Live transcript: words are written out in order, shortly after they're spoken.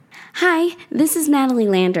Hi, this is Natalie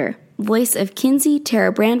Lander, voice of Kinsey,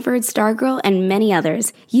 Tara Branford, Stargirl, and many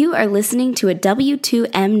others. You are listening to a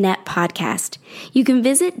W2Mnet podcast. You can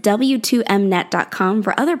visit W2Mnet.com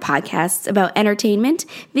for other podcasts about entertainment,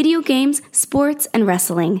 video games, sports, and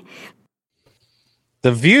wrestling.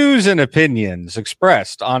 The views and opinions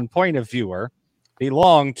expressed on Point of Viewer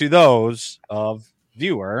belong to those of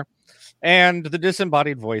viewer and the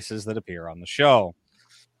disembodied voices that appear on the show.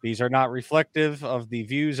 These are not reflective of the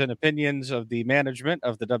views and opinions of the management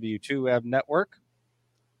of the W2M network,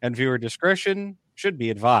 and viewer discretion should be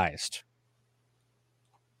advised.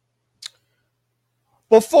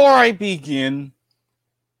 Before I begin,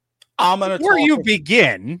 I'm going to Before you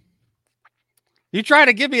begin, you try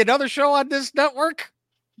to give me another show on this network?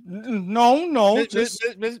 No.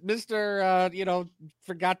 Mr.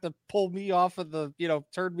 Forgot to pull me off of the,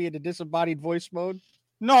 turn me into disembodied voice mode.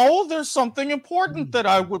 No, there's something important that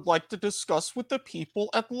I would like to discuss with the people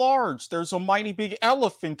at large. There's a mighty big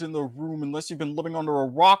elephant in the room, unless you've been living under a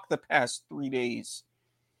rock the past 3 days.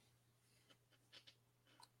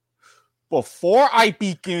 Before I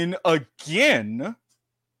begin again,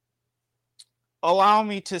 allow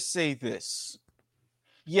me to say this.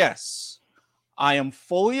 Yes, I am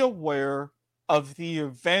fully aware of the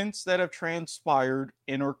events that have transpired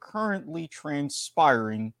and are currently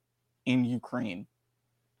transpiring in Ukraine.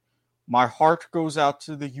 My heart goes out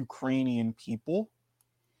to the Ukrainian people.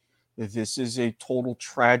 This is a total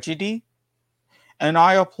tragedy, and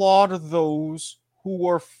I applaud those who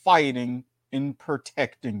are fighting and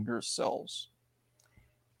protecting yourselves.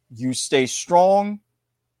 You stay strong.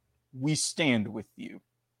 We stand with you.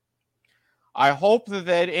 I hope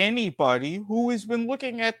that anybody who has been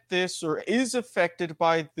looking at this or is affected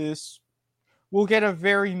by this will get a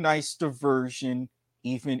very nice diversion,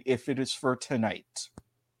 even if it is for tonight.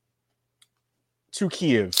 To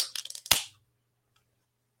Kiev.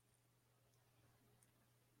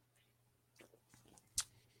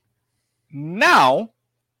 Now,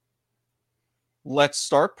 let's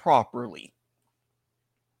start properly.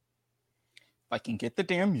 If I can get the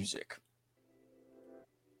damn music.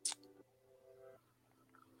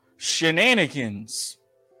 Shenanigans.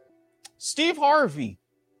 Steve Harvey.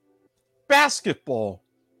 Basketball.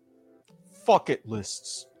 Fuck it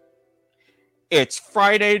lists. It's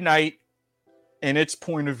Friday night, and it's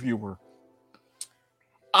Point of Viewer.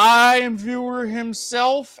 I am Viewer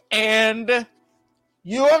himself, and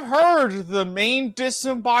you have heard the main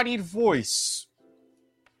disembodied voice.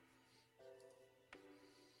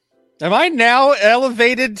 Am I now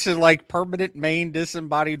elevated to permanent main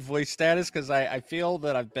disembodied voice status? Because I feel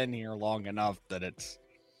that I've been here long enough that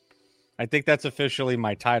I think that's officially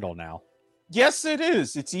my title now. Yes, it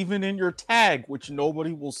is. It's even in your tag, which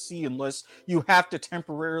nobody will see unless you have to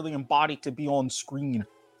temporarily embody to be on screen.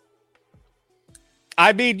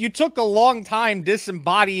 I mean, you took a long time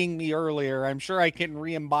disembodying me earlier. I'm sure I can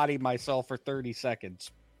re-embody myself for 30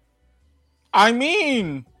 seconds. I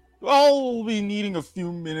mean, we'll be needing a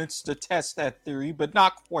few minutes to test that theory, but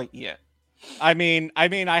not quite yet. I mean,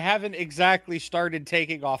 I haven't exactly started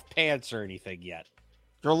taking off pants or anything yet.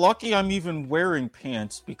 You're lucky I'm even wearing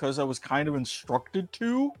pants because I was kind of instructed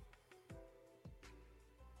to.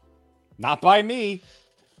 Not by me.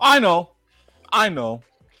 I know. I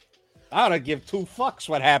don't give two fucks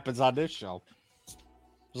what happens on this show.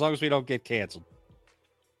 As long as we don't get canceled.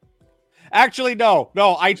 Actually, no,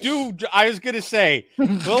 I do. I was going to say,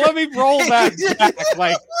 well, let me roll that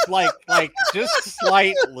back just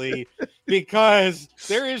slightly, because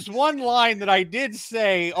there is one line that I did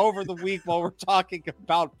say over the week while we're talking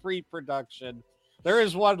about pre-production. There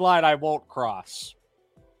is one line I won't cross.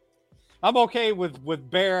 I'm okay with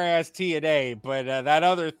bare-ass TNA, but that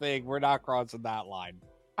other thing, we're not crossing that line.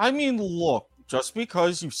 I mean, look, just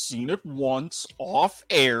because you've seen it once off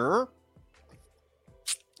air,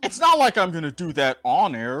 it's not like I'm going to do that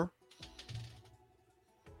on air.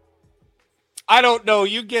 I don't know.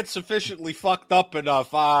 You get sufficiently fucked up enough.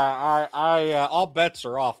 All bets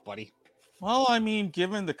are off, buddy. Well, I mean,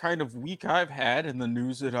 given the kind of week I've had and the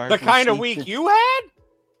news that I've The kind of week you had?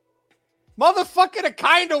 Motherfucker, the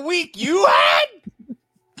kind of week you had?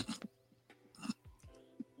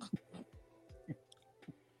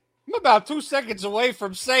 I'm about 2 seconds away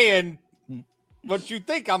from saying what you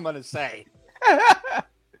think I'm going to say.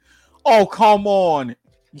 Oh, come on.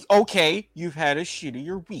 Okay, you've had a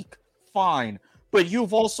shittier week. Fine. But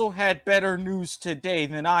you've also had better news today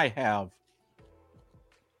than I have.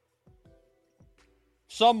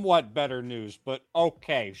 Somewhat better news, but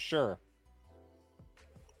okay, sure.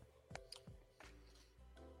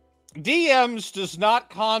 DMs does not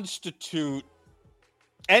constitute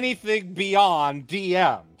anything beyond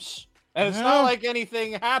DMs. And it's not like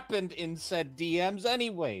anything happened in said DMs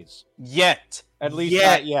anyways. Yet. At least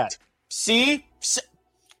not yet. See?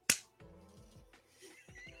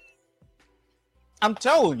 I'm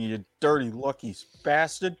telling you, you dirty lucky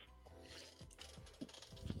bastard.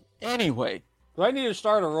 Anyway. Do I need to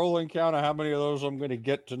start a rolling count of how many of those I'm going to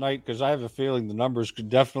get tonight? Because I have a feeling the numbers could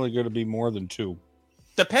definitely going to be more than 2.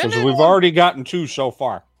 Because we've already gotten 2 so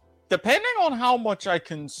far. Depending on how much I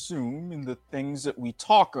consume in the things that we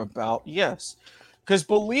talk about, yes. Because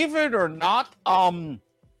believe it or not,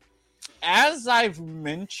 as I've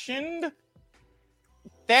mentioned,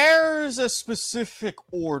 there's a specific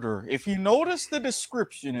order. If you notice the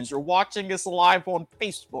description as you're watching us live on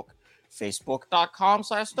Facebook,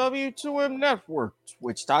 facebook.com/W2Mnetwork,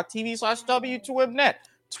 twitch.tv/W2Mnet,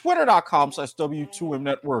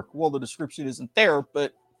 twitter.com/W2Mnetwork. Well, the description isn't there,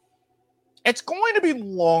 but it's going to be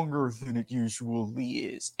longer than it usually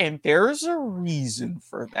is. And there's a reason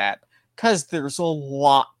for that, because there's a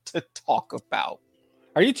lot to talk about.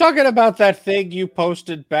 Are you talking about that thing you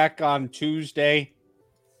posted back on Tuesday?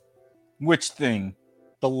 Which thing?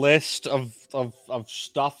 The list of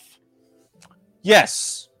stuff?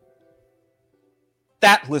 Yes.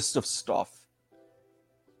 That list of stuff.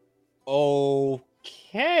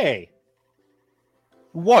 Okay.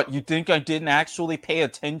 What, you think I didn't actually pay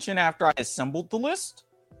attention after I assembled the list?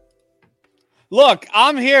 Look,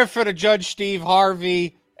 I'm here for the Judge Steve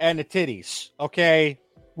Harvey and the titties, okay?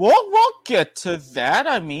 Well, we'll get to that.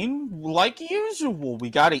 I mean, like usual, we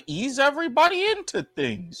got to ease everybody into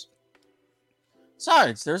things.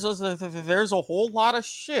 Besides, there's a whole lot of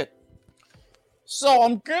shit. So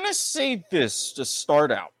I'm going to say this to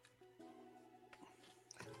start out.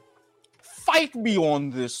 Fight me on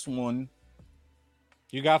this one.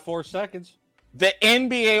 You got 4 seconds. The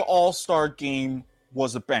NBA All-Star Game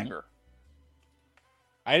was a banger.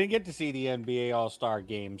 I didn't get to see the NBA All-Star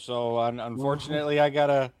Game, so unfortunately I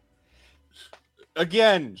gotta...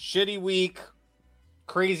 Again, shitty week,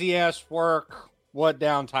 crazy-ass work. What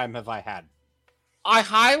downtime have I had? I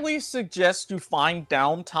highly suggest you find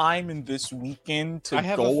downtime in this weekend to go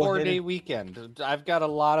ahead. I have a 4-day weekend. I've got a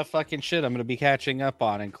lot of fucking shit I'm going to be catching up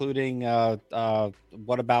on, including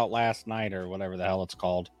What About Last Night, or whatever the hell it's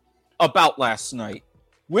called. About Last Night,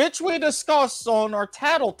 which we discussed on our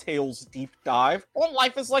Tattletales deep dive on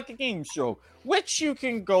Life is Like a Game Show, which you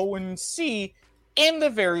can go and see in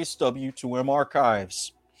the various W2M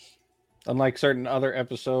archives. Unlike certain other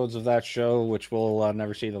episodes of that show, which will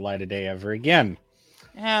never see the light of day ever again.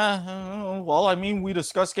 Well, I mean, we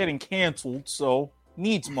discussed getting canceled, so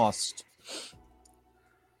needs must.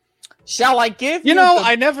 Shall I give you...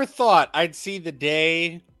 I never thought I'd see the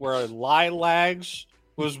day where Lilags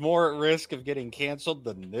was more at risk of getting canceled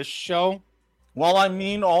than this show. Well, I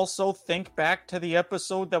mean, also think back to the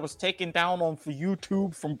episode that was taken down on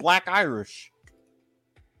YouTube from Black Irish.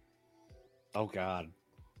 Oh, God.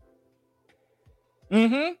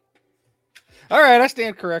 Mm-hmm. All right, I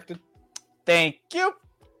stand corrected. Thank you.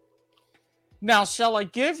 Now, shall I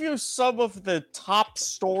give you some of the top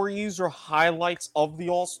stories or highlights of the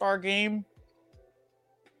All-Star Game?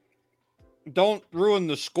 Don't ruin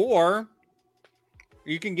the score.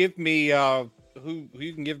 You can give me you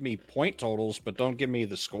can give me point totals, but don't give me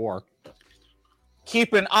the score.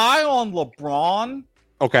 Keep an eye on LeBron.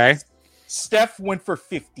 Okay. Steph went for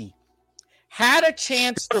 50. Had a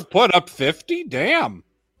chance to put up 50? Damn.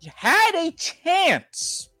 Had a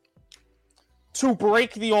chance to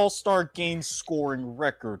break the All-Star Game scoring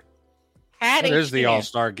record. What is the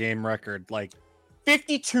All-Star Game record? Like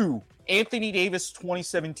 52. Anthony Davis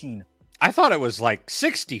 2017. I thought it was like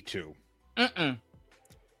 62.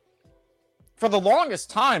 For the longest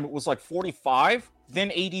time, it was like 45.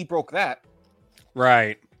 Then AD broke that.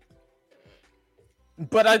 Right.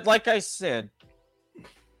 But like I said,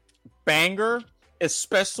 banger,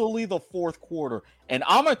 especially the fourth quarter. And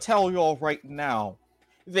I'm going to tell y'all right now,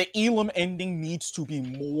 the Elam ending needs to be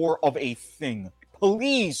more of a thing.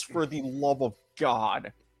 Please, for the love of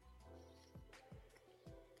God.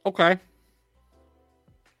 Okay.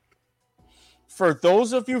 For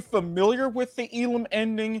those of you familiar with the Elam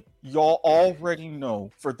ending, y'all already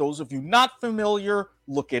know. For those of you not familiar,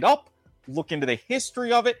 look it up, look into the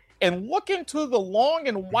history of it, and look into the long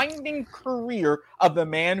and winding career of the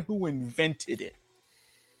man who invented it.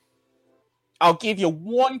 I'll give you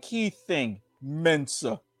one key thing.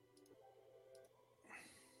 Mensa.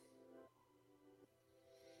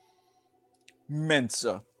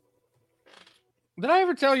 Mensa. Did I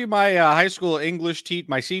ever tell you my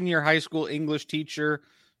my senior high school English teacher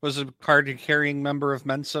was a card-carrying member of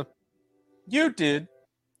Mensa? You did.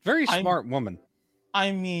 Very smart woman.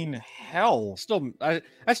 I mean, hell. I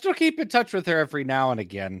still keep in touch with her every now and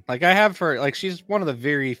again. Like I have her, like she's one of the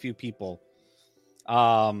very few people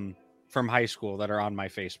from high school that are on my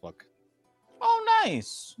Facebook. Oh,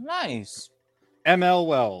 nice. Nice. ML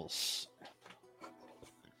Wells.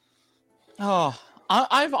 Oh,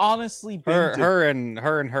 I've honestly been her and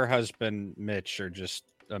her husband Mitch are just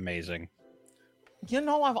amazing. You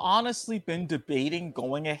know, I've honestly been debating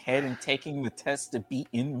going ahead and taking the test to be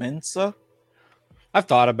in Mensa. I've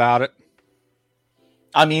thought about it.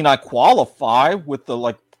 I mean, I qualify with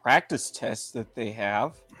the practice tests that they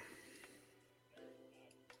have.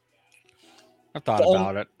 I've thought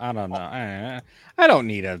about it. I don't know.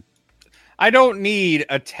 I don't need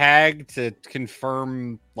a tag to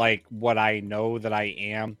confirm like what I know that I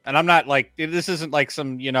am. And I'm not like, this isn't like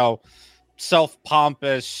some,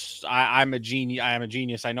 self-pompous, I'm a genius. I am a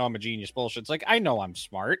genius. I know I'm a genius bullshit. It's like, I know I'm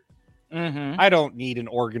smart. Mm-hmm. I don't need an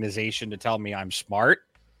organization to tell me I'm smart.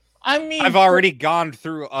 I mean, I've already gone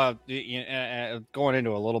through going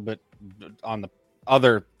into a little bit on the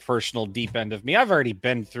other personal deep end of me. I've already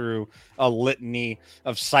been through a litany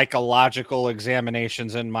of psychological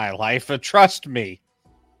examinations in my life. Trust me.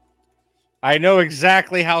 I know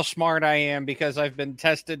exactly how smart I am because I've been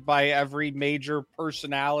tested by every major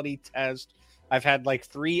personality test. I've had like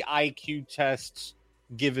 3 IQ tests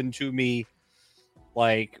given to me.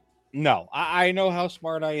 No, I know how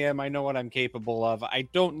smart I am. I know what I'm capable of. I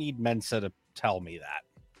don't need Mensa to tell me that.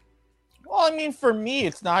 Well, I mean, for me,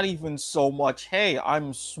 it's not even so much, hey,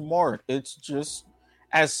 I'm smart. It's just,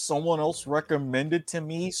 as someone else recommended to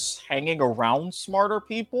me, hanging around smarter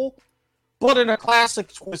people. But in a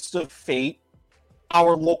classic twist of fate,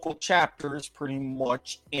 our local chapter is pretty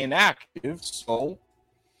much inactive, so...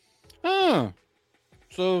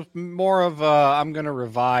 So more of I'm going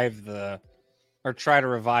to try to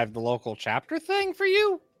revive the local chapter thing for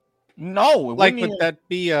you? No. Would that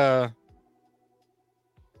be I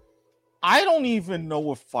don't even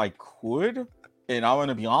know if I could. And I'm going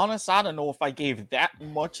to be honest, I don't know if I gave that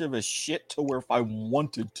much of a shit to where if I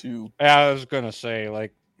wanted to. Yeah, I was going to say,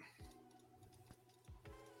 like...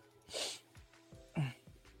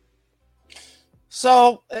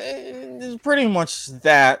 So, it's pretty much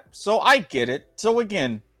that. So, I get it. So,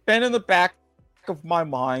 again, been in the back of my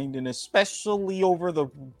mind, and especially over the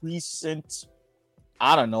recent,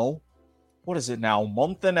 I don't know, what is it now,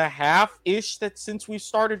 month and a half-ish that since we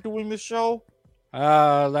started doing the show?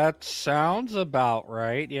 That sounds about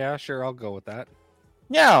right. Yeah, sure, I'll go with that.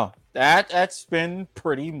 Yeah, that's been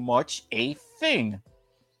pretty much a thing.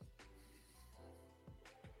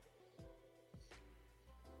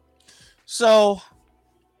 So,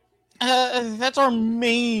 that's our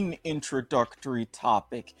main introductory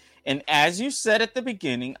topic. And as you said at the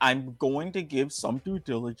beginning, I'm going to give some due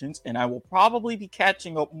diligence, and I will probably be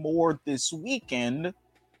catching up more this weekend.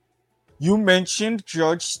 You mentioned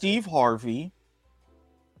Judge Steve Harvey.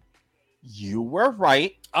 You were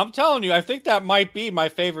right. I'm telling you, I think that might be my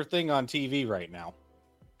favorite thing on TV right now.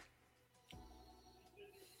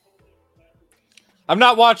 I'm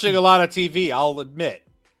not watching a lot of TV, I'll admit.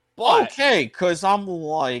 But... Okay, because I'm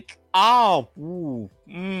like,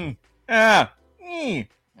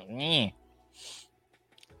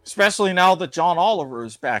 especially now that John Oliver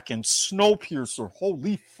is back in Snowpiercer.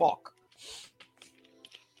 Holy fuck.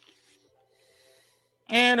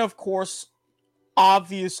 And of course,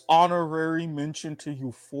 obvious honorary mention to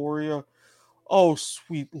Euphoria. Oh,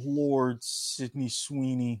 sweet Lord, Sydney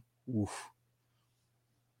Sweeney. Oof.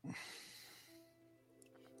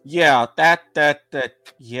 Yeah,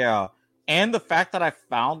 yeah. And the fact that I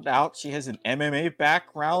found out she has an MMA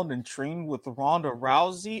background and trained with Ronda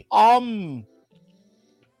Rousey.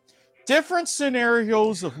 Different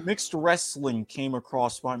scenarios of mixed wrestling came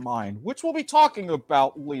across my mind, which we'll be talking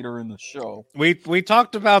about later in the show. We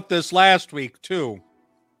talked about this last week, too.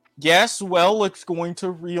 Yes, well, it's going to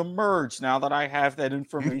reemerge now that I have that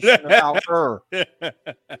information about her.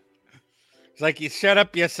 It's like, you shut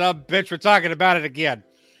up, you sub bitch. We're talking about it again.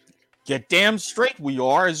 Get damn straight we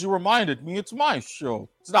are, as you reminded me, it's my show.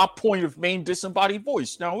 It's not point of main disembodied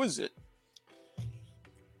voice now, is it?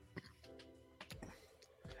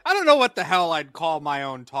 I don't know what the hell I'd call my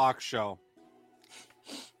own talk show.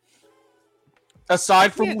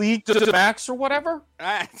 Aside from League to Max or whatever?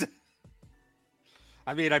 I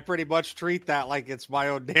mean, I pretty much treat that like it's my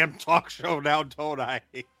own damn talk show now, don't I?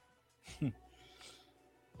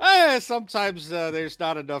 Sometimes there's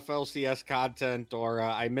not enough LCS content, or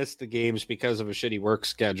I miss the games because of a shitty work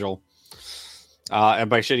schedule. And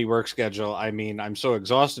by shitty work schedule, I mean I'm so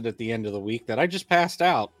exhausted at the end of the week that I just passed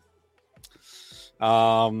out.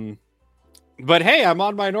 But hey, I'm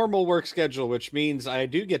on my normal work schedule, which means I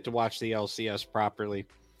do get to watch the LCS properly.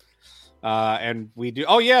 And we do.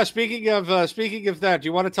 Oh yeah, speaking of that, do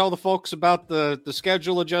you want to tell the folks about the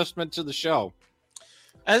schedule adjustment to the show?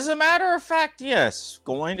 As a matter of fact, yes.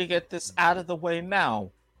 Going to get this out of the way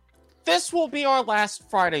now. This will be our last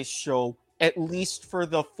Friday show, at least for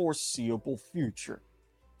the foreseeable future.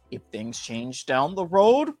 If things change down the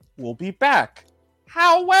road, we'll be back.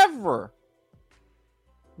 However,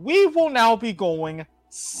 we will now be going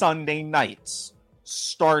Sunday nights,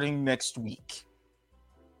 starting next week.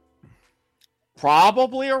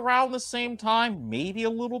 Probably around the same time, maybe a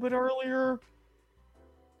little bit earlier.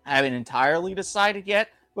 I haven't entirely decided yet,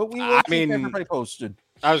 but we will keep everybody posted.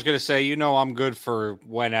 I was going to say, I'm good for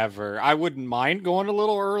whenever. I wouldn't mind going a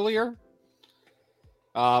little earlier.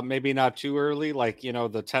 Maybe not too early, like,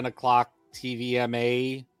 the 10 o'clock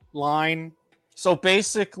TVMA line. So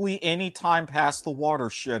basically any time past the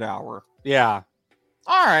watershed hour. Yeah.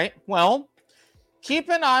 All right. Well, keep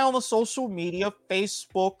an eye on the social media,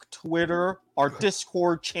 Facebook, Twitter, our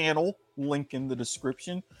Discord channel, link in the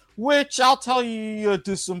description, which I'll tell you a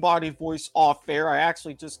disembodied voice off air. I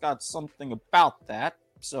actually just got something about that.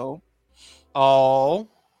 So. Oh.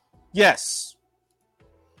 Yes.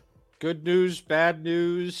 Good news, bad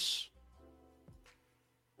news.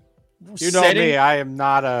 You know me, I am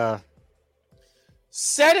not a...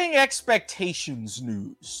 Setting expectations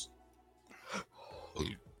news.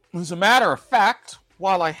 As a matter of fact,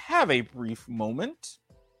 while I have a brief moment,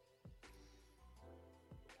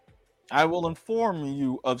 I will inform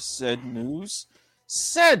you of said news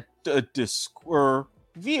via Discord.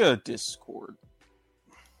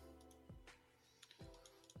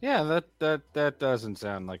 Yeah, that doesn't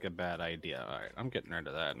sound like a bad idea. All right, I'm getting rid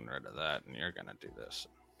of that, and you're gonna do this.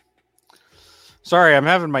 Sorry, I'm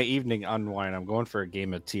having my evening unwind. I'm going for a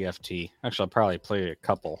game of TFT. Actually, I'll probably play a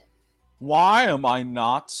couple. Why am I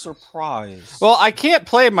not surprised? Well, I can't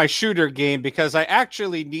play my shooter game because I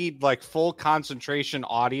actually need full concentration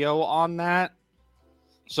audio on that.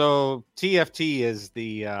 So TFT is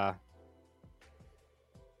the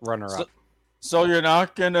runner-up. So you're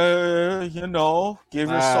not gonna, give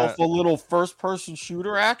yourself a little first-person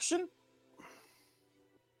shooter action?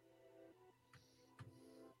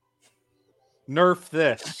 Nerf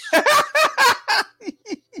this.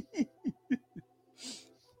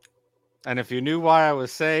 And if you knew why I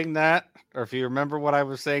was saying that, or if you remember what I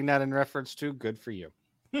was saying that in reference to, good for you.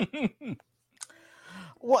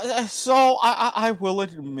 Well, so I will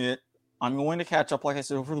admit, I'm going to catch up, like I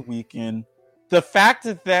said, over the weekend. The fact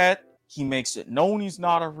that he makes it known he's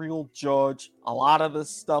not a real judge, a lot of this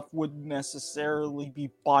stuff wouldn't necessarily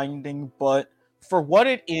be binding, but for what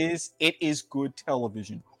it is good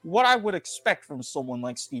television. What I would expect from someone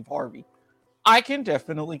like Steve Harvey. I can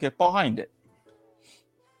definitely get behind it.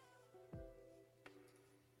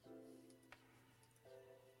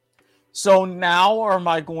 So now am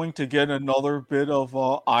I going to get another bit of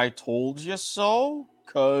I told you so?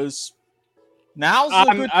 Because now's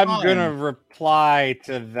a good time. I'm going to reply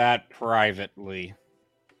to that privately.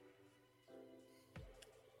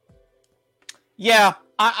 Yeah,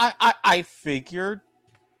 I figured.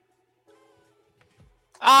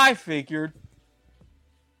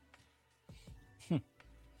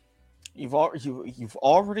 You've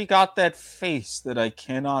already got that face that I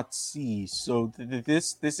cannot see, so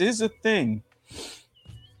this is a thing.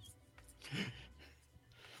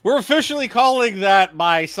 We're officially calling that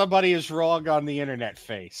my somebody is wrong on the internet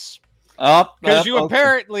face. Because you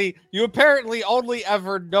apparently only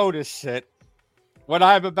ever notice it when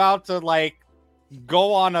I'm about to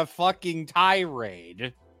go on a fucking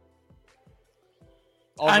tirade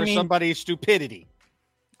over somebody's stupidity.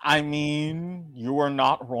 I mean, you are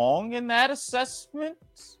not wrong in that assessment.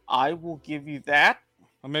 I will give you that.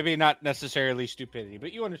 Well, maybe not necessarily stupidity,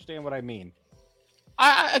 but you understand what I mean.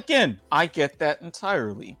 I get that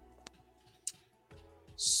entirely.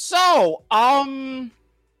 So, now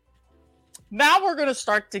we're going to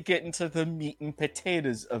start to get into the meat and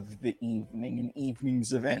potatoes of the evening and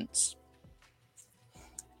evening's events.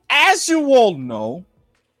 As you all know,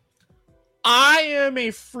 I am a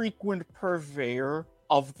frequent purveyor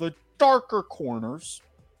of the darker corners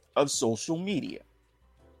of social media.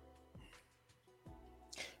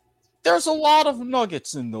 There's a lot of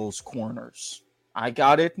nuggets in those corners, I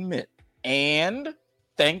gotta admit. And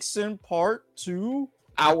thanks in part to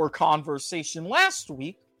our conversation last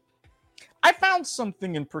week, I found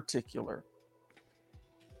something in particular.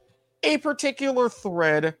 A particular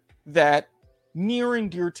thread that near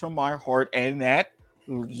and dear to my heart, and that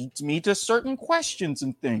leads me to certain questions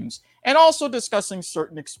and things, and also discussing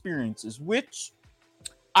certain experiences, which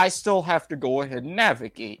I still have to go ahead and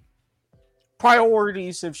navigate.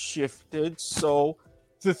 priorities have shifted. So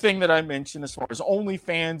the thing that I mentioned as far as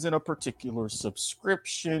OnlyFans and a particular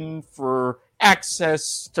subscription for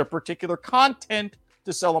access to particular content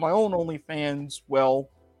to sell on my own OnlyFans,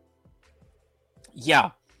 well,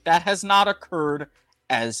 yeah, that has not occurred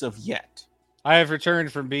as of yet. I have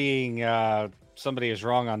returned from being somebody is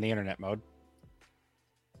wrong on the internet mode.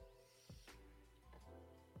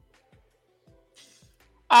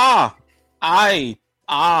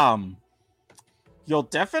 You'll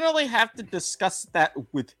definitely have to discuss that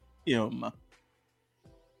with him.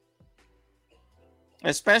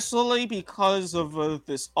 Especially because of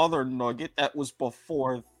this other nugget that was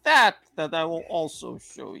before that I will also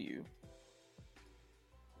show you.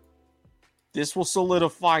 This will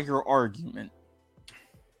solidify your argument.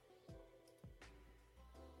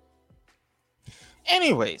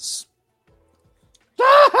 Anyways.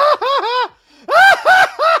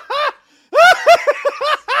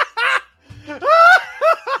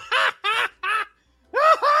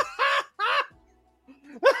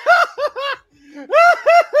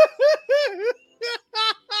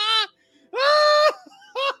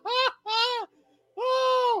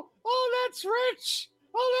 That's rich.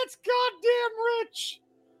 Oh, that's goddamn rich.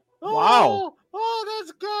 Wow. Oh,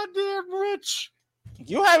 that's goddamn rich.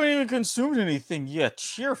 You haven't even consumed anything yet.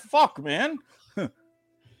 Sheer fuck, man.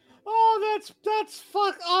 Oh, that's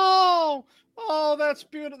fuck. Oh, that's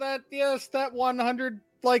beautiful. That 100,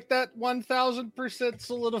 like that 1000%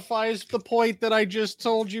 solidifies the point that I just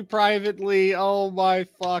told you privately. Oh my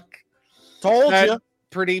fuck. Told you.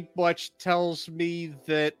 Pretty much tells me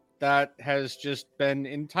that has just been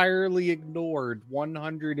entirely ignored.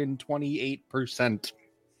 128%.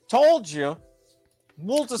 Told you.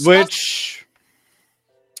 We'll discuss. Which,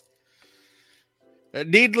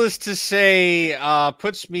 needless to say,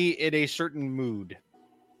 puts me in a certain mood.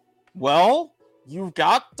 Well, you've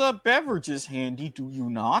got the beverages handy, do you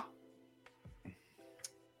not?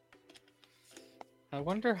 I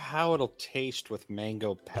wonder how it'll taste with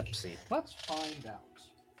mango Pepsi. Let's find out.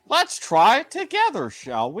 Let's try it together,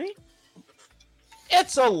 shall we?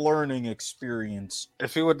 It's a learning experience.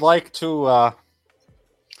 If you would like to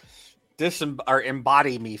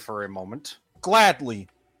embody me for a moment, gladly.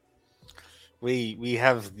 We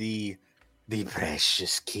have the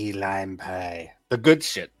precious key lime pie, the good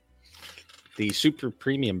shit, the super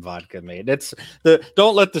premium vodka made.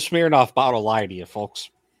 Don't let the Smirnoff bottle lie to you, folks.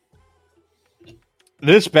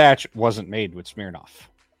 This batch wasn't made with Smirnoff.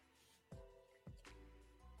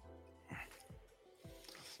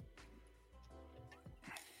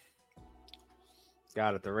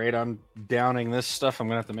 God, at the rate I'm downing this stuff, I'm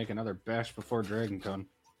going to have to make another batch before DragonCon.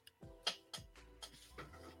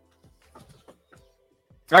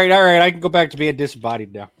 All right. I can go back to being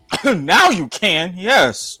disembodied now. Now you can,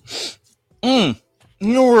 yes. You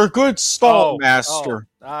were a good stall master.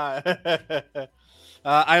 I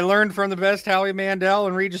learned from the best Howie Mandel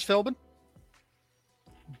and Regis Philbin.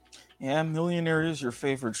 Yeah, Millionaire is your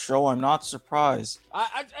favorite show. I'm not surprised.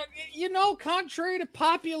 Contrary to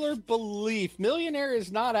popular belief, Millionaire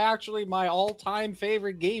is not actually my all-time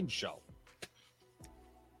favorite game show.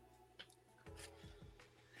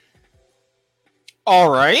 All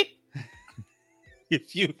right.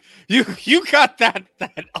 If you got that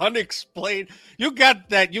unexplained, you got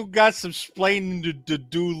some explain to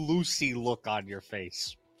do Lucy look on your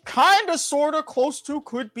face. Kinda, sorta, close to,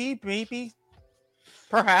 could be, maybe.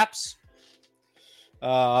 Perhaps.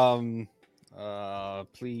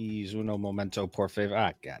 Please, uno momento, por favor.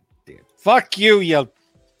 Ah, god damn. Fuck you, you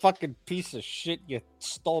fucking piece of shit. You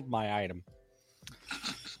stole my item.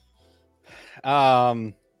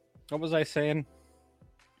 What was I saying?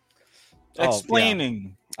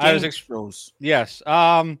 Explaining. Oh, yeah. I was yes. Why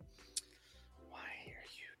are you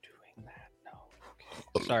doing that? No.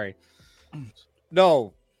 Okay. Sorry.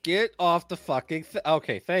 No. Get off the fucking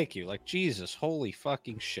okay, thank you. Like, Jesus, holy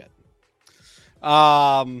fucking shit.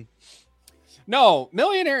 No,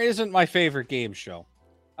 Millionaire isn't my favorite game show.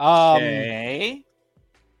 Okay.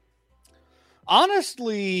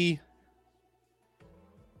 Honestly,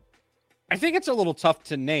 I think it's a little tough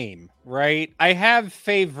to name, right? I have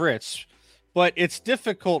favorites, but it's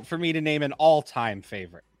difficult for me to name an all-time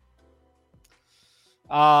favorite.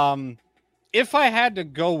 If I had to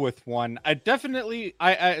go with one, I definitely,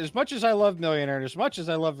 I as much as I love Millionaire, and as much as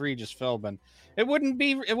I love Regis Philbin, it wouldn't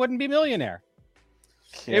be Millionaire.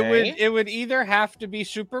 Okay. It would either have to be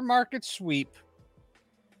Supermarket Sweep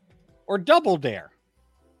or Double Dare.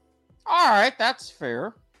 All right, that's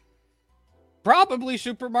fair. Probably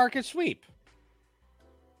Supermarket Sweep.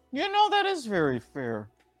 That is very fair.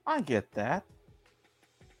 I get that.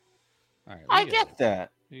 All right, I get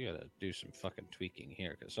that. You gotta do some fucking tweaking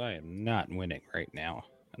here because I am not winning right now.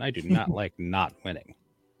 And I do not like not winning.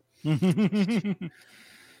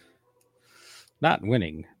 Not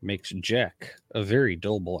winning makes Jack a very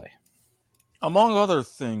dull boy. Among other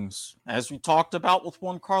things, as we talked about with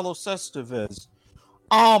one Carlos Estevez.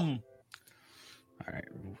 All right,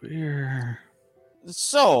 where?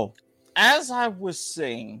 So, as I was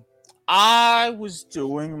saying, I was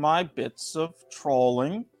doing my bits of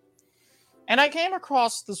trolling, and I came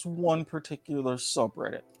across this one particular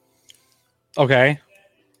subreddit. Okay.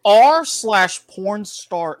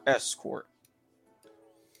 r/pornstar escort.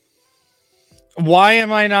 Why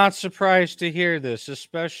am I not surprised to hear this,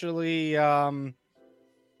 especially after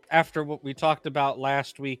what we talked about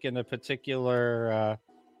last week in a particular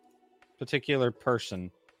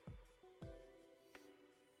person?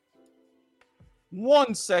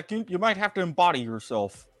 1 second, you might have to embody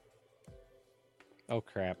yourself. Oh,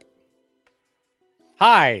 crap.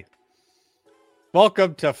 Hi.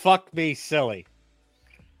 Welcome to Fuck Me Silly.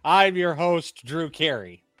 I'm your host, Drew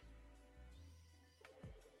Carey.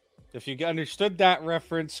 If you understood that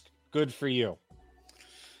reference, good for you.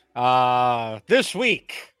 This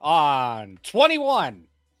week on 21.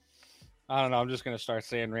 I don't know. I'm just going to start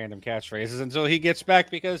saying random catchphrases until he gets back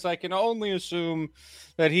because I can only assume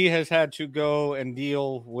that he has had to go and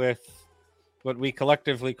deal with what we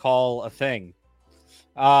collectively call a thing.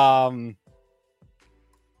 I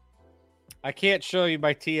can't show you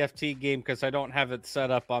my TFT game because I don't have it set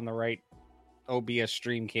up on the right OBS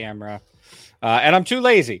stream camera. And I'm too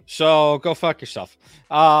lazy, so go fuck yourself.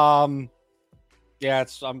 Yeah, I'm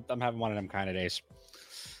having one of them kind of days.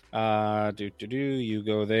 You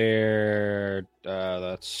go there.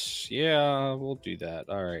 We'll do that.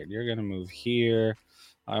 All right, you're gonna move here.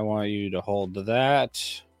 I want you to hold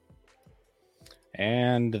that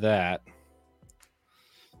and that.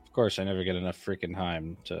 Of course, I never get enough freaking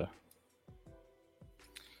time to.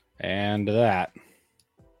 And that.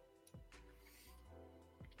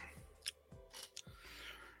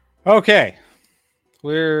 Okay,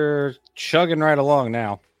 we're chugging right along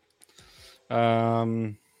now.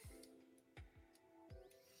 I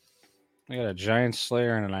got a Giant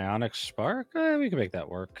Slayer and an Ionic Spark. We can make that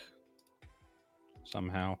work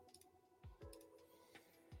somehow.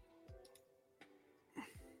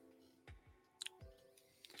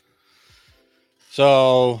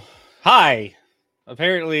 So, hi.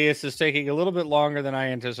 Apparently, this is taking a little bit longer than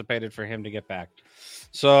I anticipated for him to get back.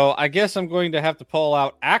 So, I guess I'm going to have to pull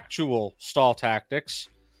out actual stall tactics,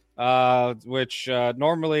 which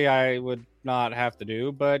normally I would not have to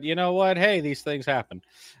do. But you know what? Hey, these things happen.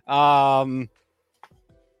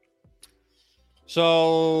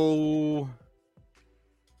 So,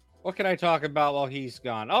 what can I talk about while he's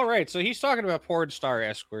gone? All right, so he's talking about porn star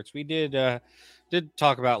escorts. We did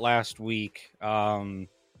talk about last week.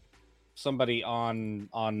 Somebody on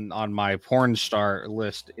my porn star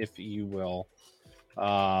list, if you will,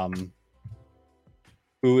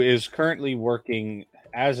 who is currently working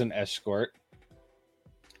as an escort.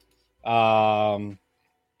 I'm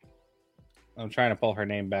trying to pull her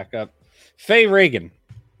name back up. Faye Reagan.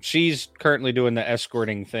 She's currently doing the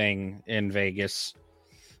escorting thing in Vegas.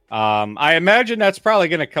 I imagine that's probably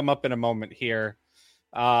going to come up in a moment here.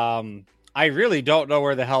 I really don't know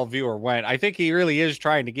where the hell Viewer went. I think he really is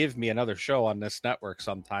trying to give me another show on this network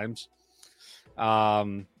sometimes.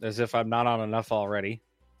 As if I'm not on enough already.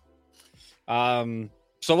 So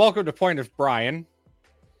welcome to Point of Brian.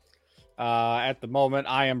 At the moment,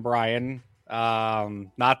 I am Brian.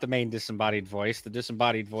 Not the main disembodied voice. The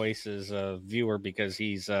disembodied voice is a Viewer because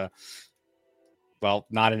he's not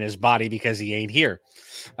in his body because he ain't here.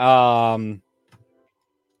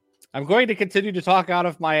 I'm going to continue to talk out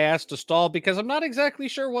of my ass to stall because I'm not exactly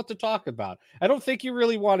sure what to talk about. I don't think you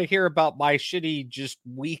really want to hear about my shitty just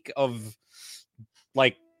week of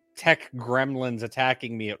like tech gremlins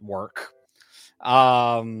attacking me at work.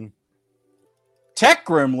 Tech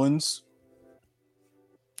gremlins?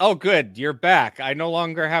 Oh, good. You're back. I no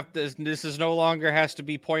longer have this. This is no longer has to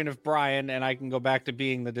be Point of Brian, and I can go back to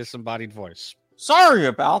being the disembodied voice. Sorry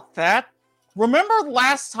about that. Remember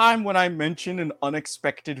last time when I mentioned an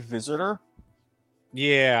unexpected visitor?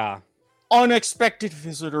 Yeah. Unexpected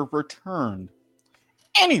visitor returned.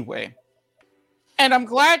 Anyway, and I'm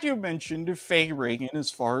glad you mentioned Faye Reagan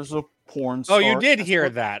as far as a porn star. Oh, you did hear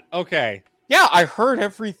that. Okay. Yeah, I heard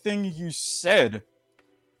everything you said.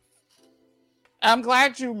 I'm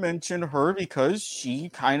glad you mentioned her because she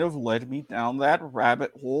kind of led me down that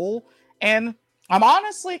rabbit hole. And I'm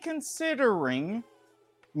honestly considering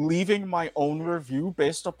leaving my own review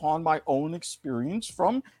based upon my own experience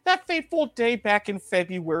from that fateful day back in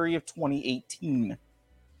February of 2018.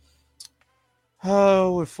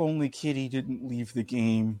 Oh, if only Kitty didn't leave the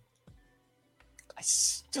game. I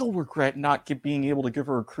still regret not being able to give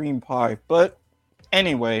her a cream pie. But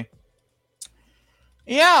anyway,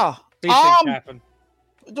 yeah, These things happen.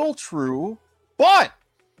 All true. But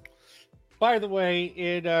by the way,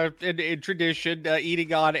 in tradition,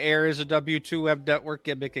 Eating on Air is a W2M network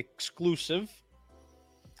gimmick exclusive.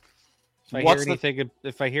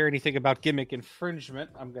 If I hear anything about gimmick infringement,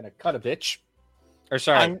 I'm gonna cut a bitch. Or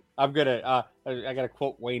sorry, I'm gonna I gotta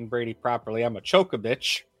quote Wayne Brady properly. I'm a choke a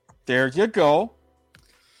bitch. There you go.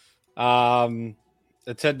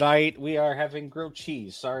 Tonight we are having grilled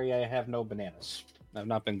cheese. Sorry, I have no bananas. I've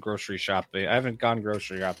not been grocery shopping. I haven't gone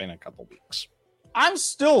grocery shopping in a couple weeks. I'm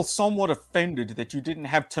still somewhat offended that you didn't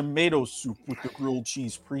have tomato soup with the grilled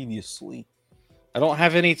cheese previously. I don't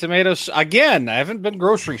have any tomatoes. Again, I haven't been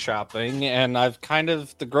grocery shopping, and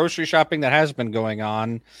the grocery shopping that has been going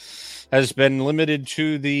on has been limited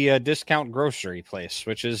to the discount grocery place,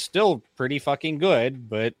 which is still pretty fucking good,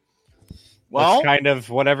 but it's kind of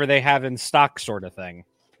whatever they have in stock sort of thing.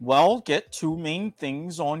 Well, get two main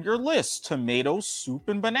things on your list: tomato soup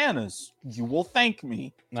and bananas. You will thank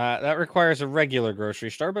me. That requires a regular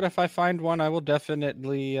grocery store, but if I find one, I will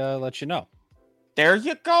definitely let you know. There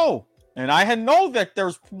you go. And I know that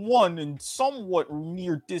there's one in somewhat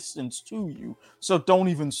near distance to you, so don't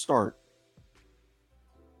even start.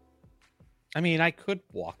 I mean, I could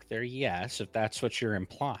walk there, yes, if that's what you're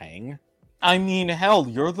implying. I mean, hell,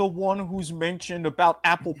 you're the one who's mentioned about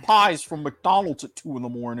apple pies from McDonald's at 2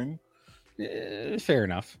 a.m. Fair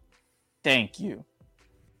enough. Thank you.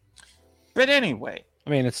 But anyway. I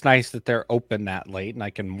mean, it's nice that they're open that late and I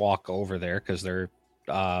can walk over there because their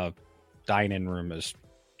dine-in room is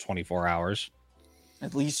 24 hours.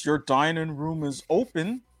 At least your dining room is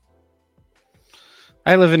open.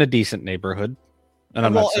 I live in a decent neighborhood. And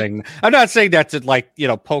I'm not saying that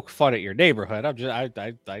to poke fun at your neighborhood. I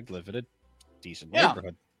live in a decent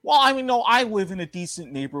neighborhood. Well, I mean, no, I live in a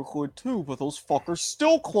decent neighborhood too, but those fuckers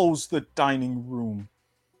still close the dining room.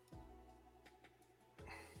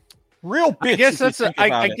 Real bitch.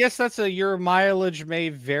 I guess that's a your mileage may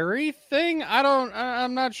vary thing.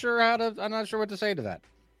 I'm not sure what to say to that.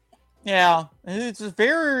 Yeah, it's a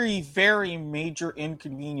very, very major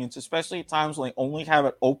inconvenience, especially at times when they only have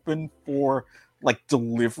it open for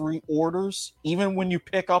delivery orders, even when you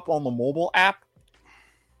pick up on the mobile app.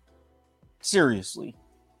 Seriously.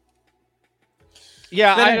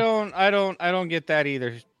 Yeah, I don't get that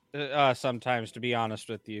either. Sometimes, to be honest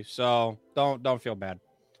with you, so don't feel bad.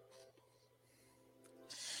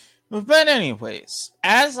 But anyways,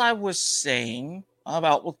 as I was saying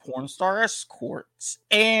about with porn star escorts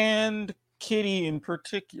and Kitty in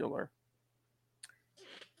particular,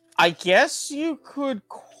 I guess you could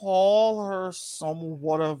call her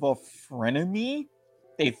somewhat of a frenemy.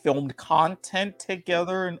 They filmed content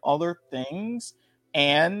together and other things,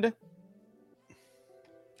 and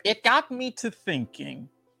it got me to thinking,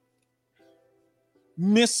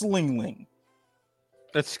 Miss Ling Ling.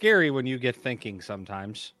 That's scary when you get thinking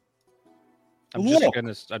sometimes. I'm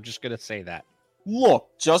just gonna say that. Look,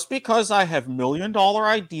 just because I have $1 million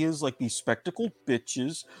ideas like these spectacled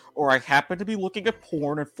bitches, or I happen to be looking at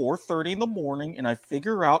porn at 4:30 in the morning and I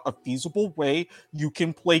figure out a feasible way you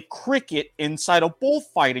can play cricket inside a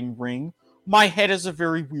bullfighting ring, my head is a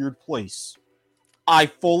very weird place. I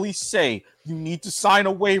fully say you need to sign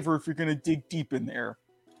a waiver if you're going to dig deep in there.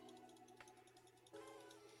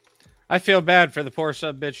 I feel bad for the poor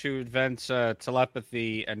sub-bitch who invents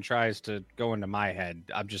telepathy and tries to go into my head.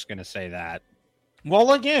 I'm just going to say that.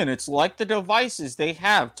 Well, again, it's like the devices they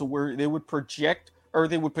have to where they would project, or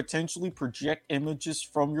they would potentially project images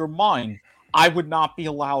from your mind. I would not be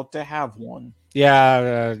allowed to have one. Yeah,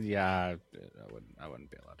 I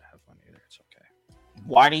wouldn't be allowed to have one either. It's okay.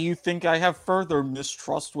 Why do you think I have further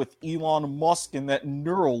mistrust with Elon Musk and that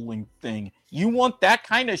Neuralink thing? You want that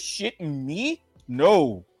kind of shit in me?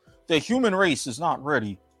 No. The human race is not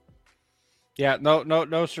ready. Yeah,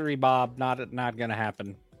 no, sorry, Bob. Not gonna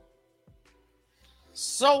happen.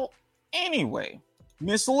 So, anyway,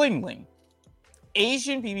 Miss Ling Ling,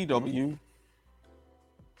 Asian BBW,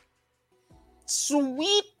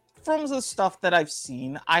 sweet from the stuff that I've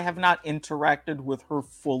seen. I have not interacted with her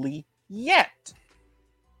fully yet.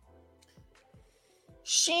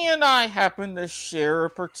 She and I happen to share a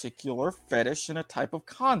particular fetish and a type of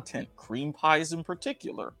content, cream pies in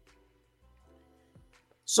particular.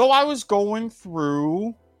 So I was going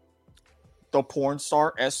through the porn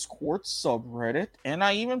star escort subreddit, and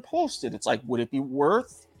I even posted, it's like, would it be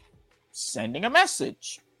worth sending a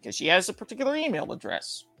message? Because she has a particular email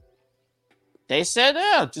address. They said,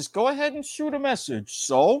 yeah, just go ahead and shoot a message.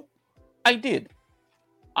 So I did.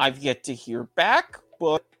 I've yet to hear back,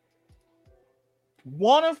 but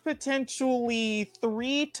one of potentially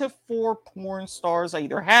 3 to 4 porn stars I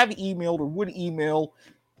either have emailed or would email,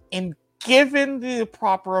 and given the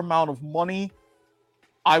proper amount of money,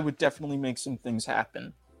 I would definitely make some things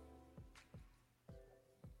happen.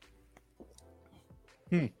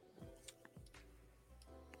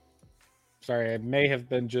 Sorry, I may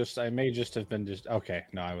just have been just okay.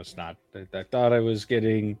 No, I was not. I thought I was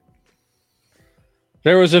getting.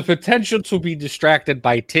 There was a potential to be distracted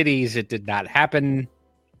by titties. It did not happen.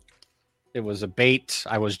 It was a bait.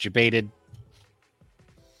 I was debated.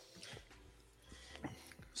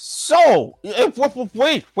 So,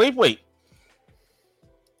 wait.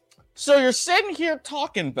 So you're sitting here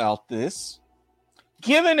talking about this,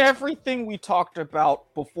 given everything we talked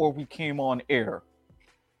about before we came on air.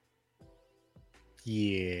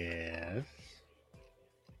 Yes.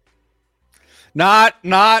 Not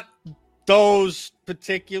those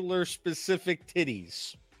particular specific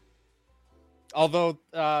titties. Although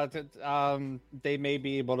they may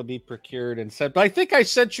be able to be procured and sent. But I think I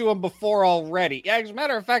sent you them before already. Yeah, as a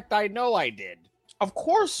matter of fact, I know I did. Of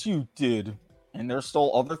course you did. And there's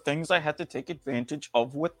still other things I had to take advantage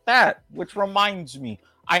of with that. Which reminds me,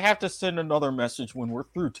 I have to send another message when we're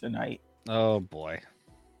through tonight. Oh, boy.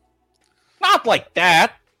 Not like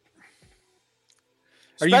that.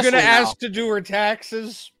 Are you going to ask to do her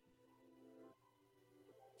taxes?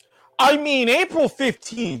 I mean, April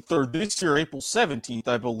 15th, or this year, April 17th,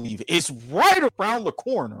 I believe, is right around the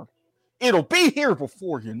corner. It'll be here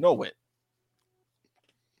before you know it.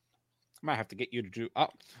 I might have to get you to do... Oh,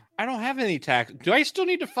 I don't have any tax. Do I still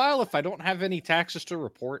need to file if I don't have any taxes to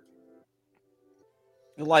report?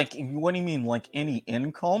 Like, what do you mean? Like any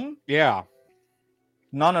income? Yeah.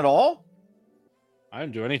 None at all? I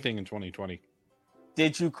didn't do anything in 2020.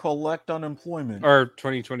 Did you collect unemployment? Or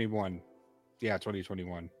 2021. Yeah,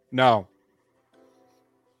 2021. No.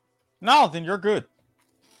 No, then you're good.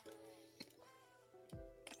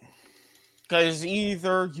 Because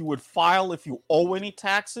either you would file if you owe any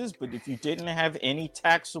taxes, but if you didn't have any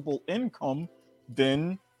taxable income,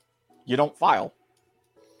 then you don't file.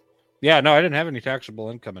 Yeah, no, I didn't have any taxable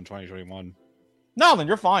income in 2021. No, then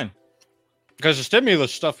you're fine. Because the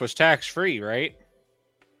stimulus stuff was tax-free, right?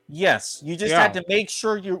 Yes, you just had to make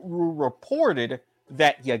sure you reported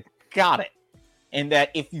that you got it. And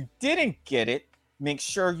that if you didn't get it, make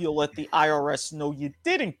sure you let the IRS know you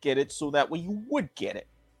didn't get it so that way you would get it.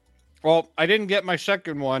 Well, I didn't get my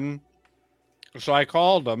second one, so I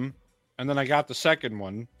called them, and then I got the second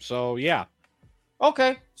one. So, yeah.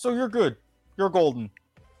 Okay, so you're good. You're golden.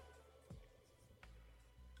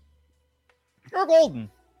 You're golden.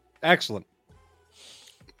 Excellent.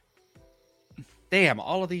 Damn,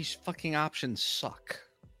 all of these fucking options suck.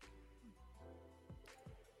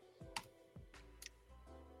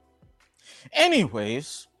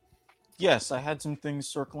 Anyways, yes, I had some things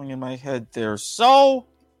circling in my head there. So,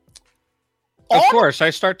 of course, I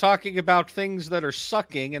start talking about things that are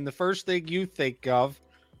sucking, and the first thing you think of,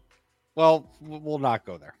 well, we'll not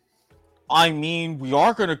go there. I mean, we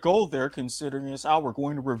are going to go there, considering it's how we're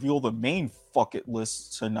going to reveal the main fuck it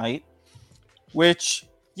list tonight. Which,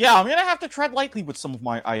 yeah, I'm going to have to tread lightly with some of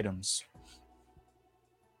my items.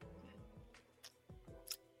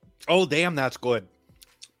 Oh, damn, that's good.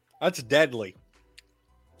 That's deadly.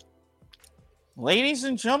 Ladies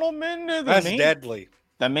and gentlemen, deadly.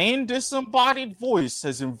 The main disembodied voice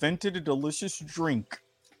has invented a delicious drink.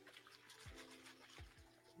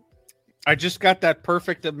 I just got that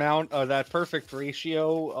perfect amount, that perfect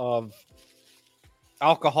ratio of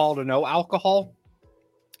alcohol to no alcohol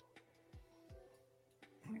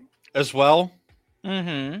as well.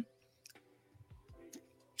 Mm-hmm.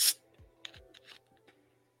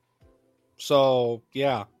 So,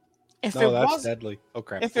 yeah. That's deadly.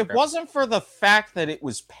 Okay. If it wasn't for the fact that it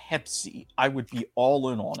was Pepsi, I would be all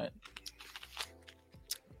in on it.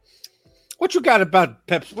 What you got about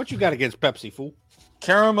Pepsi? What you got against Pepsi, fool?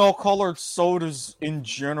 Caramel colored sodas in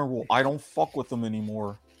general. I don't fuck with them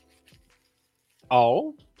anymore.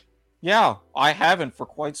 Oh? Yeah, I haven't for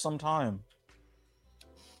quite some time.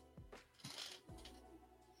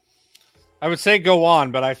 I would say go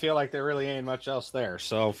on, but I feel like there really ain't much else there,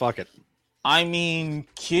 so fuck it. I mean,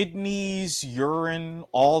 kidneys, urine,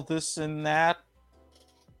 all this and that.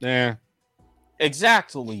 Yeah.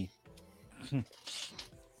 Exactly.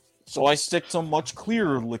 So I stick to much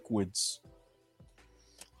clearer liquids.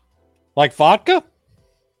 Like vodka?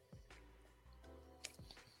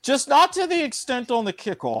 Just not to the extent on the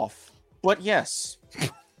kickoff, but yes.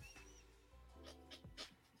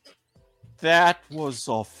 That was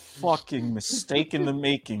a fucking mistake in the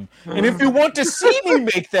making. And if you want to see me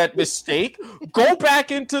make that mistake, go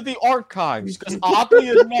back into the archives, because oddly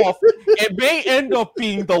enough, it may end up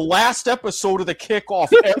being the last episode of the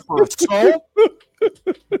kickoff ever. So,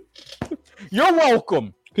 you're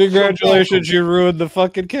welcome. Congratulations, you ruined the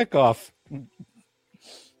fucking kickoff.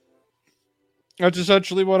 That's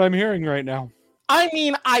essentially what I'm hearing right now. I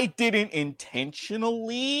mean, I didn't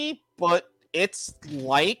intentionally, but it's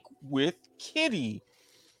like with Kitty.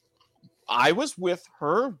 I was with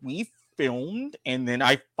her, we filmed, and then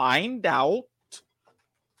I find out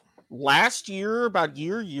last year, about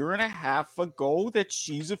year and a half ago, that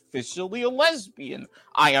she's officially a lesbian.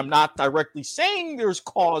 I am not directly saying there's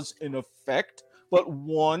cause and effect, but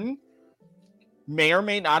one may or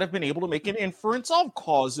may not have been able to make an inference of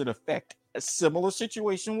cause and effect. A similar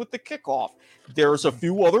situation with the kickoff. There's a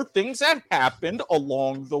few other things that happened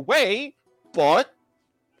along the way, but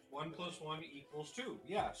 1 + 1 = 2.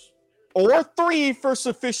 Yes. Or 3 for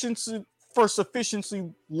sufficiency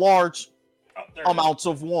large amounts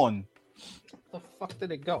of 1. Where the fuck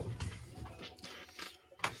did it go?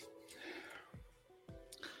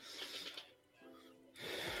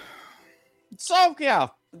 So yeah,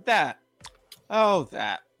 that.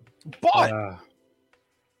 But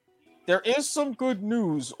there is some good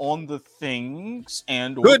news on the things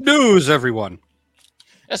and good news, everyone.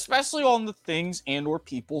 Especially on the things and or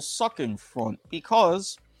people sucking front,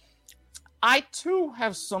 because I too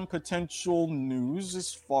have some potential news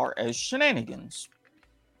as far as shenanigans.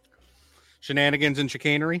 Shenanigans and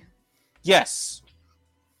chicanery? Yes.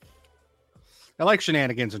 I like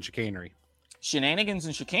shenanigans and chicanery. Shenanigans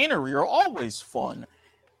and chicanery are always fun.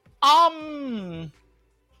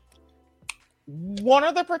 One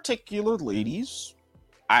of the particular ladies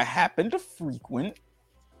I happen to frequent,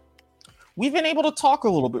 we've been able to talk a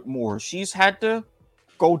little bit more. She's had to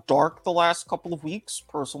go dark the last couple of weeks,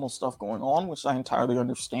 personal stuff going on, which I entirely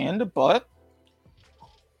understand, but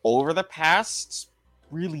over the past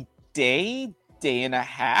really day and a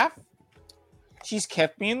half, she's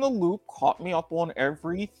kept me in the loop, caught me up on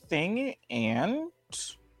everything, and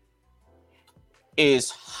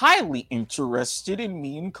is highly interested in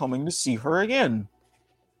me in coming to see her again.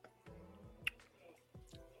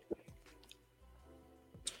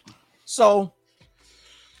 So,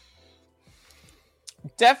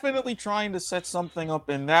 definitely trying to set something up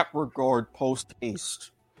in that regard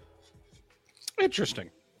post-haste. Interesting.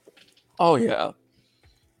 Oh, yeah.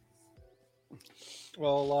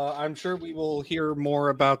 Well, I'm sure we will hear more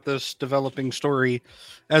about this developing story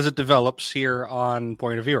as it develops here on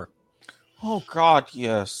Point of Viewer. Oh, God,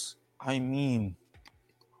 yes. I mean,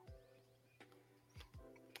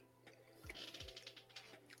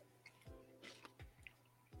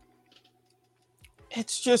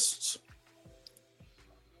 it's just,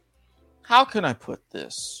 how can I put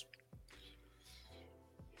this?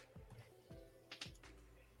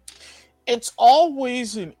 It's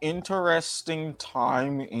always an interesting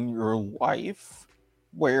time in your life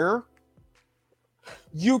where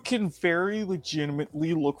you can very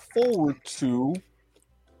legitimately look forward to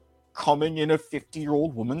coming in a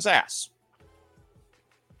 50-year-old woman's ass.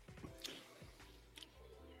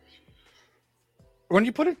 When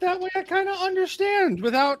you put it that way, I kind of understand.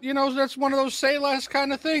 Without, that's one of those say less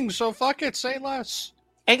kind of things. So fuck it, say less.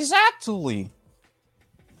 Exactly.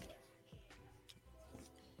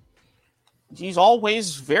 She's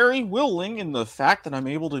always very willing in the fact that I'm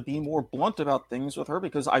able to be more blunt about things with her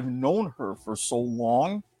because I've known her for so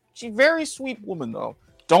long. She's a very sweet woman, though.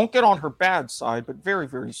 Don't get on her bad side, but very,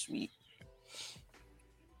 very sweet.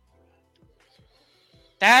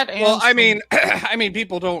 That and well, I mean,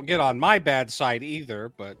 people don't get on my bad side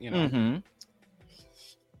either, but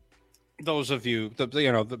those of you,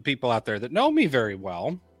 the people out there that know me very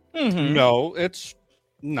well, know it's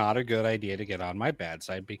not a good idea to get on my bad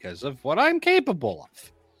side because of what I'm capable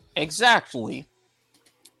of. Exactly.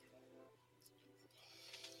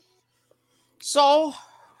 So,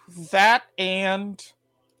 that and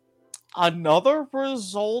another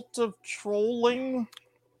result of trolling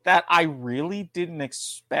that I really didn't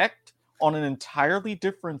expect on an entirely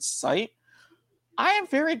different site. I am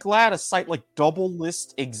very glad a site like Double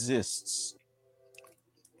List exists.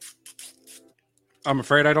 I'm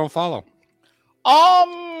afraid I don't follow.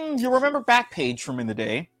 You remember Backpage from in the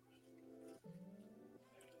day?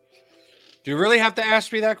 Do you really have to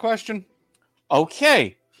ask me that question?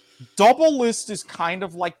 Okay. Double List is kind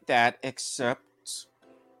of like that, except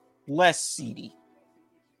less seedy.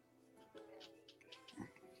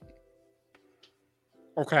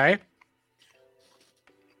 Okay.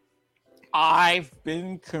 I've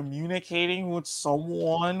been communicating with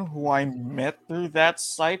someone who I met through that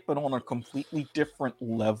site, but on a completely different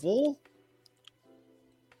level.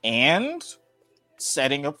 And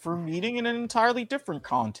setting up for a meeting in an entirely different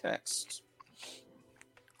context.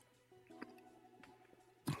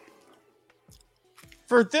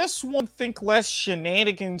 For this one, think less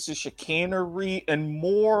shenanigans and chicanery and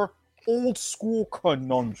more old school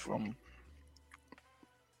conundrum.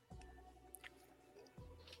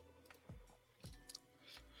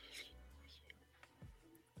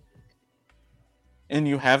 And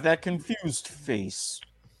you have that confused face.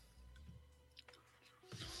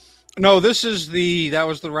 No, that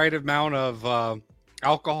was the right amount of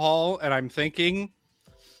alcohol, and I'm thinking,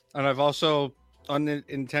 and I've also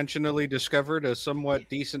unintentionally discovered a somewhat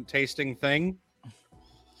decent tasting thing.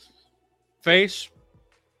 Face.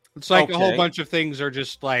 It's like a whole bunch of things are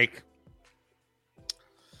just like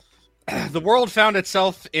the world found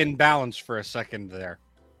itself in balance for a second there.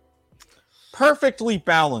 Perfectly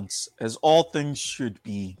balanced, as all things should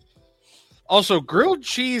be. Also, grilled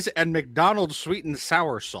cheese and McDonald's sweet and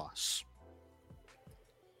sour sauce.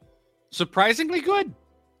 Surprisingly good.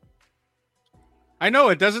 I know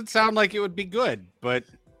it doesn't sound like it would be good, but...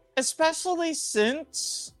 Especially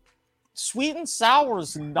since sweet and sour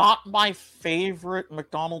is not my favorite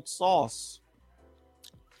McDonald's sauce.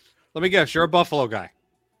 Let me guess, you're a Buffalo guy.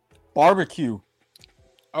 Barbecue.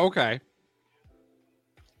 Okay.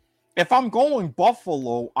 If I'm going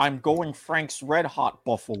Buffalo, I'm going Frank's Red Hot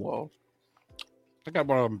Buffalo. I got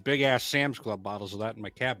one of them big-ass Sam's Club bottles of that in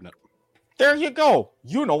my cabinet. There you go.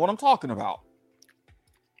 You know what I'm talking about.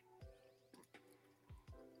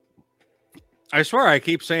 I swear I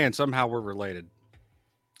keep saying somehow we're related.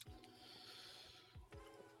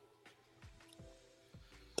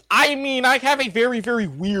 I mean, I have a very, very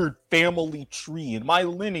weird family tree, and my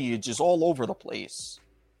lineage is all over the place.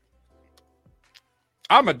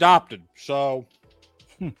 I'm adopted, so...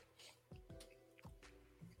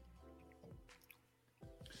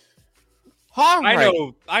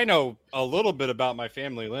 I know a little bit about my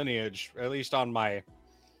family lineage, at least on my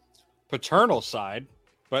paternal side,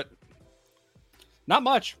 but not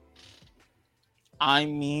much. I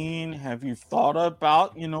mean, have you thought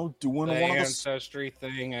about, doing the one of the ancestry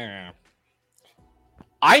thing?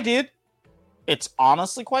 I did. It's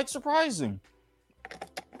honestly quite surprising.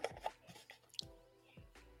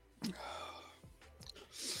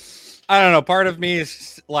 I don't know. Part of me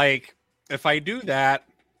is like, if I do that,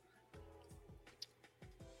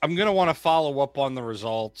 I'm going to want to follow up on the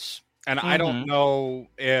results. And I don't know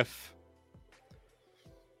if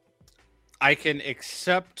I can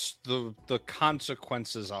accept the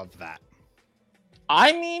consequences of that.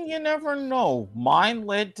 I mean, you never know. Mine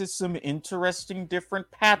led to some interesting different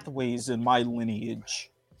pathways in my lineage.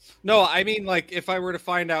 No, I mean, like, if I were to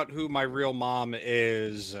find out who my real mom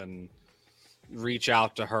is and reach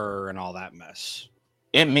out to her and all that mess.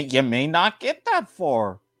 You may not get that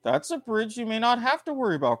far. That's a bridge you may not have to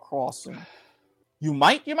worry about crossing. You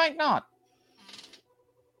might not.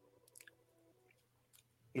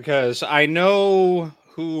 Because I know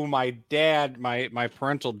who my dad, my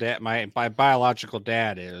parental dad, my biological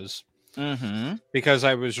dad is. Mm-hmm. Because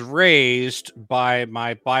I was raised by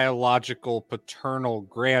my biological paternal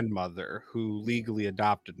grandmother who legally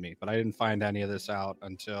adopted me. But I didn't find any of this out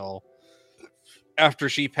until after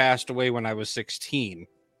she passed away when I was 16.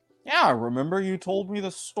 Yeah, I remember you told me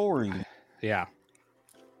the story. Yeah.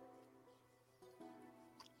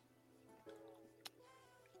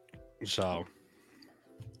 So,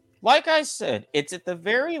 like I said, it's at the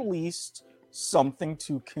very least something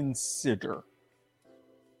to consider.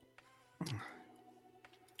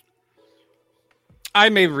 I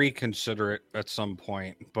may reconsider it at some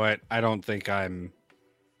point, but I don't think I'm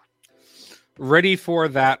ready for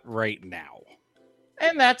that right now.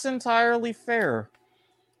 And that's entirely fair.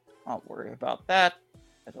 I'll worry about that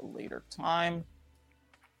at a later time.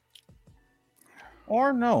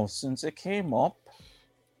 Or no, since it came up.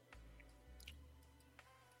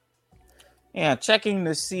 Yeah, checking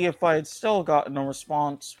to see if I had still gotten a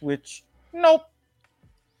response, which, nope.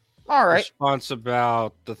 All right. Response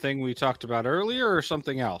about the thing we talked about earlier or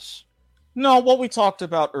something else? No, what we talked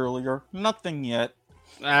about earlier. Nothing yet.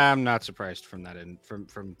 I'm not surprised from that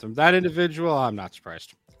from that individual. I'm not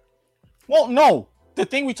surprised. Well, no. The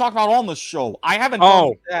thing we talked about on the show. I haven't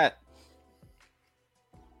done that.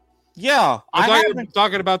 Yeah. I thought you were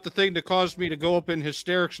talking about the thing that caused me to go up in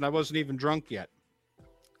hysterics and I wasn't even drunk yet.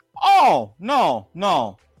 Oh, no.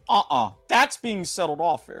 That's being settled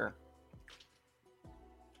off here.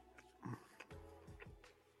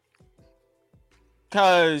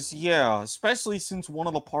 Because, yeah, especially since one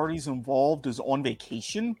of the parties involved is on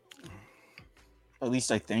vacation. At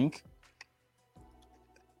least I think.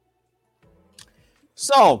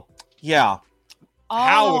 So, yeah.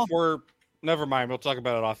 How if we're... Never mind, we'll talk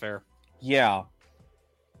about it off air. Yeah.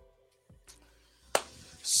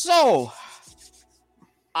 So,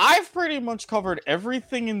 I've pretty much covered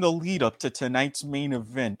everything in the lead up to tonight's main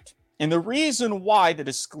event. And the reason why, the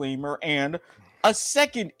disclaimer, and a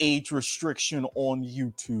second age restriction on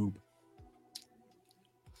YouTube.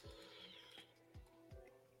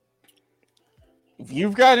 If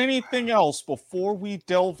you've got anything else before we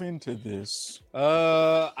delve into this.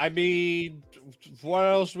 I mean, what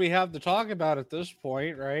else do we have to talk about at this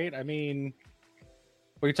point, right? I mean,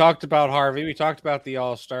 we talked about Harvey. We talked about the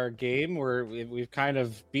All-Star game where we've kind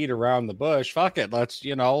of beat around the bush. Fuck it. Let's,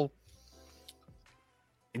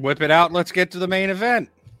 whip it out. Let's get to the main event.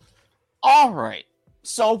 All right.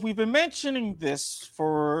 So we've been mentioning this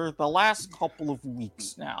for the last couple of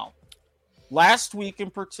weeks now. Last week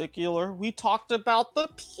in particular, we talked about the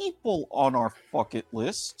people on our bucket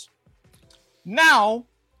list. Now,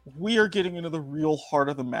 we are getting into the real heart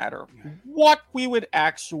of the matter. What we would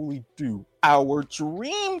actually do. Our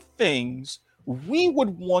dream things we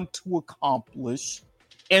would want to accomplish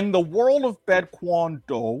in the world of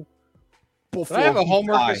Taekwondo before Did I have a we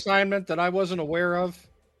homework die. assignment that I wasn't aware of?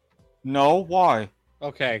 No, why?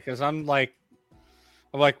 Okay, because I'm like,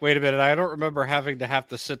 wait a minute. I don't remember having to have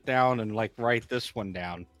to sit down and write this one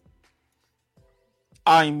down.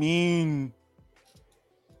 I mean,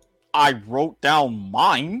 I wrote down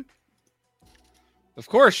mine. Of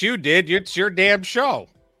course you did. It's your damn show.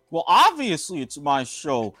 Well, obviously it's my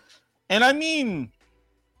show. And I mean,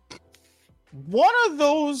 one of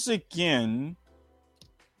those again,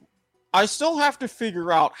 I still have to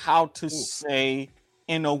figure out how to say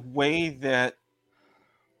in a way that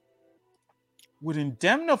would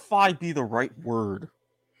indemnify be the right word.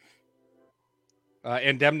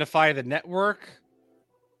 Indemnify the network?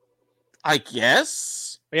 I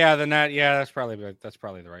guess. Yeah, that's probably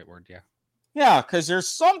the right word, yeah. Yeah, because there's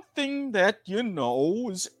something that,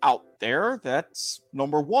 is out there that's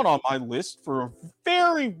number one on my list for a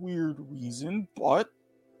very weird reason, but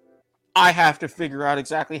I have to figure out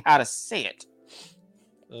exactly how to say it.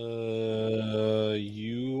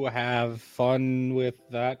 You have fun with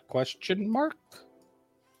that question mark?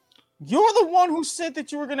 You're the one who said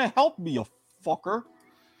that you were going to help me, you fucker.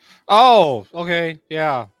 Oh, okay,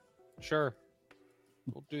 yeah, sure.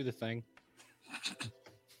 We'll do the thing.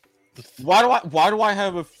 Why do I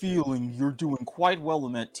have a feeling you're doing quite well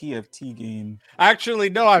in that TFT game? Actually,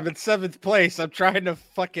 no, I'm in 7th place. I'm trying to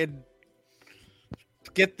fucking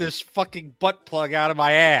get this fucking butt plug out of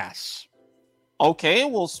my ass. Okay,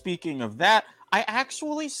 well, speaking of that, I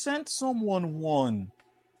actually sent someone one.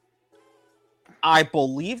 I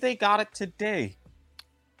believe they got it today.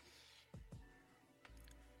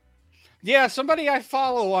 Yeah, somebody I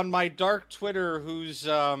follow on my dark Twitter who's,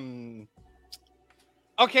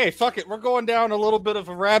 Okay, fuck it. We're going down a little bit of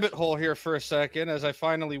a rabbit hole here for a second as I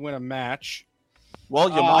finally win a match. Well,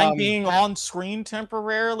 you mind being on screen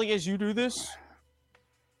temporarily as you do this?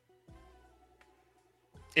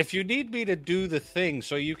 If you need me to do the thing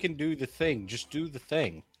so you can do the thing, just do the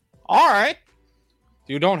thing. All right.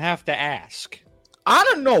 You don't have to ask. I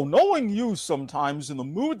don't know. Knowing you sometimes in the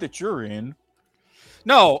mood that you're in.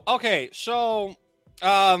 No, okay. So,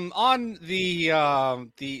 on the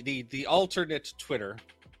alternate Twitter,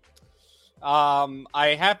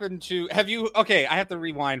 I happen to I have to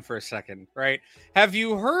rewind for a second, right? Have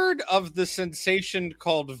you heard of the sensation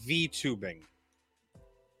called VTubing?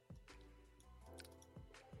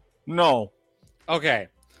 No. Okay.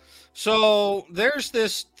 So there's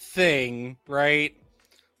this thing, right?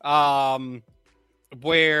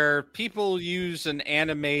 Where people use an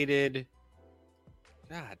animated...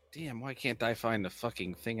 God damn, why can't I find the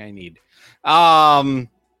fucking thing I need?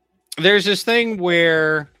 There's this thing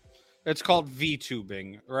where it's called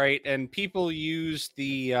VTubing, right? And people use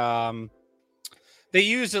the they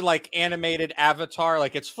use a animated avatar,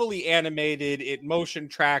 like it's fully animated, it motion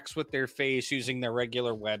tracks with their face using their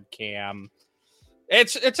regular webcam.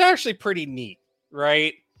 It's actually pretty neat,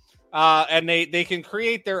 right? And they can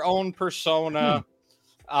create their own persona.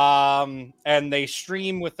 And they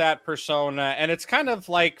stream with that persona, and it's kind of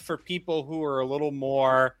like for people who are a little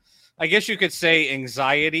more, I guess you could say,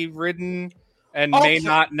 anxiety ridden and may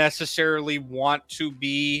not necessarily want to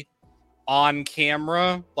be on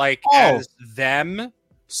camera as them.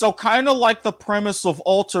 So kind of like the premise of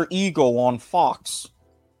Alter Ego on Fox.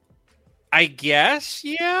 I guess,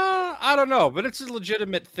 yeah. I don't know, but it's a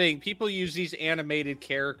legitimate thing. People use these animated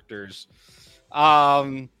characters.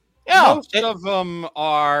 Most of them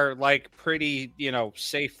are pretty,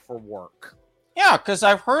 safe for work. Yeah, because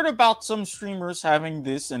I've heard about some streamers having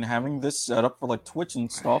this and having this set up for like Twitch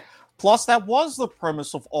and stuff. Plus, that was the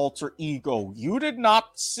premise of Alter Ego. You did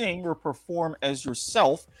not sing or perform as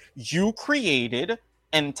yourself. You created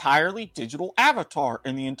an entirely digital avatar,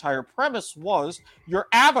 and the entire premise was your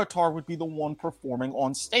avatar would be the one performing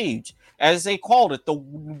on stage. As they called it,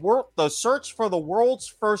 the search for the world's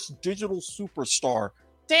first digital superstar.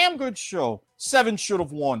 Damn good show. 7 should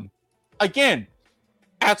have won. Again,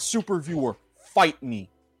 at Superviewer, fight me.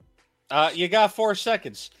 You got 4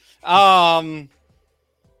 seconds. By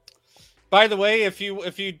the way, if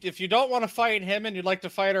you don't want to fight him and you'd like to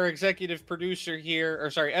fight our executive producer here, or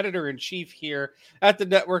sorry, editor-in-chief here at the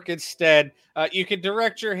network instead, you can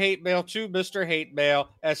direct your hate mail to Mr. Hate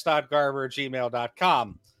Mail,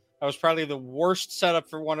 s.garber@gmail.com. That was probably the worst setup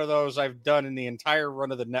for one of those I've done in the entire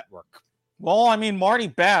run of the network. Well, I mean, Marty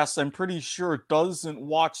Bass, I'm pretty sure doesn't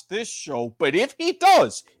watch this show, but if he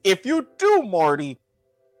does, if you do, Marty,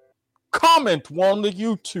 comment on the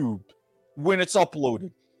YouTube when it's uploaded.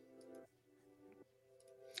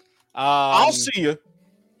 I'll see you.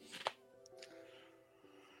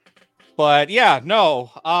 But yeah, no.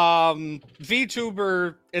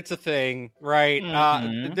 VTuber, it's a thing, right?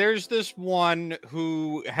 There's this one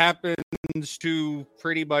who happens to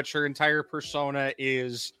pretty much her entire persona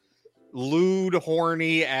is lewd,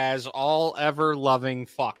 horny as all ever loving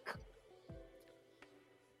fuck.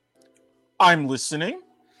 I'm listening.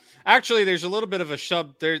 Actually, there's a little bit of a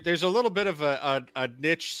there's a little bit of a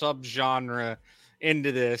niche subgenre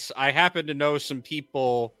into this. I happen to know some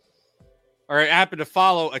people, or I happen to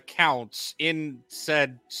follow accounts in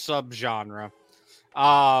said subgenre.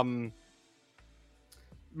 But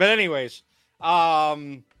anyways,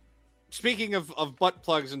 speaking of butt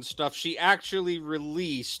plugs and stuff, she actually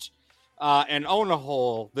released an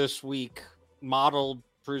Onahole this week, modeled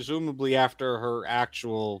presumably after her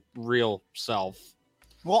actual real self.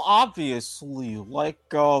 Well, obviously, like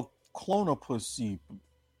Clonopussy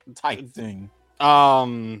type thing.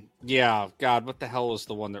 Yeah, God, what the hell was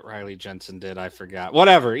the one that Riley Jensen did? I forgot.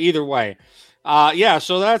 Whatever, either way. Yeah,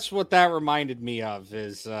 so that's what that reminded me of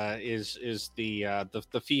is the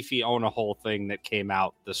Fifi Onahole thing that came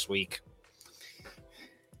out this week.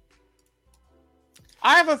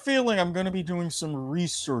 I have a feeling I'm going to be doing some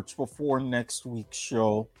research before next week's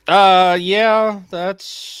show. Yeah, I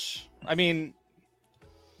mean,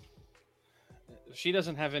 she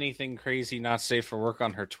doesn't have anything crazy not safe for work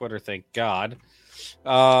on her Twitter, thank God.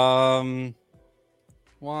 Why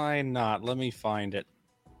not? Let me find it.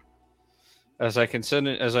 As I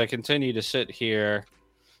continue to sit here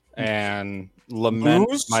and lament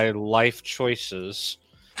my life choices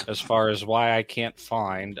as far as why I can't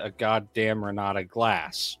find a goddamn Renata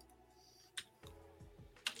Glass.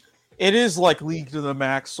 It is like League to the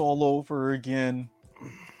Max all over again.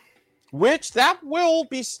 Which that will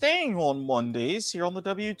be staying on Mondays here on the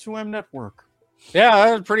W2M network. Yeah,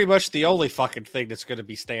 that's pretty much the only fucking thing that's going to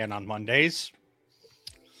be staying on Mondays.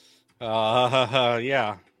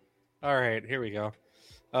 Yeah. All right, here we go.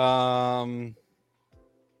 Oh,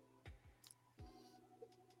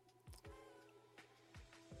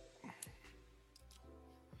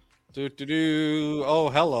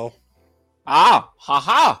 hello.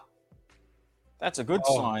 Haha. That's a good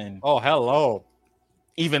sign. Oh, hello.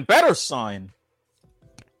 Even better sign.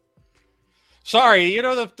 Sorry, you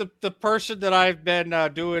know the person that I've been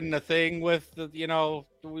doing the thing with,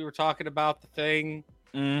 we were talking about the thing.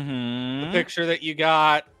 Mm-hmm. The picture that you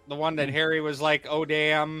got, the one that Harry was like, oh,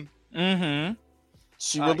 damn. Mm-hmm.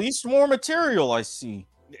 She released more material, I see.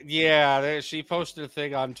 Yeah, she posted a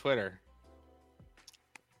thing on Twitter.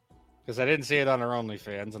 Because I didn't see it on her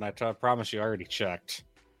OnlyFans, and I promise you I already checked.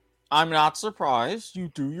 I'm not surprised. You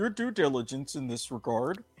do your due diligence in this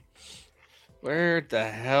regard. Where the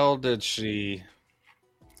hell did she...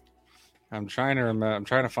 I'm trying to remember. I'm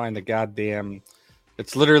trying to find the goddamn...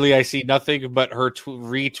 It's literally, I see nothing but her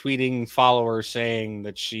retweeting followers saying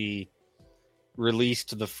that she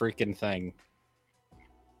released the freaking thing.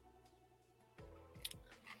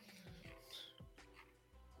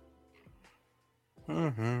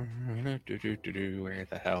 Where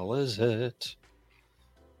the hell is it?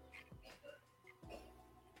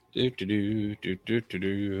 Here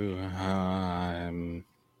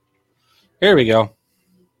we go.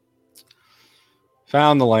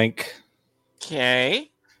 Found the link.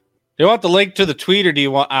 Okay. Do you want the link to the tweet or do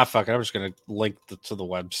you want... fuck it. I'm just going to link to the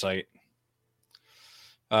website.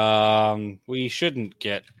 We shouldn't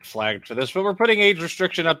get flagged for this, but we're putting age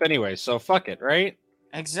restriction up anyway, so fuck it, right?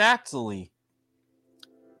 Exactly.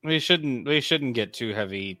 We shouldn't get too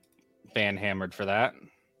heavy ban hammered for that.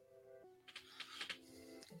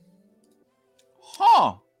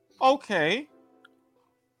 Huh. Okay.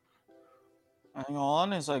 Hang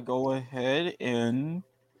on as I go ahead and...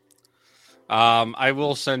 I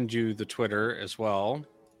will send you the Twitter as well.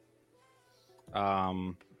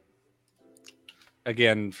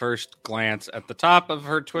 Again, first glance at the top of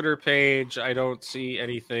her Twitter page, I don't see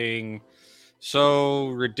anything so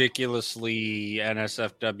ridiculously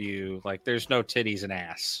NSFW. Like, there's no titties and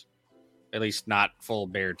ass. At least not full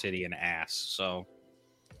bare titty and ass. So,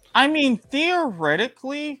 I mean,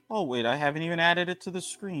 theoretically... Oh, wait, I haven't even added it to the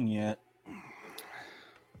screen yet.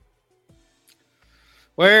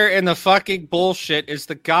 where in the fucking bullshit is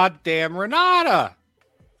the goddamn Renata?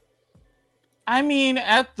 I mean,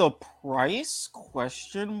 at the price,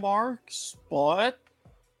 question marks, but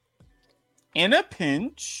in a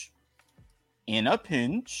pinch,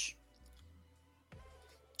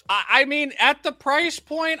 I mean, at the price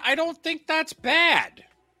point, I don't think that's bad.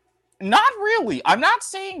 not really. I'm not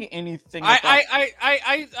saying anything about...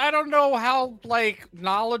 I don't know how like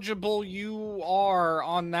knowledgeable you are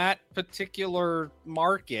on that particular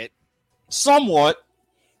market, Somewhat.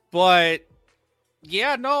 but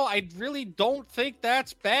yeah, no, I really don't think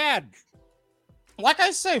that's bad. Like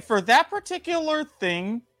I say, for that particular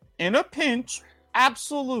thing, in a pinch,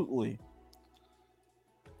 absolutely.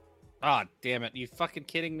 Ah, damn it. You fucking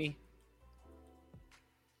kidding me?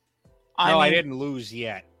 I No, I mean, didn't lose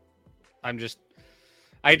yet. I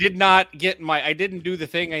didn't do the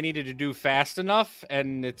thing I needed to do fast enough,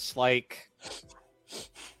 and it's like,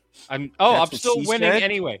 I'm That's what still she winning said?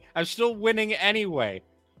 anyway. I'm still winning anyway.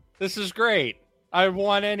 This is great. I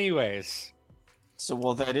won anyways. So,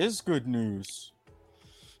 well, that is good news.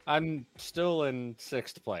 I'm still in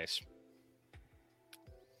 6th place.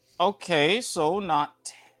 Okay, so not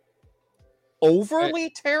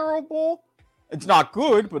overly terrible. It's not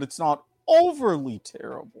good, but it's not overly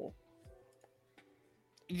terrible.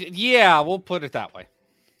 Yeah, we'll put it that way.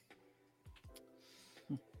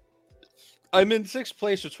 I'm in 6th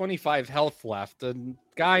place with 25 health left. The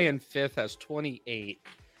guy in 5th has 28.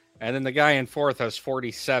 And then the guy in 4th has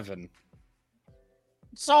 47.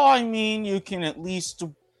 So, I mean, you can at least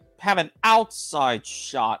have an outside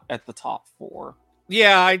shot at the top 4.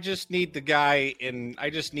 Yeah, I just need I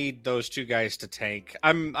just need those two guys to tank.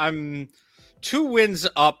 I'm 2 wins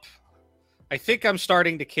up. I think I'm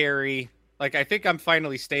starting to carry. Like, I think I'm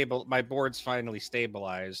finally stable. My board's finally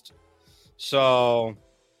stabilized. So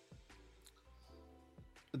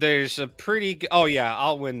there's a pretty oh yeah,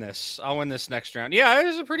 I'll win this next round. Yeah,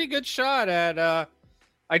 there's a pretty good shot at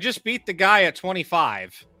I just beat the guy at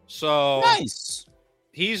 25. So Nice.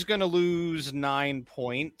 he's gonna lose 9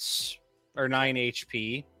 points or 9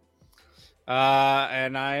 HP.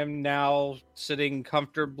 And I am now sitting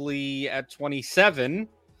comfortably at 27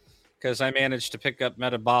 because I managed to pick up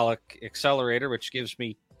Metabolic Accelerator, which gives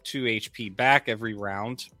me 2 HP back every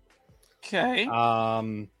round. Okay.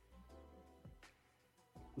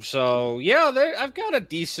 So yeah, I've got a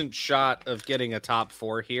decent shot of getting a top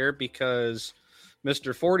 4 here because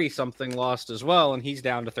Mr. 40-something lost as well, and he's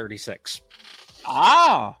down to 36.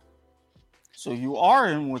 Ah. So you are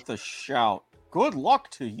in with a shout. Good luck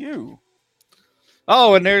to you.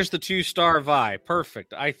 Oh, and there's the 2-star Vi.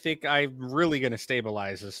 Perfect. I think I'm really going to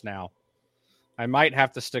stabilize this now. I might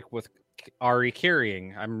have to stick with Ari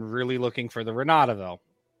carrying. I'm really looking for the Renata, though.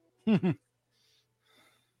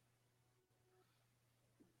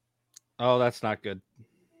 Oh, that's not good.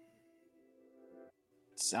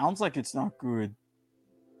 Sounds like it's not good.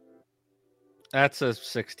 That's a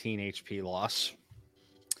 16 HP loss.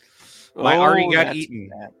 My Ari got that's eaten.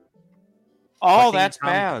 bad. Oh, Fucking that's Tom-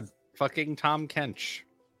 bad. Fucking Tom Kench.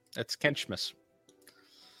 That's Kenchmas.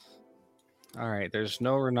 All right, there's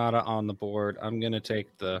no Renata on the board. I'm going to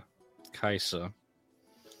take the Kaisa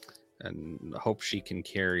and hope she can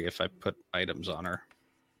carry if I put items on her.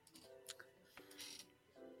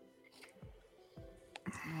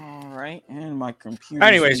 All right, and my computer.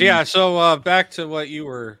 Anyways, yeah, so back to what you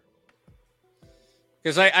were...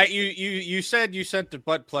 Because you said you sent the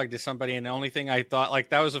butt plug to somebody, and the only thing I thought, like,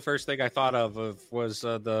 that was the first thing I thought of was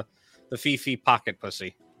the Fifi pocket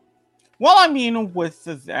pussy. Well, I mean, with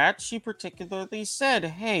that, she particularly said,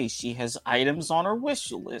 hey, she has items on her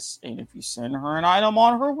wish list, and if you send her an item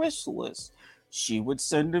on her wish list, she would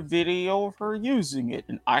send a video of her using it.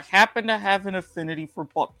 And I happen to have an affinity for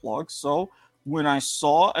butt plugs, so when I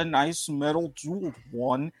saw a nice metal jeweled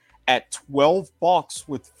one at $12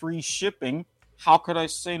 with free shipping, how could I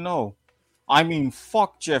say no? I mean,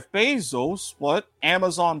 fuck Jeff Bezos, but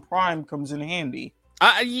Amazon Prime comes in handy.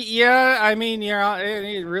 Yeah, I mean,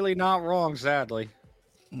 you're really not wrong, sadly.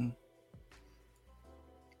 Mm.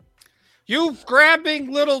 You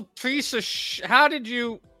grabbing little piece of how did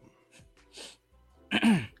you...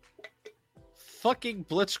 fucking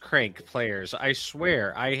Blitzcrank players. I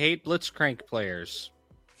swear, I hate Blitzcrank players.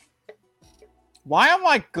 Why am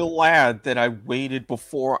I glad that I waited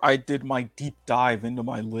before I did my deep dive into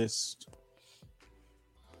my list?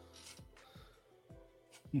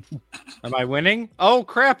 Am I winning? Oh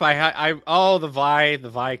crap! The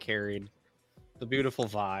Vi carried. The beautiful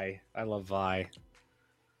Vi. I love Vi.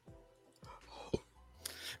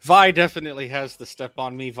 Vi definitely has the step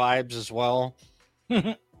on me vibes as well.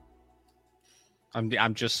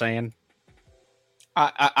 I'm just saying.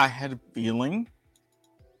 I had a feeling.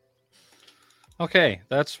 Okay,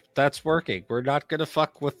 that's working. We're not gonna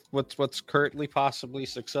fuck with what's currently possibly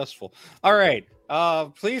successful. All right.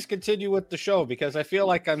 Please continue with the show because I feel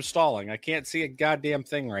like I'm stalling. I can't see a goddamn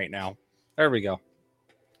thing right now. There we go.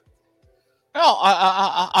 No,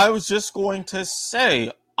 I was just going to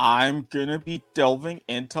say I'm gonna be delving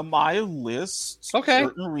into my list. Okay.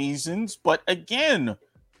 Certain reasons, but again,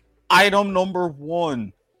 item number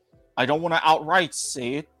 1. I don't want to outright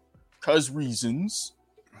say it, cause reasons.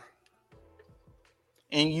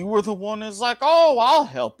 And you were the one that's like, "Oh, I'll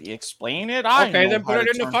help you explain it." Okay, then put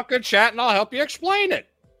it in the fucking chat and I'll help you explain it.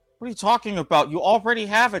 What are you talking about? You already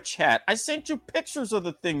have a chat. I sent you pictures of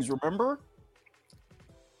the things, remember?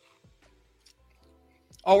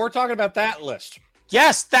 Oh, we're talking about that list.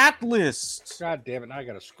 Yes, that list. God damn it, now I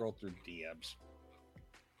gotta scroll through DMs.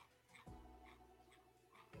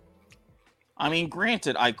 I mean,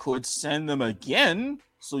 granted, I could send them again,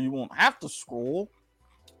 so you won't have to scroll.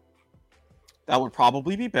 That would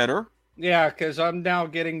probably be better. Yeah, because I'm now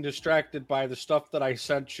getting distracted by the stuff that I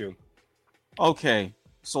sent you. Okay,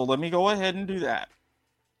 so let me go ahead and do that.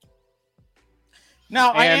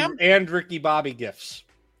 Now, and Ricky Bobby gifts.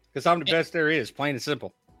 Because I'm the best there is, plain and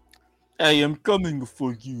simple. I am coming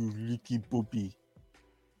for you, Ricky Bobby.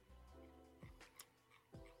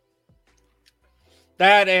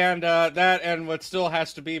 That and what still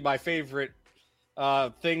has to be my favorite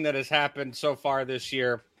thing that has happened so far this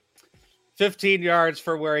year. 15 yards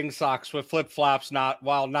for wearing socks with flip-flops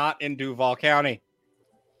while not in Duval County.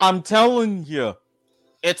 I'm telling you,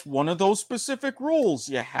 it's one of those specific rules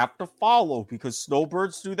you have to follow because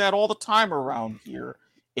snowbirds do that all the time around here.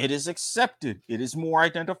 It is accepted. It is more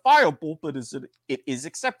identifiable, but it is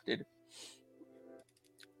accepted.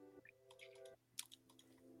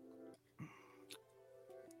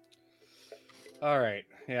 All right.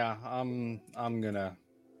 Yeah, I'm gonna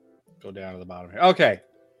go down to the bottom here. Okay.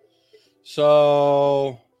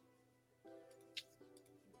 So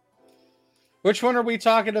which one are we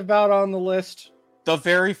talking about on the list? The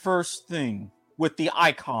very first thing with the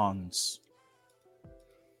icons.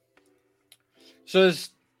 So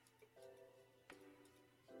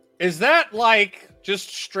is that like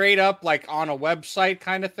just straight up like on a website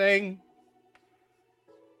kind of thing?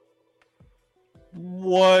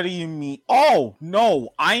 What do you mean? Oh, no,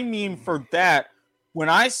 I mean for that. When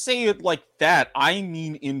I say it like that, I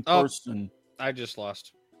mean in person. I just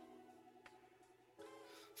lost.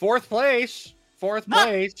 Fourth place.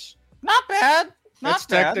 Not bad. Not That's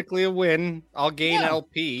technically a win. I'll gain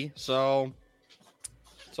LP, so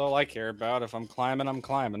that's all I care about. If I'm climbing, I'm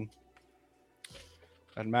climbing.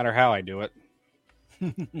 Doesn't matter how I do it.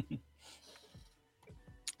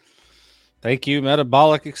 Thank you,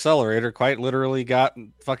 Metabolic Accelerator. Quite literally got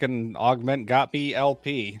me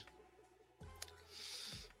LP.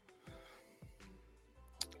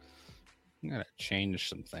 I'm going to change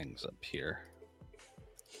some things up here.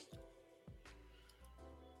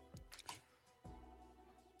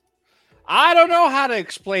 I don't know how to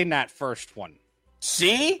explain that first one.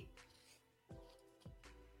 See?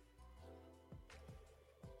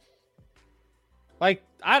 Like,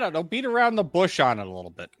 I don't know, beat around the bush on it a little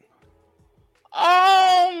bit.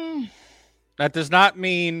 That does not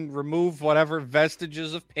mean remove whatever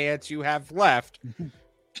vestiges of pants you have left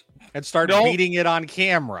and start beating it on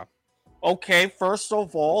camera. Okay, first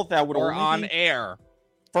of all, that would or only on be, air.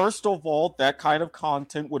 First of all, that kind of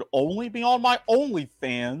content would only be on my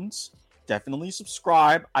OnlyFans. Definitely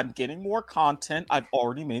subscribe. I'm getting more content. I've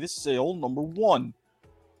already made a sale, number 1.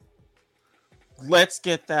 Let's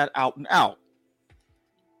get that out and out.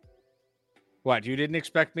 What, you didn't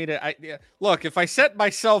expect me to... Look, if I set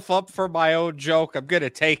myself up for my own joke, I'm going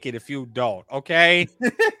to take it if you don't, okay?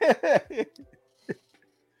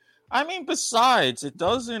 I mean, besides, it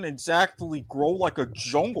doesn't exactly grow like a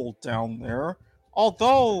jungle down there.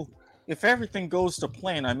 Although, if everything goes to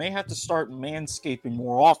plan, I may have to start manscaping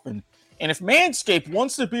more often. And if Manscaped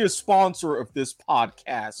wants to be a sponsor of this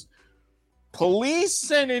podcast, please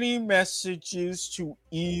send any messages to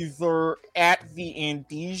either at the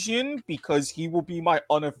Andesian, because he will be my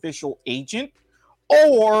unofficial agent,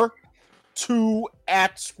 or to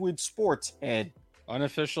 @SquidSportsHead.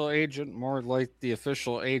 Unofficial agent, more like the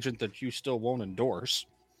official agent that you still won't endorse.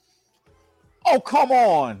 Oh, come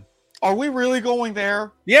on. Are we really going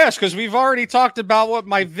there? Yes, because we've already talked about what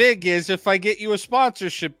my VIG is if I get you a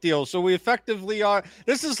sponsorship deal. So we effectively are.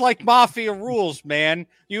 This is like mafia rules, man.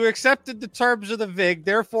 You accepted the terms of the VIG,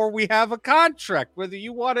 therefore we have a contract, whether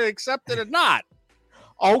you want to accept it or not.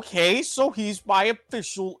 Okay, so he's my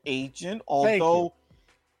official agent, Thank although,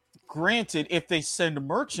 granted, if they send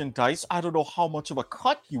merchandise, I don't know how much of a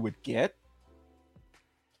cut you would get.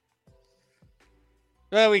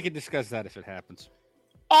 Well, we can discuss that if it happens.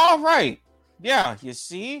 All right. Yeah, you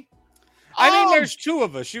see? I mean, there's two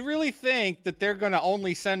of us. You really think that they're going to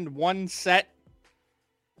only send one set?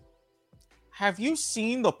 Have you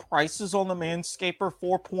seen the prices on the Manscaper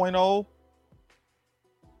 4.0?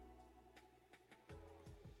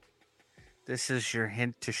 This is your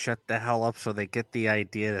hint to shut the hell up so they get the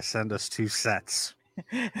idea to send us two sets.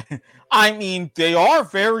 I mean, they are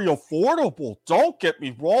very affordable. Don't get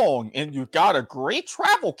me wrong. And you got a great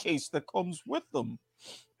travel case that comes with them.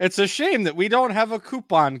 It's a shame that we don't have a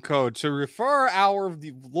coupon code to refer our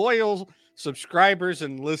loyal subscribers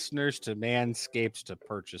and listeners to Manscapes to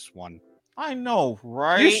purchase one. I know,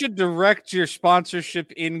 right? You should direct your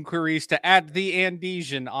sponsorship inquiries to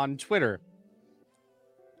 @TheAndesian on Twitter.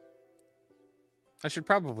 I should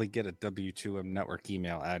probably get a W2M network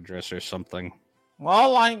email address or something.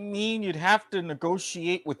 Well, I mean, you'd have to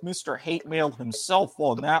negotiate with Mr. Hate Mail himself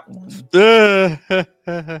on that one.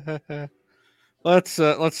 Let's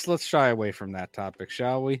shy away from that topic,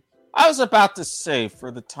 shall we? I was about to say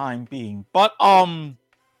for the time being, but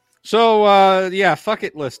So yeah, fuck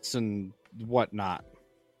it lists and whatnot.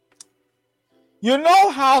 You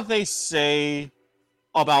know how they say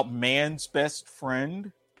about man's best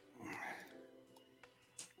friend?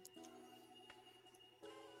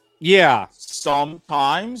 Yeah.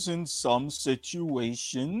 Sometimes in some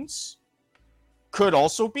situations could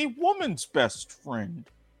also be woman's best friend.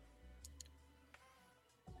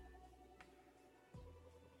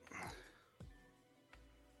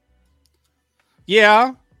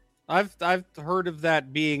 Yeah. I've heard of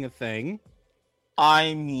that being a thing.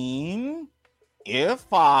 I mean, if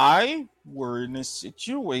I were in a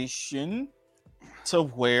situation to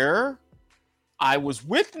where I was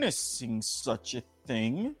witnessing such a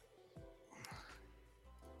thing,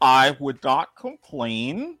 I would not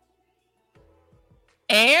complain.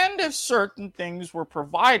 And if certain things were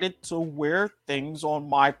provided to where things on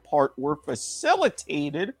my part were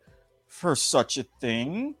facilitated for such a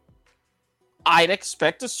thing, I'd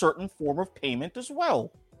expect a certain form of payment as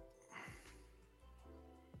well.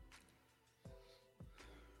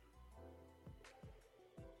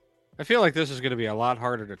 I feel like this is going to be a lot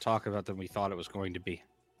harder to talk about than we thought it was going to be.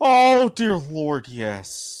 Oh, dear Lord,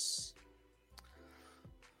 yes.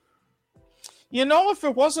 You know, if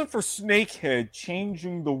it wasn't for Snakehead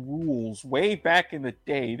changing the rules way back in the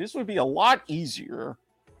day, this would be a lot easier.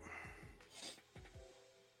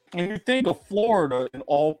 And you think of Florida in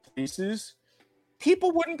all places,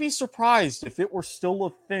 people wouldn't be surprised if it were still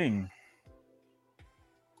a thing.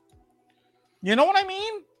 You know what I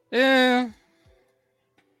mean? Yeah.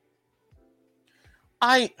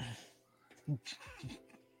 I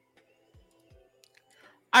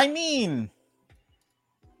mean,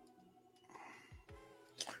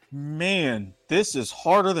 man, this is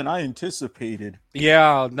harder than I anticipated.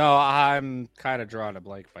 Yeah, no, I'm kind of drawing a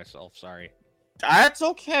blank myself. Sorry. That's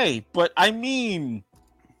okay, but I mean,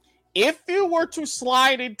 if you were to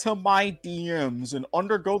slide into my DMs and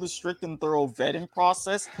undergo the strict and thorough vetting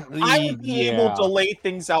process, I would be able to lay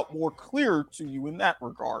things out more clear to you in that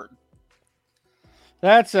regard.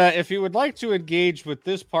 That's if you would like to engage with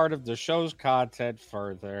this part of the show's content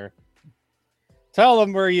further, tell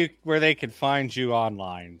them where they can find you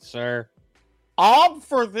online, sir.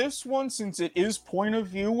 For this one, since it is point of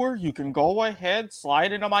viewer, you can go ahead,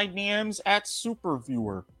 slide into my DMs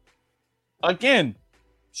 @SuperViewer. Again,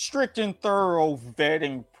 strict and thorough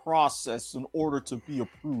vetting process in order to be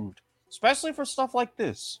approved, especially for stuff like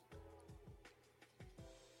this.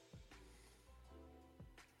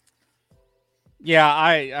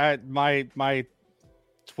 Yeah, my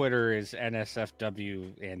Twitter is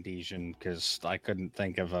NSFW Andesian because I couldn't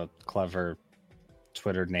think of a clever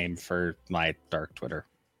Twitter name for my dark Twitter.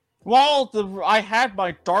 Well, I had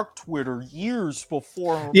my dark Twitter years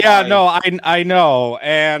before. Yeah, no, I know.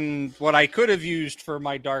 And what I could have used for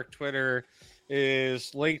my dark Twitter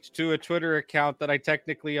is linked to a Twitter account that I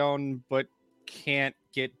technically own but can't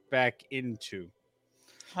get back into.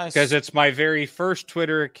 Because it's my very first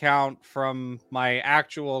Twitter account from my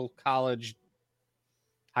actual college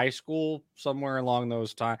high school, somewhere along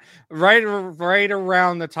those times. Right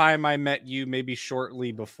around the time I met you, maybe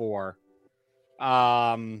shortly before.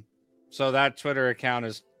 So that Twitter account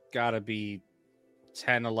has got to be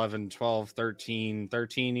 10, 11, 12, 13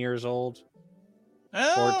 years old.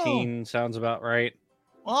 14 sounds about right.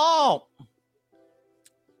 Oh,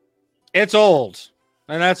 it's old,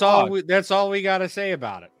 and that's all we got to say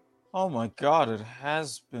about it. Oh my God, it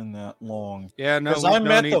has been that long. Yeah, no, we've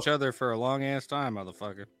known each other for a long ass time,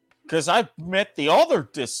 motherfucker. Because I met the other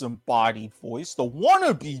disembodied voice, the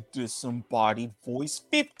wannabe disembodied voice,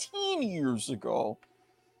 15 years ago.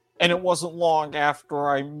 And it wasn't long after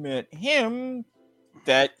I met him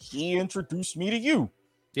that he introduced me to you.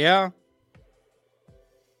 Yeah.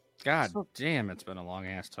 God damn, it's been a long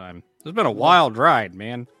ass time. It's been a wild ride,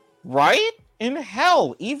 man. Right? In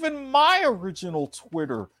hell, even my original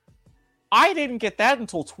Twitter, I didn't get that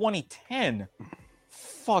until 2010.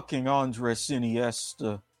 Fucking Andres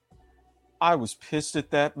Iniesta. I was pissed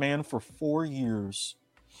at that man for 4 years.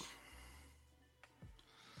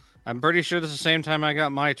 I'm pretty sure this is the same time I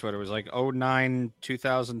got my Twitter. It was like 09,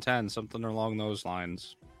 2010, something along those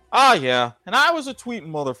lines. Ah, yeah. And I was a tweeting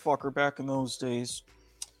motherfucker back in those days.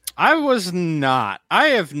 I was not. I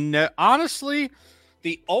have honestly,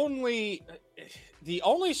 the only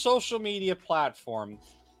social media platform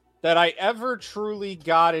that I ever truly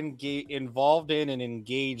got involved in and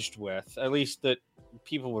engaged with, at least that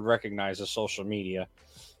people would recognize as social media,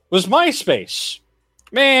 was MySpace.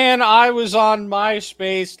 Man, I was on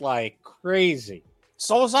MySpace like crazy.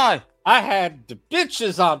 So was I. I had the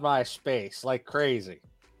bitches on MySpace like crazy.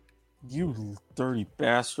 You dirty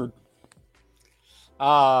bastard.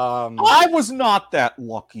 I was not that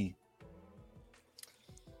lucky.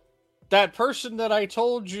 That person that I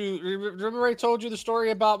told you, remember I told you the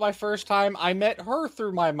story about my first time? I met her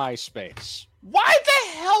through my MySpace. Why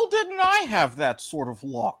the hell didn't I have that sort of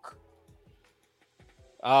luck?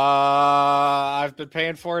 I've been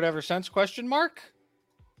paying for it ever since, ?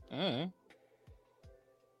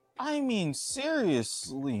 I mean,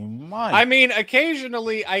 seriously, Mike. I mean,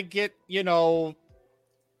 occasionally I get,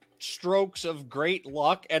 strokes of great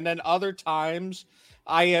luck, and then other times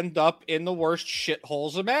I end up in the worst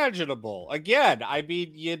shitholes imaginable. Again, I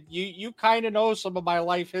mean, you kind of know some of my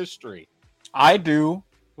life history. I do.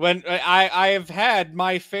 When I have had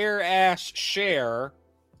my fair ass share,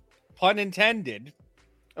 pun intended,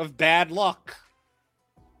 of bad luck.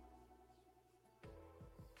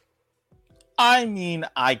 I mean,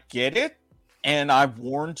 I get it, and I've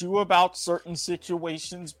warned you about certain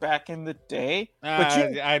situations back in the day.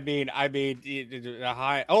 But I mean,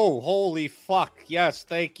 hi. Oh, holy fuck! Yes,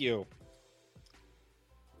 thank you.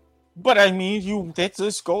 But I mean,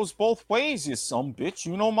 this goes both ways, you some bitch.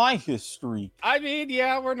 You know my history. I mean,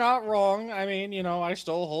 yeah, we're not wrong. I mean, I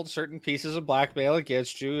still hold certain pieces of blackmail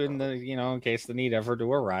against you, in the in case the need ever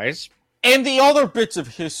to arise. And the other bits of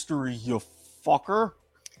history, you fucker.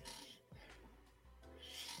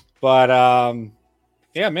 But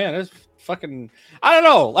yeah, man, it's fucking. I don't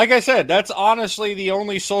know. Like I said, that's honestly the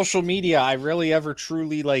only social media I really ever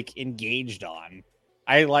truly engaged on.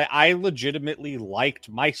 I legitimately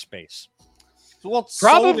liked MySpace. Well,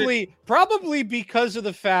 probably because of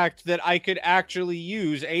the fact that I could actually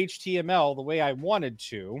use HTML the way I wanted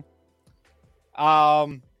to.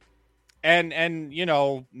 And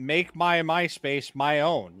make my MySpace my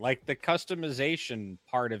own. Like the customization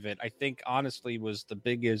part of it, I think honestly was the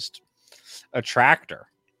biggest attractor.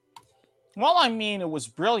 Well, I mean, it was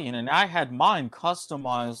brilliant, and I had mine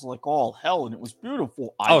customized like all hell, and it was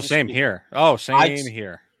beautiful. Same here.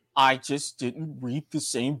 I just didn't reap the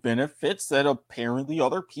same benefits that apparently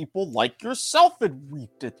other people like yourself had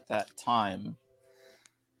reaped at that time.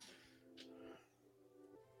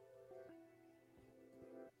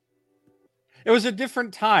 It was a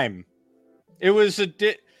different time. It was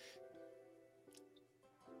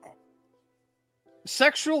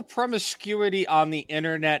sexual promiscuity on the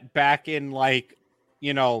internet back in 06,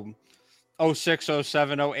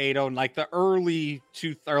 07, 08, like the early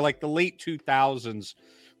the late 2000s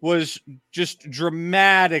was just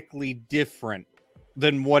dramatically different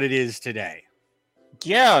than what it is today.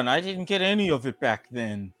 Yeah, and I didn't get any of it back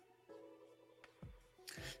then.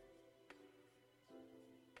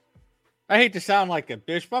 I hate to sound like a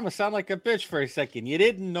bitch, but I'm going to sound like a bitch for a second. You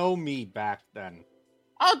didn't know me back then.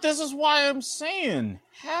 Oh, this is why I'm saying,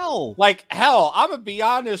 hell. I'm going to be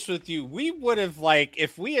honest with you. We would have,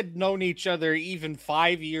 if we had known each other even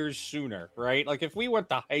 5 years sooner, right? Like, if we went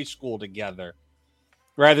to high school together,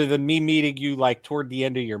 rather than me meeting you, toward the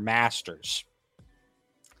end of your master's,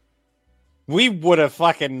 we would have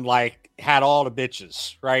fucking, had all the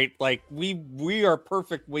bitches, right? Like we are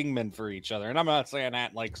perfect wingmen for each other. And I'm not saying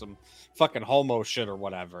that like some fucking homo shit or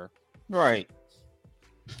whatever. Right.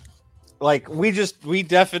 Like we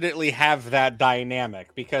definitely have that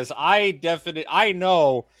dynamic because I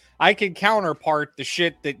know I can counterpart the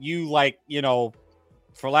shit that you like, you know,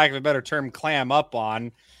 for lack of a better term, clam up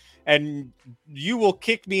on, and you will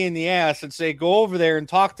kick me in the ass and say, go over there and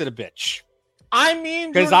talk to the bitch. I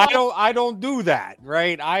mean, because I don't do that,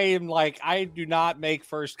 right? I am like, I do not make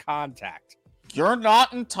first contact. You're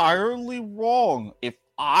not entirely wrong. If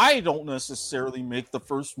I don't necessarily make the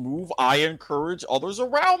first move, I encourage others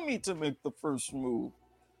around me to make the first move.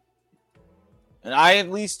 And I at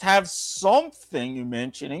least have something you're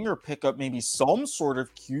mentioning or pick up maybe some sort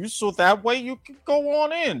of cue so that way you can go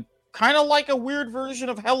on in. Kind of like a weird version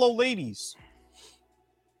of Hello Ladies.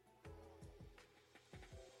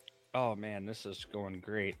 Oh man, this is going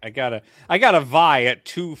great. I got a Vi at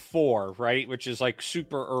 2-4, right? Which is like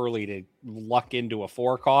super early to luck into a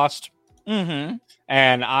 4 cost. Mm-hmm.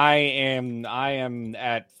 And I am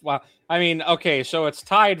at, well, I mean, okay, so it's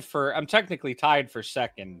tied for, I'm technically tied for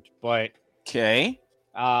second, but okay.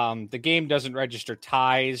 The game doesn't register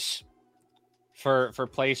ties for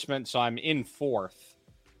placement, so I'm in 4th.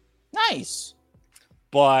 Nice.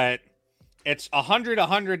 But it's 100,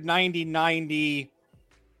 190, 90,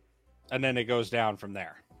 and then it goes down from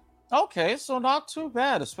there. Okay, so not too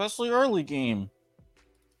bad, especially early game.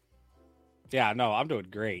 Yeah, no, I'm doing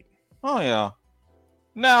great. Oh, yeah.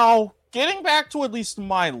 Now, getting back to at least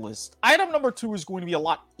my list, item number 2 is going to be a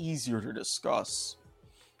lot easier to discuss.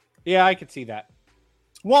 Yeah, I can see that.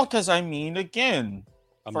 Well, because I mean, again,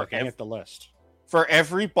 I'm looking at the list. For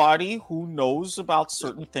everybody who knows about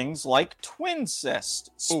certain things like twincest,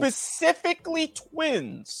 specifically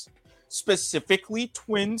twins, specifically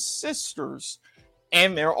twin sisters,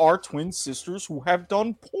 and there are twin sisters who have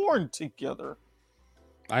done porn together.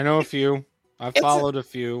 I know a few. I've followed a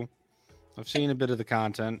few. I've seen a bit of the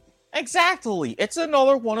content. Exactly. It's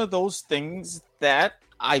another one of those things that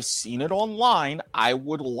I've seen it online. I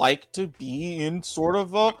would like to be in sort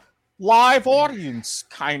of a live audience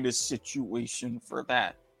kind of situation for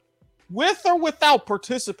that. With or without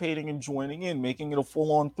participating and joining in, making it a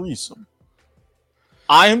full-on threesome.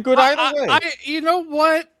 I am good either way. You know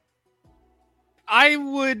what? I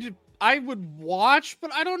would watch,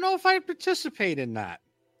 but I don't know if I'd participate in that.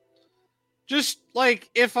 Just like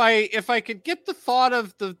if I could get the thought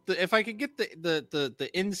of if I could get the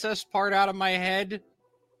incest part out of my head,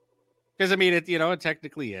 because I mean it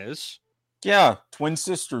technically is. Yeah, twin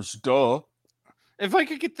sisters, duh. If I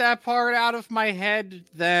could get that part out of my head,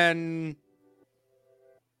 then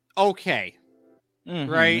okay,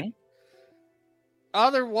 right?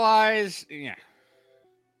 Otherwise, yeah.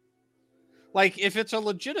 Like if it's a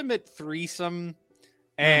legitimate threesome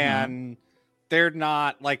and they're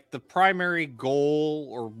not like the primary goal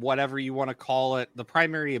or whatever you want to call it, the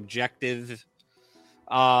primary objective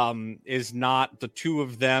is not the two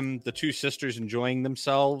of them, the two sisters enjoying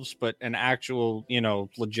themselves, but an actual,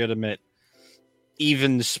 legitimate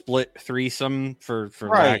even split threesome for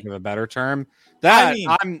lack of a better term. That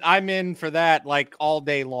I'm in for that like all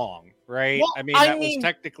day long, right? Well, that was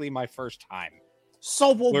technically my first time.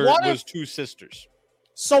 So what was two sisters?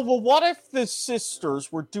 So what if the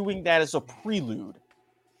sisters were doing that as a prelude?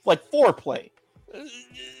 Like foreplay?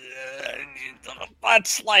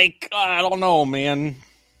 That's like, I don't know, man.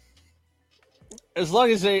 As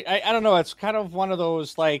long as I don't know, it's kind of one of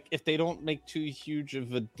those, like, if they don't make too huge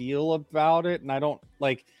of a deal about it, and I don't,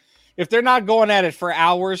 like, if they're not going at it for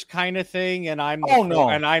hours kind of thing, and I'm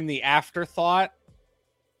the afterthought.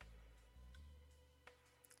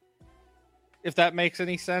 If that makes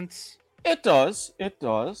any sense. It does. It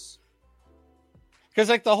does. Because,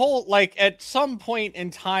 like, the whole, like, at some point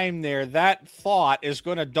in time there, that thought is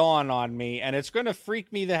going to dawn on me, and it's going to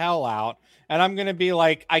freak me the hell out, and I'm going to be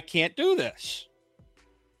like, I can't do this.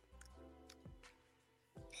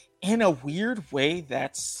 In a weird way,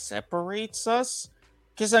 that separates us.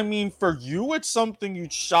 Because, I mean, for you, it's something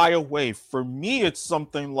you'd shy away. For me, it's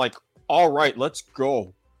something like, all right, let's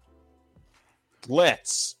go.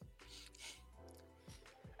 Let's.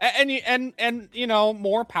 And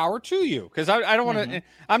more power to you, because I don't want to.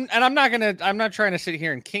 I'm not trying to sit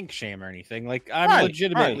here and kink shame or anything. Like I'm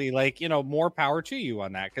legitimately like more power to you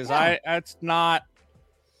on that, because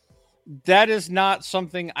that is not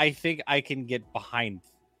something I think I can get behind.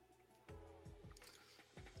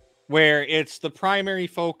 Where it's the primary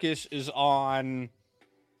focus is on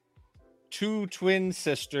two twin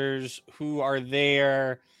sisters who are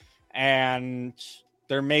there and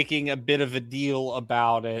they're making a bit of a deal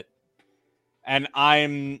about it. And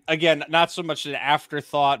I'm, again, not so much an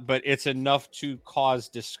afterthought, but it's enough to cause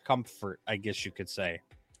discomfort, I guess you could say.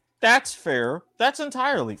 That's fair. That's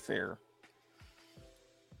entirely fair.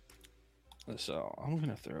 So I'm going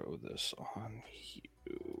to throw this on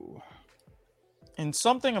you. And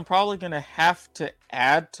something I'm probably going to have to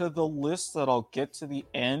add to the list that I'll get to the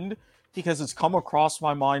end because it's come across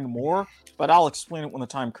my mind more, but I'll explain it when the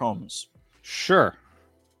time comes. Sure.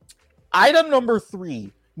 Item number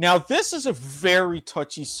 3. Now, this is a very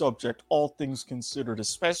touchy subject, all things considered,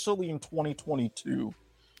 especially in 2022.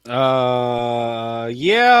 Yeah,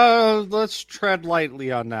 let's tread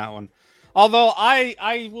lightly on that one. Although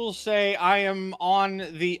I will say I am on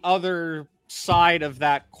the other side of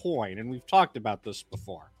that coin, and we've talked about this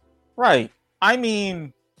before. Right. I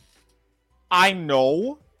mean, I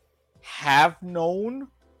have known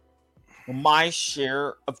my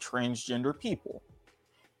share of transgender people.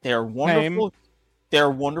 They're wonderful. They're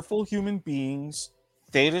wonderful human beings.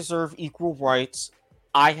 They deserve equal rights.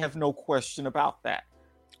 I have no question about that.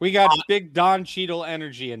 We got big Don Cheadle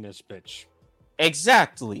energy in this bitch.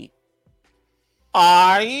 Exactly.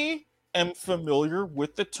 I am familiar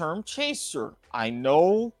with the term chaser. I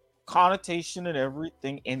know connotation and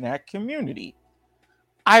everything in that community.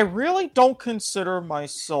 I really don't consider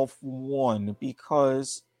myself one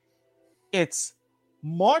because it's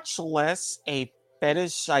much less a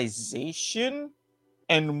fetishization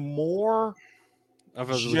and more of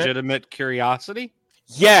a legitimate curiosity.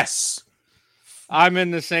 Yes. I'm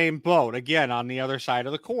in the same boat, again, on the other side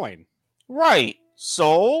of the coin. Right.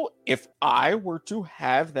 So, if I were to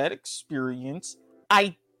have that experience,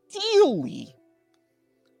 ideally,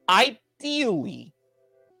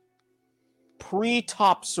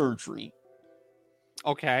 pre-top surgery.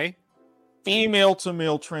 Okay. Female to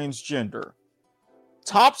male transgender.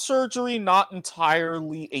 Top surgery, not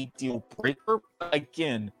entirely a deal breaker. But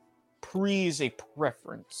again, pre is a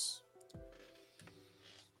preference.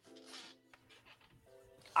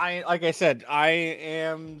 Like I said, I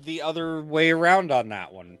am the other way around on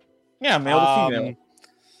that one. Yeah, male to female.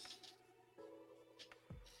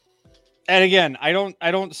 And again, I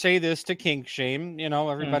don't say this to kink shame. You know,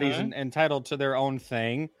 everybody's entitled to their own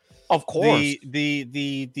thing. Of course.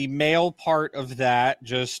 The male part of that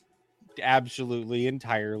just absolutely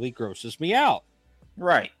entirely grosses me out.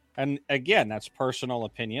 Right. And again, that's personal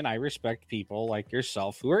opinion. I respect people like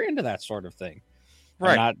yourself who are into that sort of thing.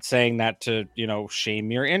 Right. I'm not saying that to,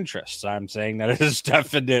 shame your interests. I'm saying that it is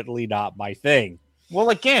definitely not my thing. Well,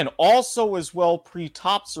 again, also as well,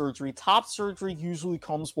 pre-top surgery. Top surgery usually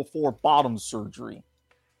comes before bottom surgery.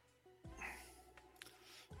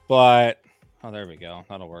 But, there we go.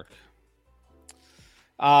 That'll work.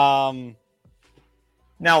 Now,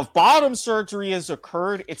 if bottom surgery has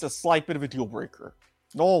occurred, it's a slight bit of a deal breaker.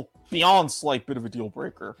 No, beyond slight bit of a deal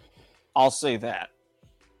breaker. I'll say that.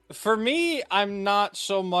 For me, I'm not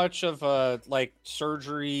so much of a,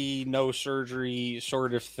 surgery, no surgery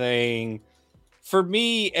sort of thing. For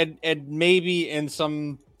me, and maybe in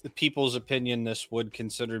some people's opinion, this would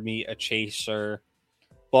consider me a chaser,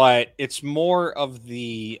 but it's more of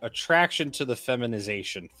the attraction to the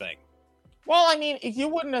feminization thing. Well, I mean, you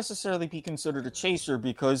wouldn't necessarily be considered a chaser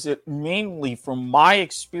because it mainly, from my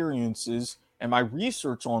experiences and my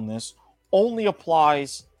research on this, only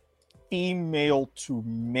applies female to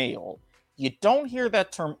male. You don't hear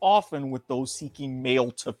that term often with those seeking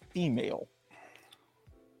male to female.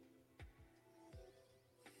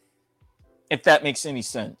 If that makes any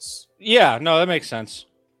sense. Yeah, no, that makes sense.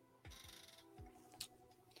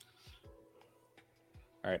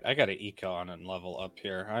 All right, I got to econ and level up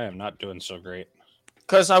here. I am not doing so great.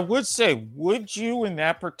 Because I would say, would you in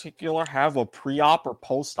that particular have a pre-op or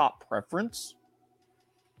post-op preference?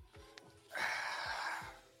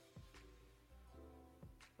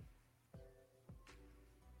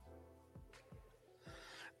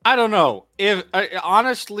 I don't know. If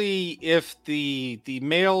honestly, if the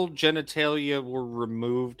male genitalia were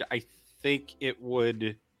removed, I think it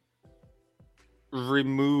would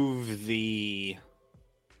remove the,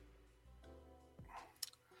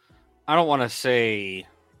 I don't want to say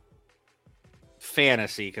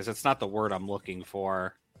fantasy because it's not the word I'm looking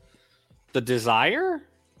for. The desire?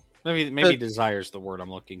 Maybe desire is the word I'm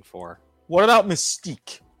looking for. What about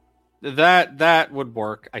mystique? That would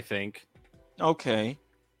work, I think. Okay.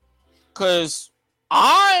 Because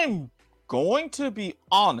I'm going to be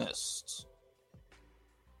honest.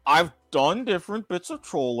 I've done different bits of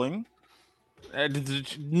trolling.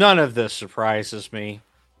 None of this surprises me.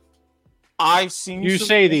 I've seen you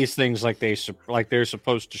say these things like they're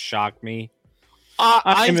supposed to shock me.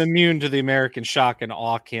 I'm immune to the American shock and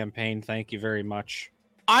awe campaign. Thank you very much.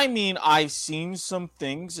 I mean, I've seen some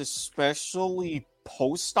things, especially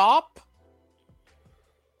post-op.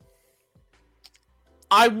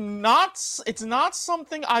 It's not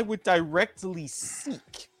something I would directly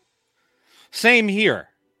seek. Same here.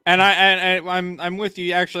 And I'm with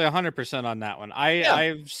you actually 100% on that one.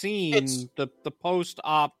 I've seen the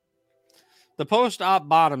post-op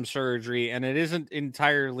bottom surgery, and it isn't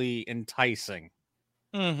entirely enticing.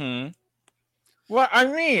 Mm-hmm. Well, I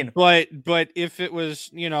mean, but if it was,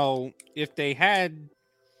 if they had,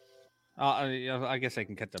 I guess I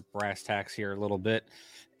can cut the brass tacks here a little bit.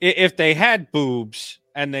 If they had boobs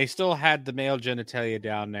and they still had the male genitalia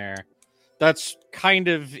down there, that's kind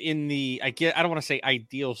of in the, I don't want to say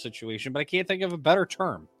ideal situation, but I can't think of a better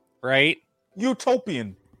term, right?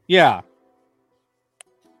 Utopian. Yeah.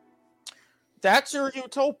 That's your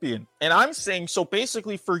utopian. And I'm saying, so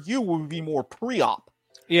basically for you, it would be more pre-op.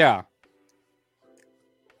 Yeah.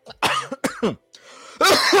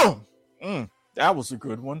 That was a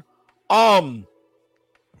good one.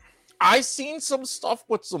 I seen some stuff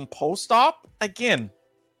with some post-op. Again,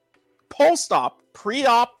 post-op,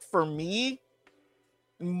 pre-op for me,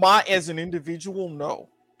 as an individual, no.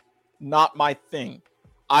 Not my thing.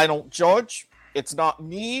 I don't judge. It's not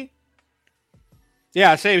me.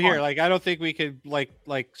 Yeah, same here. Like, I don't think we could like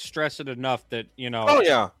stress it enough that, Oh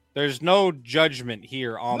yeah. There's no judgment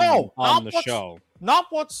here on the show. Not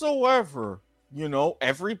whatsoever.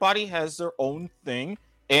 Everybody has their own thing.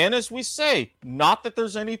 And as we say, not that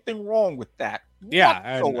there's anything wrong with that.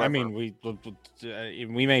 Yeah, I mean, we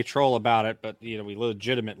may troll about it, but we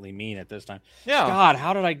legitimately mean it this time. Yeah. God,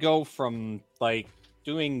 how did I go from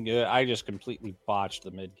doing? I just completely botched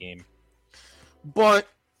the mid game. But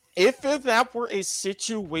if that were a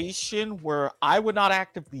situation where I would not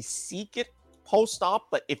actively seek it post-op,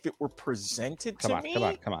 but if it were presented to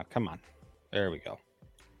me, come on, there we go.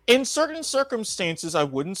 In certain circumstances, I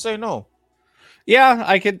wouldn't say no. Yeah,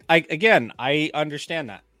 I understand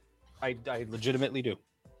that. I legitimately do.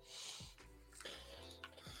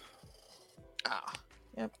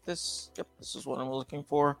 Yep, this is what I'm looking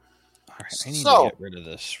for. All right, I need to get rid of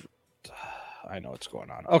this. I know what's going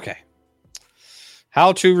on. Okay.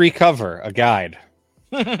 How to recover, a guide.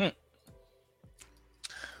 5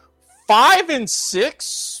 and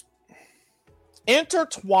 6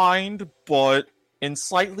 intertwined, but in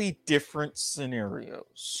slightly different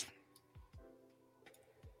scenarios.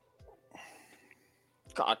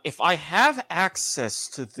 God, if I have access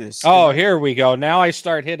to this. Oh, here we go. Now I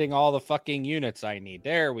start hitting all the fucking units I need.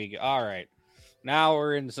 There we go. All right. Now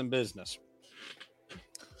we're in some business.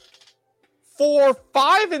 For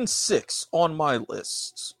 5 and 6 on my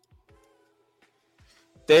list,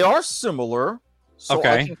 they are similar, so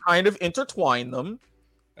I can kind of intertwine them.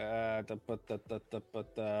 Are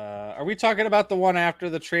we talking about the one after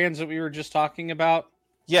the trans that we were just talking about?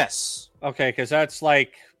 Yes. Okay, because that's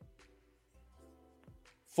like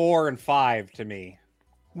 4 and 5 to me.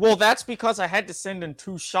 Well, that's because I had to send in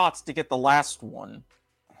 2 shots to get the last one.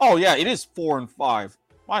 Oh, yeah, it is 4 and 5.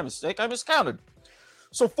 My mistake, I miscounted.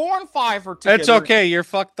 So 4 and 5 are together. It's okay, you're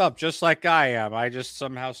fucked up, just like I am. I just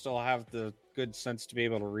somehow still have the good sense to be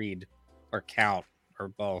able to read or count or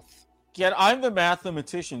both. Yet I'm the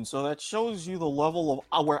mathematician, so that shows you the level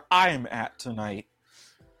of where I'm at tonight.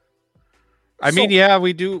 I mean, yeah,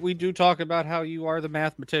 we do talk about how you are the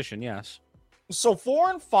mathematician, yes. So 4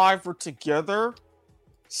 and 5 are together,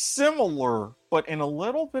 similar, but in a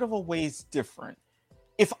little bit of a ways different.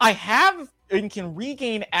 If I have and can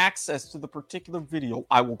regain access to the particular video,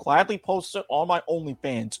 I will gladly post it on my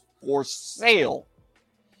OnlyFans for sale.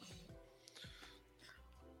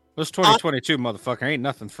 This 2022, motherfucker, ain't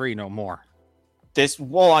nothing free no more.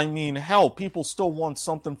 Hell, people still want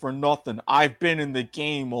something for nothing. I've been in the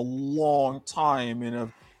game a long time and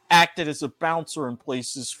have acted as a bouncer in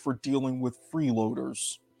places for dealing with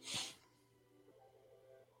freeloaders.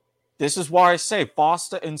 This is why I say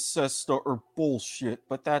FOSTA and SESTA are bullshit,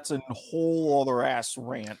 but that's a whole other ass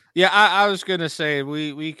rant. Yeah, I was gonna say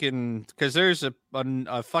we can, because there's a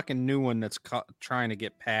fucking new one that's trying to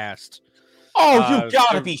get passed. Oh, you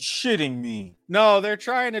gotta be shitting me. No, they're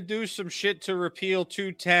trying to do some shit to repeal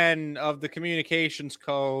 210 of the communications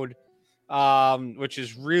code, which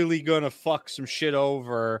is really gonna fuck some shit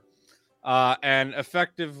over, and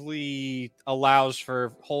effectively allows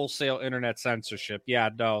for wholesale internet censorship. Yeah,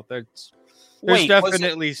 no, there's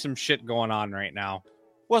definitely some shit going on right now.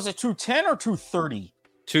 Was it 210 or 230?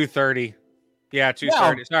 230. Yeah,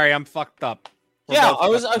 230. Yeah. Sorry, I'm fucked up.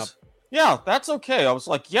 Yeah, that's okay. I was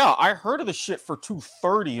like, yeah, I heard of the shit for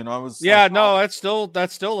 230, and I was no, that's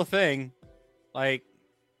still a thing. Like,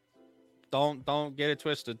 don't get it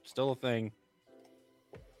twisted. Still a thing.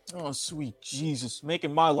 Oh, sweet Jesus,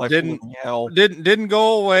 making my life Didn't- a living hell. Didn't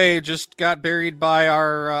go away. Just got buried by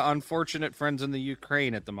our unfortunate friends in the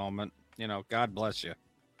Ukraine at the moment. You know, God bless you.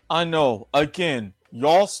 I know. Again,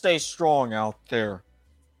 y'all stay strong out there.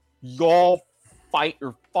 Y'all fight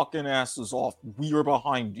your fucking asses off. We are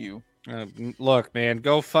behind you. Look, man,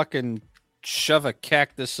 go fucking shove a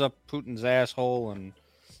cactus up Putin's asshole and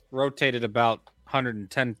rotate it about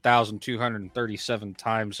 110,237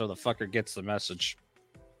 times so the fucker gets the message.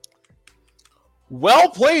 Well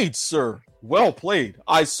played, sir. Well played.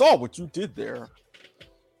 I saw what you did there.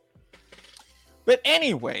 But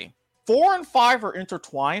anyway, 4 and 5 are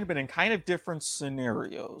intertwined, but in kind of different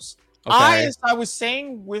scenarios. Okay. As I was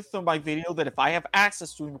saying with my video that if I have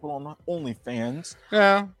access to it on OnlyFans,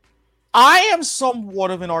 Yeah. I am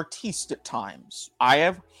somewhat of an artiste at times. I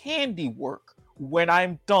have handiwork when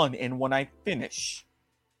I'm done and when I finish.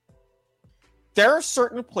 There are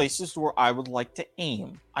certain places where I would like to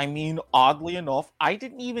aim. I mean, oddly enough, I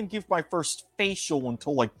didn't even give my first facial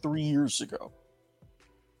until like 3 years ago.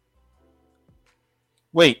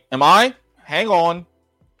 Wait, am I? Hang on.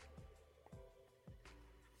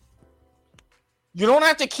 You don't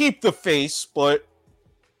have to keep the face, but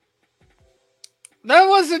That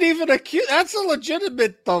wasn't even a cute. That's a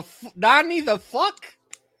legitimate Nani the fuck.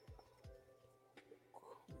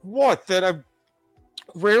 what? That I've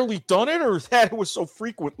rarely done it, or that it was so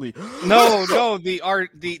frequently? No, the art,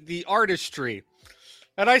 the artistry,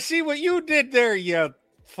 and I see what you did there. You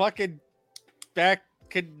fucking back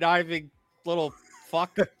conniving little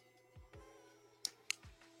fuck.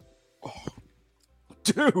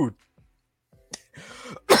 Dude.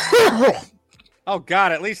 Oh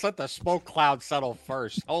God! At least let the smoke cloud settle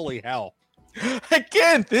first. Holy hell!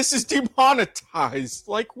 Again, this is demonetized.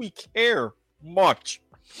 Like we care much.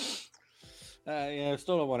 Yeah, I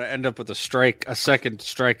still don't want to end up with a second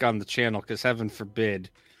strike on the channel, because heaven forbid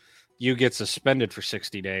you get suspended for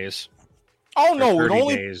 60 days. Oh Or no, 30 it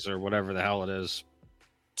only days or whatever the hell it is.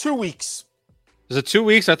 2 weeks. Is it 2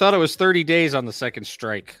 weeks? I thought it was 30 days on the second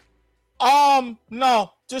strike.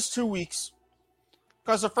 No, just 2 weeks.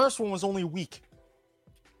 Because the first one was only a week.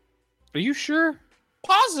 Are you sure?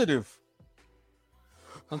 Positive.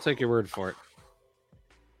 I'll take your word for it.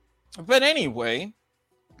 But anyway,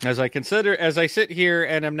 As I sit here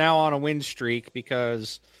and am now on a win streak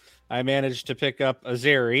because I managed to pick up a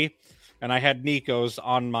Zeri, and I had Nico's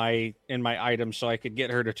in my item so I could get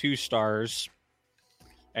her to 2 stars.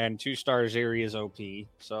 And 2-star Zeri is OP.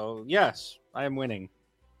 So yes, I am winning.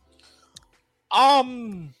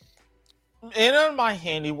 in my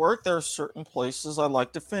handiwork, there are certain places I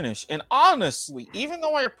like to finish. And honestly, even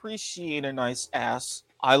though I appreciate a nice ass,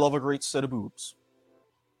 I love a great set of boobs.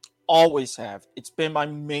 Always have. It's been my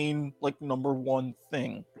main, number one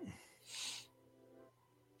thing.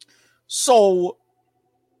 So,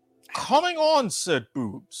 coming on said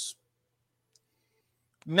boobs.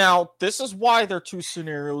 Now, this is why they're 2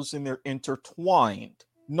 scenarios and they're intertwined.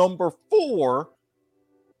 Number 4,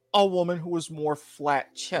 a woman who is more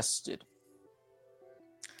flat-chested.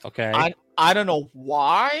 Okay. I don't know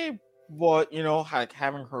why, but,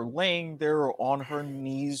 having her laying there or on her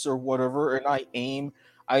knees or whatever, and I aim,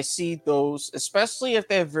 I see those, especially if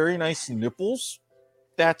they have very nice nipples,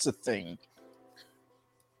 that's a thing.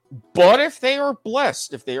 But if they are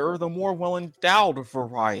blessed, if they are the more well-endowed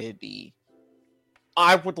variety,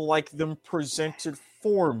 I would like them presented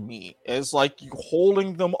for me as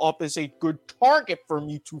holding them up as a good target for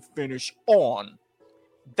me to finish on.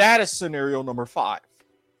 That is scenario number 5.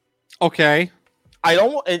 Okay.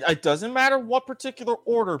 It doesn't matter what particular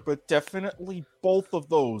order, but definitely both of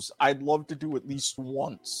those I'd love to do at least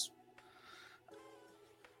once.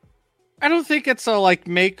 I don't think it's a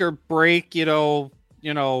make or break,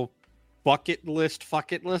 bucket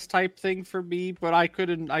list type thing for me, but I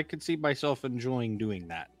could see myself enjoying doing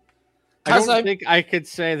that. I don't think I could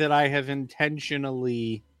say that I have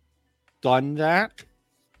intentionally done that,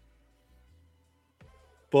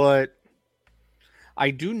 but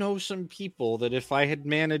I do know some people that if I had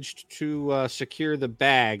managed to secure the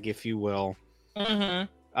bag, if you will,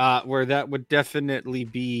 where that would definitely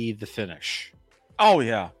be the finish. Oh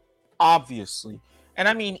yeah, obviously. And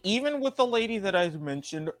I mean, even with the lady that I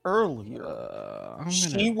mentioned earlier,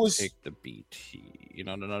 she was take the BT.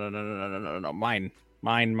 No. Mine.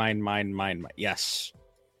 Yes.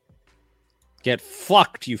 Get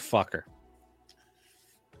fucked, you fucker.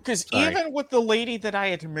 Because even with the lady that I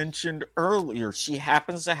had mentioned earlier, she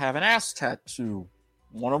happens to have an ass tattoo.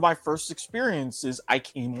 One of my first experiences, I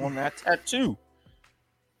came on that tattoo.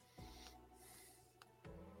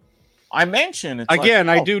 I mentioned again.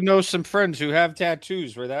 I do know some friends who have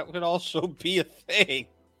tattoos where that could also be a thing.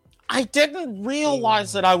 I didn't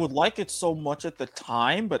realize that I would like it so much at the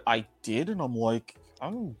time, but I did, and I'm like,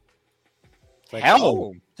 oh, Like, hell,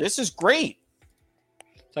 oh. this is great.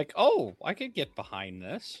 It's like, oh, I could get behind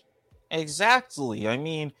this. Exactly. I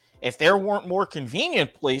mean, if there weren't more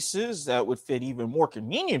convenient places that would fit even more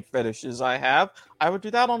convenient fetishes I have, I would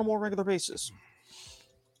do that on a more regular basis.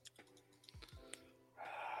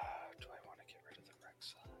 Do I want to get rid of the rec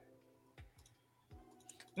side?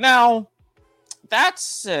 Now, that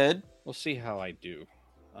said, We'll see how I do.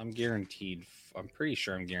 I'm pretty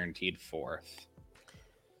sure I'm guaranteed 4th.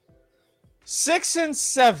 6 and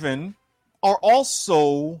 7 are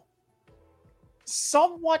also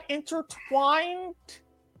somewhat intertwined,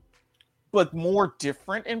 but more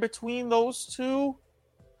different in between those two.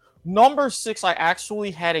 Number 6, I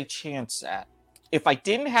actually had a chance at. If I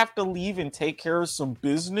didn't have to leave and take care of some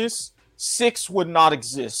business, 6 would not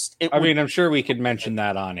exist. I'm sure we could mention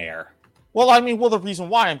that on air. The reason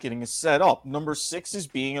why I'm getting it set up. Number 6 is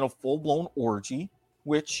being in a full-blown orgy,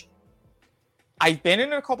 which I've been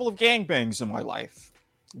in a couple of gangbangs in my life.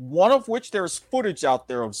 One of which there's footage out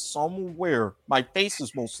there of somewhere. My face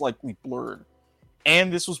is most likely blurred.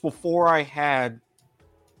 And this was before I had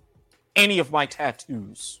any of my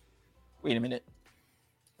tattoos. Wait a minute.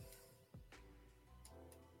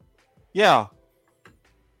 Yeah.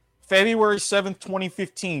 February 7th,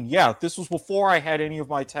 2015. Yeah, this was before I had any of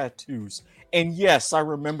my tattoos. And yes, I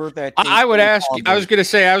remember that date. I would ask you, I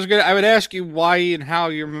would ask you why and how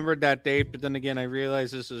you remembered that date, but then again, I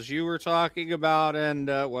realized this is you were talking about, and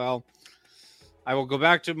I will go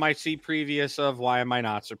back to my previous of why am I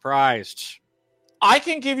not surprised? I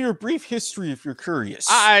can give you a brief history if you're curious.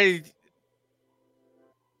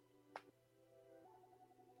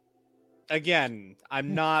 Again,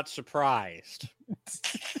 I'm not surprised.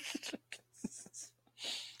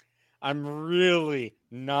 I'm really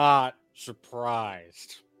not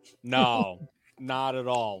surprised. No, not at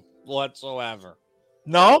all whatsoever.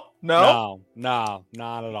 No, not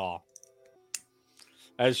at all.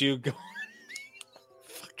 As you go.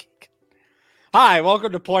 Hi,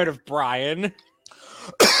 welcome to Point of Brian.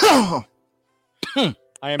 I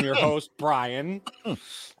am your host, Brian.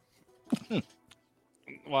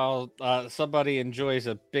 Well, somebody enjoys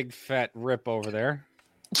a big fat rip over there.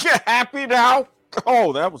 You happy now?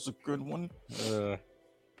 Oh, that was a good one.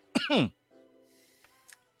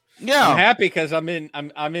 Yeah, I'm happy because I'm in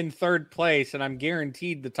 3rd place and I'm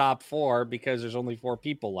guaranteed the top 4 because there's only 4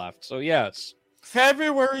 people left. So yes.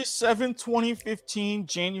 February 7th, 2015,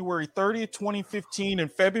 January 30th, 2015,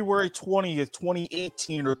 and February 20th,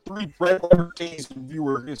 2018 are 3 red letter days in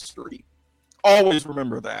viewer history. Always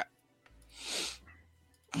remember that.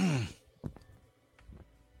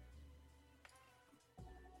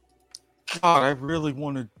 God, I really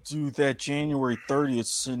want to do that January 30th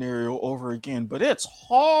scenario over again, but it's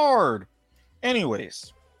hard.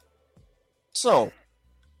 Anyways, so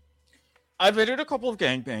I've been in a couple of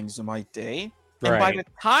gangbangs in my day, and by the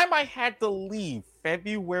time I had to leave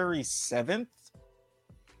February 7th,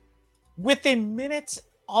 within minutes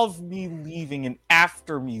of me leaving and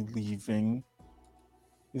after me leaving,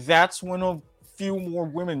 that's when a few more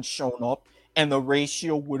women shown up, and the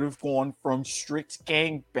ratio would have gone from strict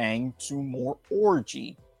gangbang to more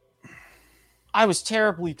orgy. I was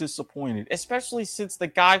terribly disappointed, especially since the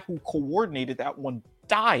guy who coordinated that one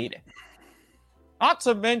died. Not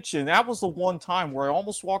to mention, that was the one time where I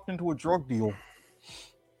almost walked into a drug deal.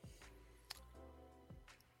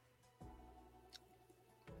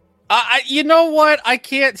 You know what? I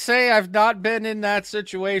can't say I've not been in that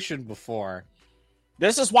situation before.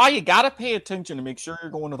 This is why you gotta pay attention to make sure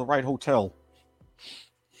you're going to the right hotel.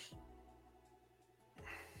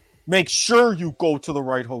 Make sure you go to the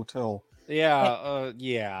right hotel.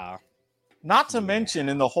 Yeah. Not to mention,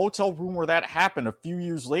 in the hotel room where that happened a few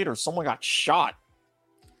years later, someone got shot.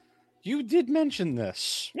 You did mention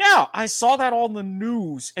this. Yeah, I saw that on the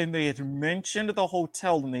news, and they had mentioned the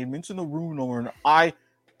hotel, and they had mentioned the room owner, and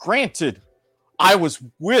granted, I was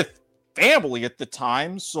with family at the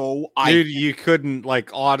time, so you couldn't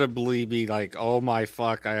audibly be like, oh my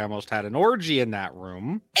fuck, I almost had an orgy in that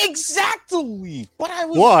room. Exactly. But I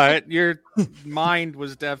was your mind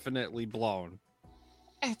was definitely blown.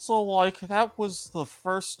 And so that was the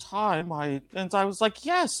first time I was like,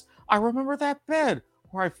 yes, I remember that bed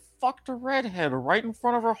where I fucked a redhead right in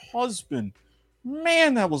front of her husband.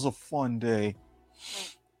 Man, that was a fun day.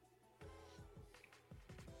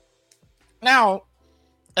 Now,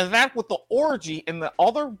 and that with the orgy, and the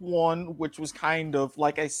other one, which was kind of,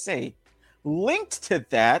 like I say, linked to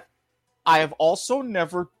that, I have also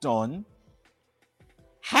never done,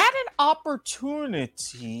 had an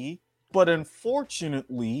opportunity, but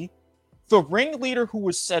unfortunately, The ringleader who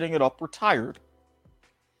was setting it up retired.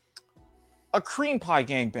 A cream pie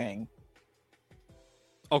gangbang.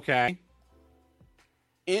 Okay.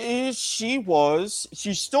 She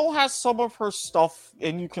still has some of her stuff,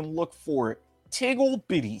 and you can look for it. Tiggle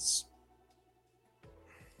Bitties.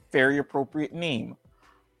 Very appropriate name.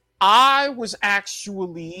 I was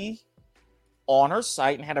actually on her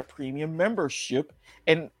site and had a premium membership,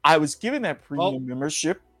 and I was given that premium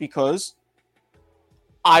membership because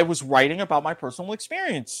I was writing about my personal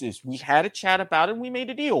experiences. We had a chat about it, and we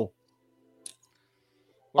made a deal.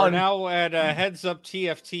 We're now at a heads up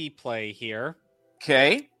TFT play here.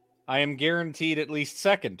 Okay. I am guaranteed at least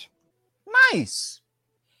second. Nice.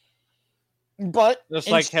 But just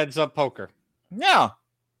like heads up poker. Yeah.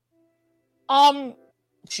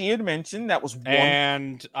 She had mentioned that was one.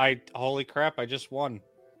 And holy crap, I just won.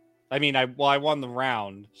 I mean, I won the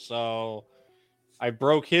round, so I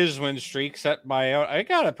broke his win streak, set my own. I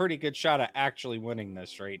got a pretty good shot at actually winning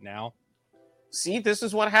this right now. See, this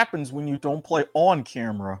is what happens when you don't play on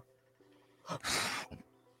camera.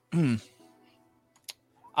 I'm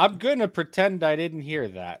going to pretend I didn't hear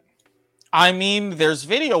that. I mean, there's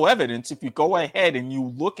video evidence. If you go ahead and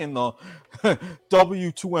you look in the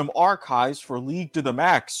W2M archives for League to the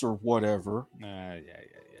Max or whatever. Yeah,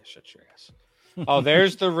 shut your ass. Oh,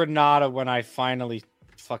 there's the Renata when I finally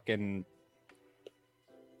fucking...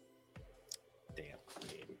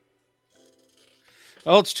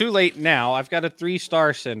 Oh, it's too late now. I've got a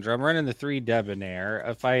 3-star Syndra. I'm running the 3 Debonair.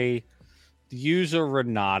 If I use a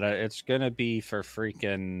Renata, it's going to be for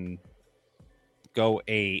freaking go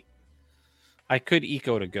 8. I could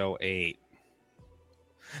eco to go 8.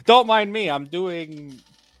 Don't mind me. I'm doing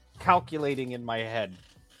calculating in my head.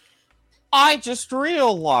 I just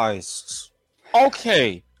realized.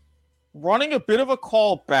 Okay. Running a bit of a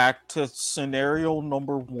callback to scenario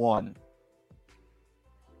number 1.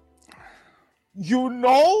 You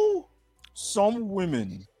know, some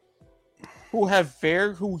women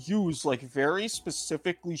who use like very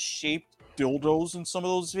specifically shaped dildos in some of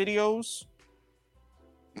those videos,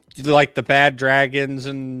 like the bad dragons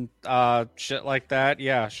and shit like that.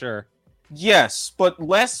 Yeah, sure. Yes, but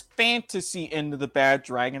less fantasy into the bad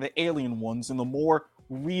dragon, the alien ones, and the more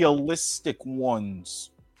realistic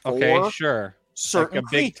ones. Okay, sure. Certain like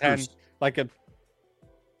a Big Ten, like a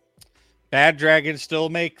bad dragon still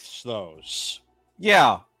makes those.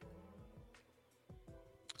 Yeah.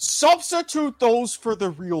 Substitute those for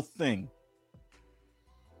the real thing.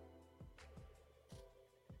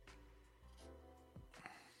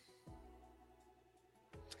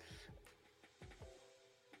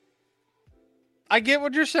 I get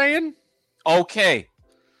what you're saying. Okay.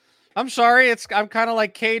 I'm sorry. I'm kind of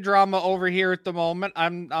like K-drama over here at the moment.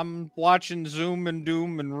 I'm watching Zoom and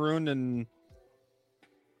Doom and Rune, and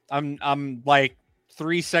I'm like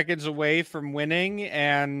 3 seconds away from winning,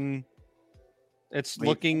 and it's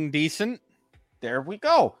looking decent. There we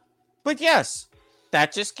go. But yes,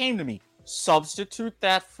 that just came to me. Substitute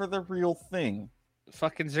that for the real thing.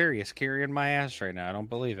 Fucking Zerius carrying my ass right now. I don't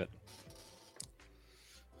believe it.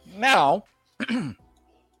 Now,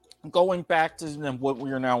 going back to what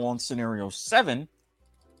we are now on scenario 7,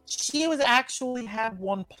 she was actually had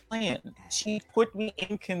one plan. She put me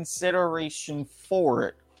in consideration for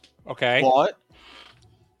it. Okay. But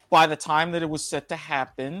by the time that it was set to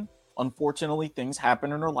happen, unfortunately, things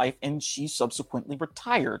happened in her life, and she subsequently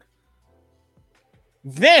retired.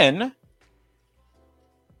 Then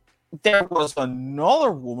there was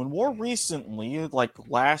another woman more recently, like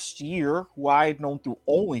last year, who I had known through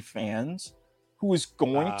OnlyFans, who was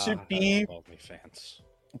going to be OnlyFans.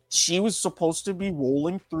 She was supposed to be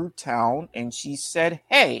rolling through town, and she said,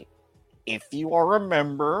 "Hey, if you are a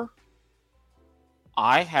member,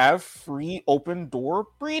 I have free open door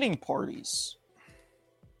breeding parties."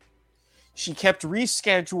 She kept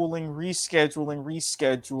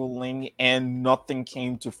rescheduling, and nothing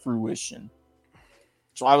came to fruition.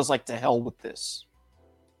 So I was like, to hell with this.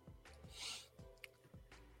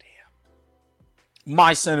 Damn.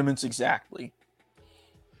 My sentiments exactly.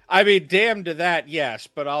 I mean, damn to that, yes,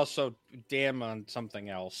 but also damn on something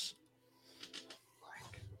else.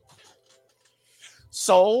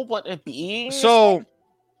 So, but it being so,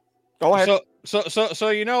 go ahead. So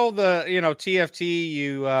you know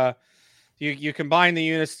TFT, you combine the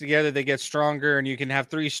units together, they get stronger, and you can have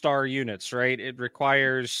 3-star units, right? It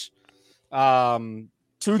requires 2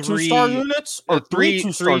 2-star units or 3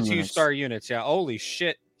 2-star units? 3 2-star units. Yeah. Holy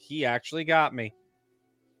shit, he actually got me.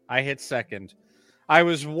 I hit second. I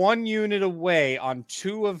was 1 unit away on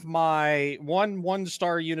 2 of my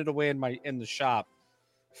 1-star unit away in the shop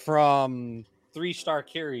from 3-star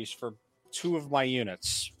carries for 2 of my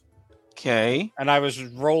units. Okay. And I was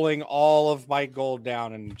rolling all of my gold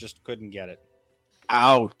down and just couldn't get it.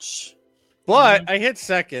 Ouch. But I hit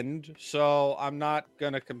second, so I'm not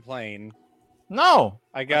gonna complain. No.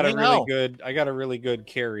 I got a really good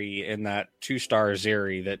carry in that 2-star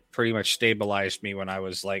Zeri that pretty much stabilized me when I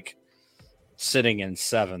was like sitting in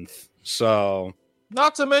 7th. So,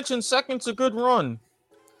 not to mention second's a good run.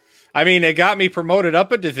 I mean, it got me promoted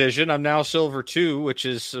up a division. I'm now silver 2, which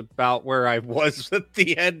is about where I was at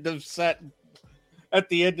the end of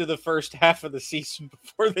the first half of the season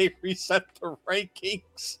before they reset the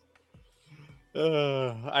rankings.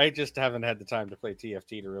 I just haven't had the time to play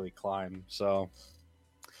TFT to really climb. So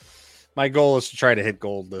my goal is to try to hit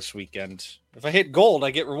gold this weekend. If I hit gold,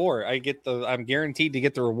 I get reward. I'm guaranteed to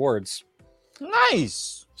get the rewards.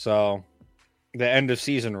 Nice. So the end of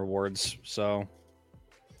season rewards. So,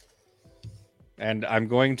 and I'm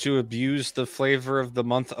going to abuse the flavor of the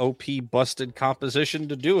month OP busted composition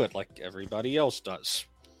to do it like everybody else does.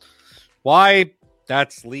 Why?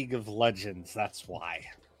 That's League of Legends. That's why.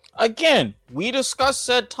 Again, we discussed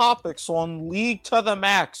said topics on League to the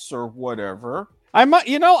Max or whatever. I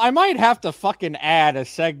might have to fucking add a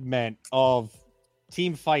segment of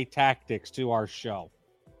team fight tactics to our show.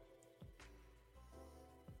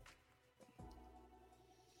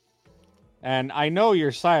 And I know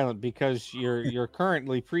you're silent because you're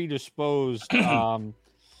currently predisposed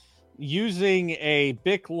using a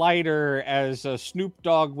Bic lighter as a Snoop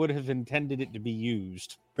Dogg would have intended it to be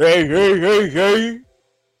used. Hey.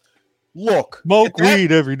 Look, smoke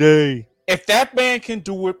weed every day. If that man can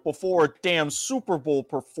do it before a damn Super Bowl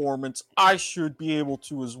performance, I should be able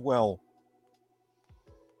to as well.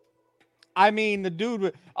 I mean, the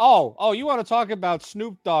dude. Oh, you want to talk about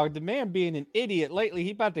Snoop Dogg? The man being an idiot lately.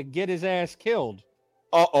 He about to get his ass killed.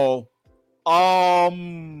 The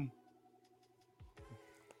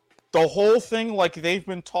whole thing, like they've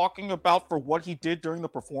been talking about for what he did during the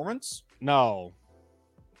performance. No.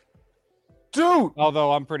 Dude,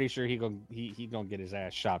 although I'm pretty sure he gonna get his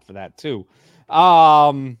ass shot for that too.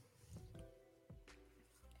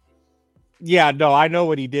 Yeah, no, I know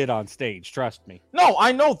what he did on stage. Trust me. No,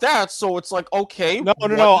 I know that. So it's like, okay. No.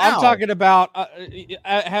 I'm talking about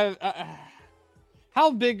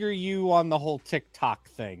how big are you on the whole TikTok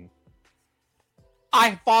thing?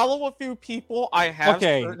 I follow a few people. I have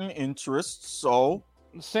certain interests. So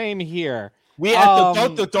same here. We at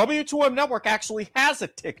the W2M network actually has a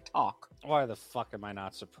TikTok. Why the fuck am I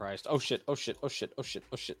not surprised? Oh shit.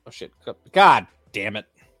 God damn it.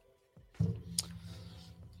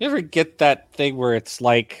 You ever get that thing where it's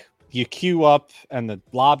like you queue up and the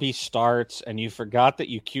lobby starts and you forgot that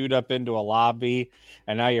you queued up into a lobby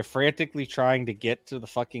and now you're frantically trying to get to the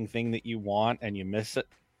fucking thing that you want and you miss it?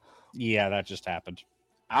 Yeah, that just happened.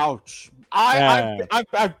 Ouch.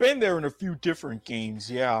 I've been there in a few different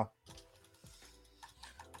games, yeah.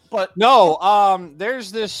 But no,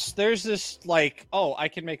 there's this like, oh, I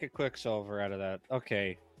can make a Quicksilver out of that.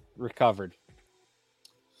 Okay, recovered.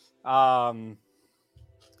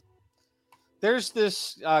 There's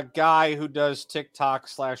this guy who does TikTok /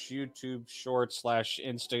 YouTube Shorts /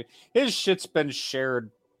 Insta. His shit's been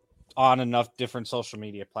shared on enough different social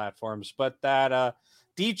media platforms, but that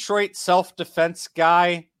Detroit self-defense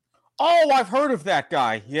guy. Oh, I've heard of that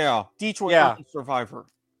guy. Yeah, Detroit Survivor.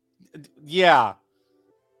 Yeah.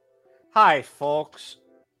 Hi, folks.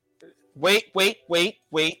 Wait.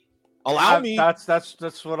 Allow me.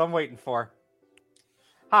 That's what I'm waiting for.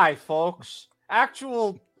 Hi, folks.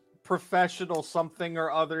 Actual professional something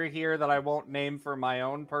or other here that I won't name for my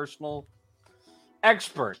own personal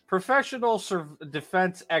expert. Professional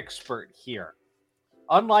defense expert here.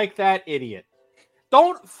 Unlike that idiot.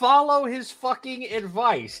 Don't follow his fucking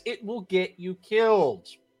advice. It will get you killed.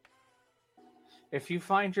 If you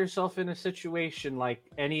find yourself in a situation like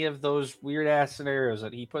any of those weird-ass scenarios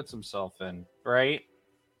that he puts himself in, right?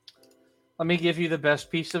 Let me give you the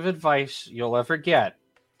best piece of advice you'll ever get.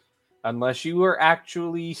 Unless you are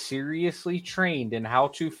actually seriously trained in how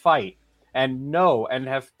to fight and know and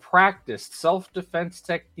have practiced self-defense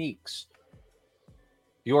techniques,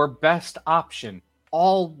 your best option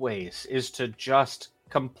always is to just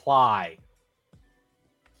comply.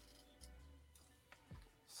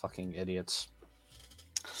 Fucking idiots.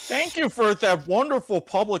 Thank you for that wonderful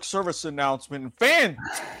public service announcement.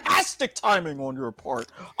 Fantastic timing on your part.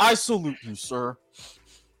 I salute you, sir.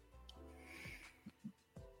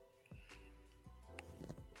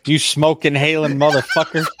 You smoke inhaling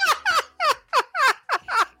motherfucker.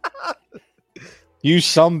 You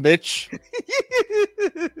some bitch.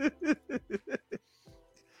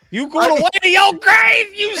 You going away to your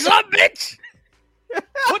grave, you some bitch.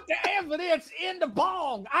 Put the evidence in the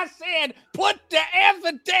bong. I said, put the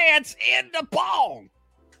evidence in the bong.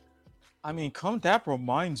 I mean, that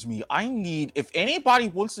reminds me. If anybody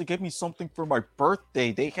wants to get me something for my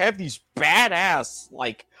birthday, they have these badass,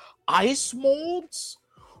 like, ice molds.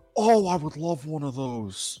 Oh, I would love one of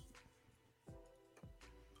those.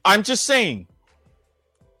 I'm just saying.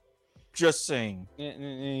 Just saying.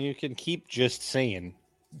 You can keep just saying.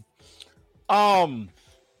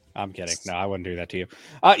 I'm kidding. No, I wouldn't do that to you.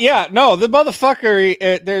 Yeah, no, the motherfucker.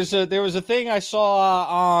 There was a thing I saw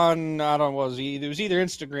on, I don't know, it was either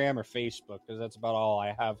Instagram or Facebook, because that's about all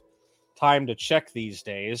I have time to check these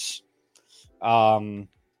days.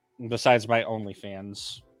 Besides my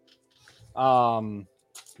OnlyFans,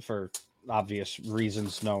 for obvious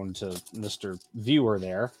reasons known to Mr. Viewer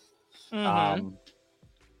there. Mm-hmm.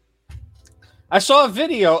 I saw a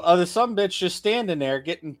video of the sumbitch just standing there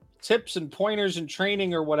getting tips and pointers and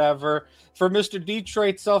training or whatever for Mr.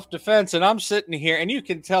 Detroit self-defense, and I'm sitting here, and you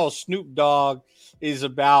can tell Snoop Dogg is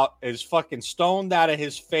about as fucking stoned out of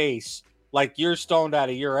his face like you're stoned out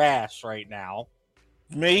of your ass right now.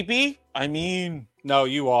 Maybe. I mean, no,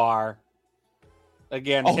 you are.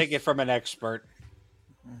 Again, take it from an expert.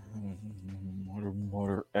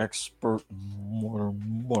 Mother expert,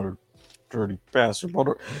 mother dirty bastard,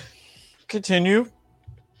 mother. Continue.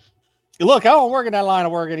 Look, I don't work in that line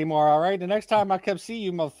of work anymore, all right? The next time I come see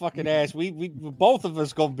you, motherfucking ass, we both of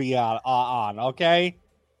us gonna be on, okay?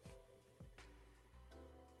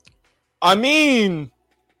 I mean,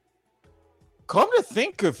 come to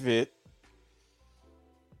think of it,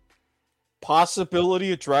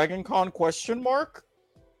 possibility of Dragon Con ?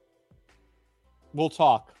 We'll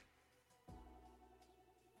talk.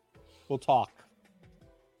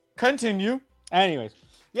 Continue. Anyways.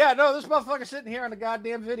 Yeah, no, this motherfucker sitting here on the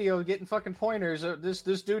goddamn video getting fucking pointers. This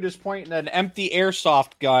dude is pointing an empty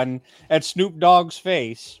airsoft gun at Snoop Dogg's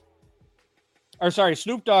face. Or sorry,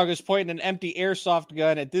 Snoop Dogg is pointing an empty airsoft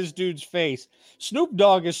gun at this dude's face. Snoop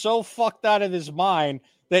Dogg is so fucked out of his mind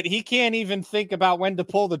that he can't even think about when to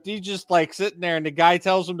pull he's just like sitting there and the guy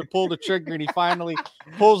tells him to pull the trigger and he finally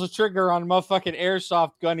pulls the trigger on a motherfucking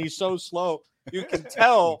airsoft gun. He's so slow. You can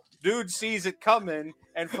tell dude sees it coming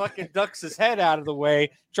and fucking ducks his head out of the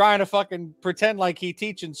way, trying to fucking pretend like he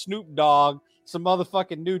teaching Snoop Dogg some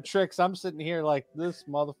motherfucking new tricks. I'm sitting here like, this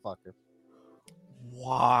motherfucker.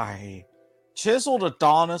 Why? Chiseled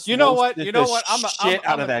Adonis. You know what? I'm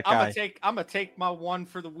gonna take my one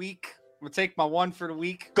for the week.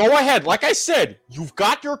 Go ahead. Like I said, you've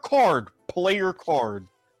got your card. Play your card.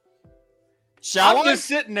 I'm just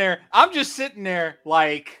sitting there,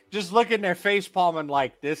 like, just looking their face palming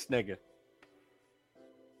like this nigga.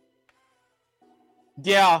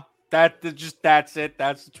 Yeah. That's it.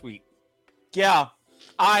 That's the tweet. Yeah.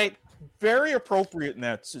 Very appropriate in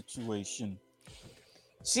that situation.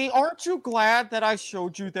 See, aren't you glad that I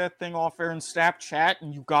showed you that thing off air in Snapchat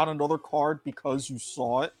and you got another card because you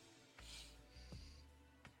saw it?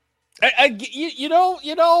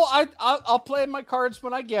 I'll play my cards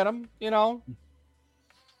when I get them.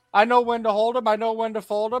 I know when to hold them. I know when to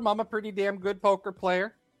fold them. I'm a pretty damn good poker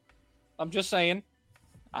player. I'm just saying.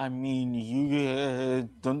 I mean, you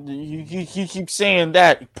keep saying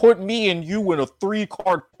that. Put me and you in a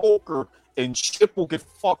 3-card poker, and shit will get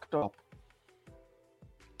fucked up.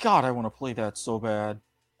 God, I want to play that so bad.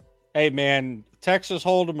 Hey, man, Texas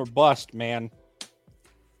Hold'em or bust, man.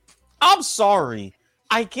 I'm sorry.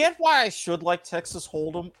 I get why I should like Texas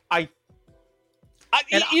Hold'em. I'm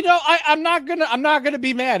not gonna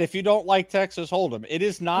be mad if you don't like Texas Hold'em. It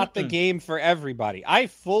is not the game for everybody. I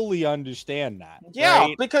fully understand that. Yeah,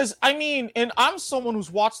 right? Because and I'm someone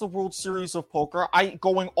who's watched the World Series of Poker.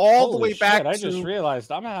 Going all the way back. I just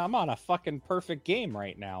realized I'm on a fucking perfect game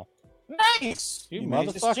right now. Nice, you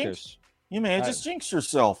motherfuckers. You may have just jinxed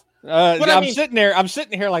yourself. I'm sitting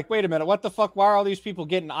here like, wait a minute, what the fuck? Why are all these people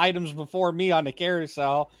getting items before me on the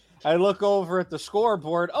carousel? I look over at the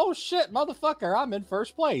scoreboard. Oh shit, motherfucker, I'm in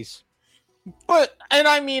first place.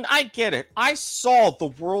 I get it. I saw the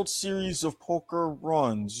World Series of Poker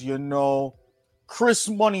runs, Chris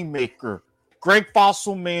Moneymaker, Greg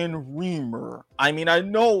Fossilman Reamer. I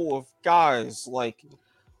know of guys like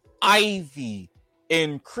Ivy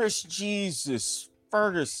and Chris Jesus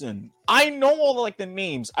Ferguson. I know all the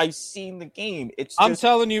names. I've seen the game. I'm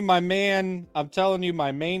telling you, my main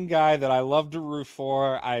guy that I love to root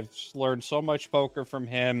for. I've learned so much poker from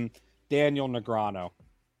him, Daniel Negreanu.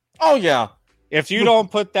 Oh yeah. If you don't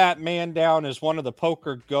put that man down as one of the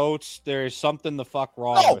poker goats, there's something the fuck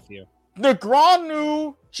wrong with you.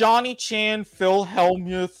 Negreanu, Johnny Chan, Phil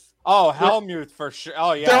Hellmuth. Oh, Hellmuth for sure.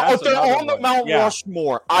 Oh yeah, they're on the Mount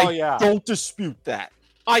Rushmore. I don't dispute that.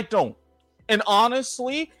 I don't. And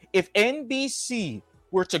honestly, if NBC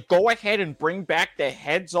were to go ahead and bring back the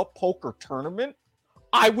Heads Up Poker tournament,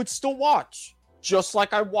 I would still watch, just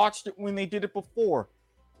like I watched it when they did it before.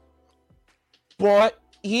 But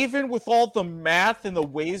even with all the math and the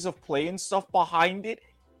ways of play and stuff behind it,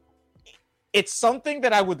 it's something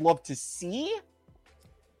that I would love to see,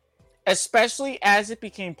 especially as it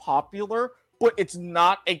became popular, but it's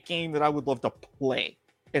not a game that I would love to play,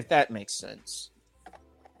 if that makes sense.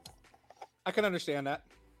 I can understand that.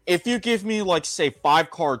 If you give me, like, say,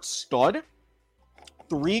 5-card stud,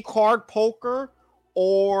 3-card poker,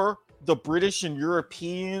 or the British and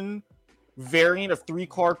European variant of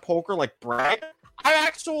 3-card poker, like Bragg, I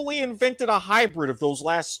actually invented a hybrid of those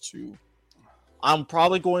last two. I'm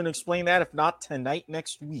probably going to explain that, if not tonight,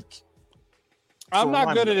 next week. I'm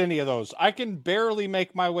not good at any of those. I can barely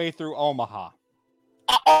make my way through Omaha.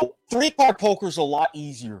 3-card poker is a lot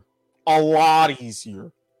easier. A lot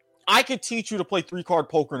easier. I could teach you to play 3-card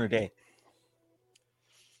poker in a day.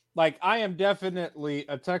 Like, I am definitely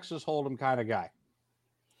a Texas Hold'em kind of guy.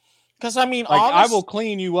 Because, I mean, like, I will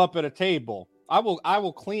clean you up at a table. I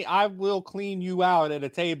will clean you out at a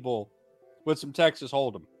table with some Texas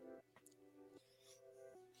Hold'em.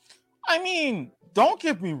 I mean, don't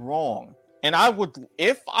get me wrong. And I would,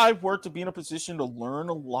 if I were to be in a position to learn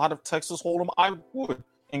a lot of Texas Hold'em, I would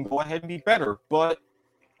and go ahead and be better. But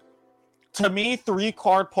to me,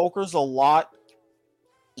 3-card poker is a lot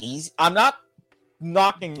easy. I'm not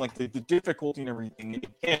knocking like the difficulty and everything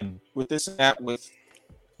again with this and that with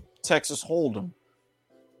Texas Hold'em.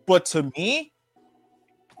 But to me,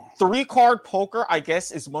 3-card poker, I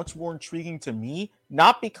guess, is much more intriguing to me,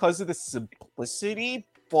 not because of the simplicity,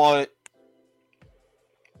 but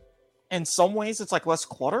in some ways it's like less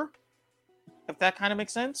clutter, if that kind of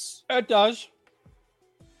makes sense. It does.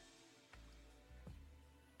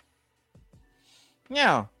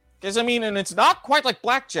 Yeah, because I mean, and it's not quite like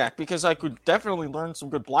blackjack, because I could definitely learn some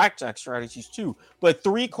good blackjack strategies too. But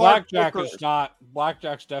 3-card blackjack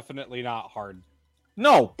blackjack's definitely not hard.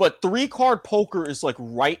 No, but 3-card poker is like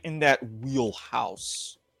right in that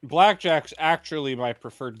wheelhouse. Blackjack's actually my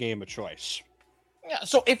preferred game of choice. Yeah,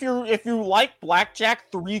 so if you like blackjack,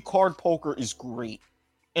 3-card poker is great.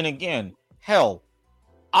 And again, hell,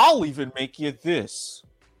 I'll even make you this.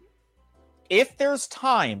 If there's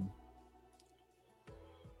time,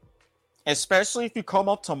 especially if you come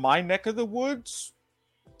up to my neck of the woods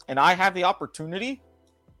and I have the opportunity,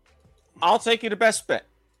 I'll take you to Best Bet.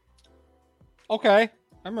 Okay. I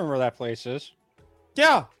remember where that place is.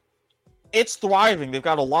 Yeah. It's thriving. They've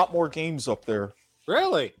got a lot more games up there.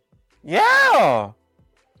 Really? Yeah.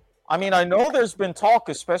 I mean, I know there's been talk,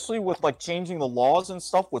 especially with like changing the laws and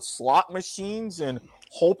stuff with slot machines and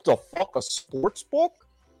hope to fuck a sports book.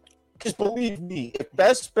 Because believe me, if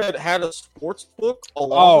Best Bet had a sports book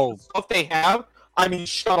along with the stuff they have, I mean,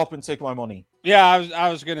 shut up and take my money. Yeah, I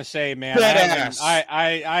was gonna say, man,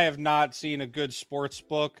 I have not seen a good sports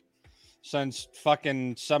book since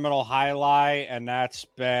fucking Seminole Highlight, and that's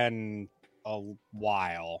been a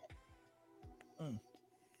while.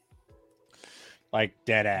 Like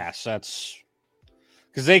dead ass. That's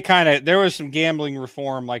because there was some gambling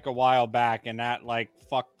reform like a while back, and that like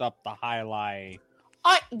fucked up the Highlight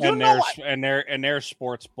and their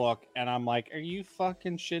sports book, and I'm like, are you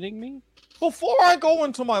fucking shitting me? Before I go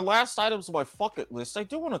into my last items of my bucket list, I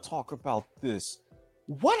do want to talk about this.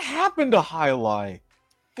 What happened to Highlight?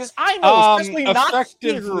 Because I know, especially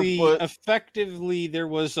effectively, there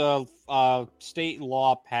was a state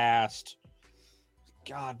law passed.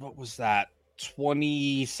 God, what was that?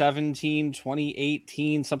 2017,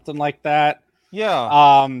 2018, something like that.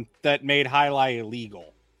 Yeah. That made Highlight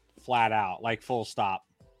illegal, flat out, like full stop.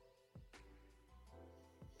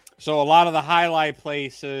 So a lot of the Highlight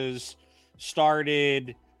places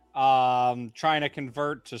started trying to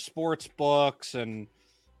convert to sports books and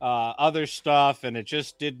other stuff, and it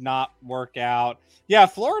just did not work out. Yeah,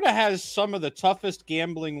 Florida has some of the toughest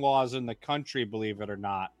gambling laws in the country, believe it or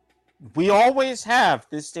not. We always have.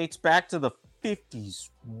 This dates back to the 50s.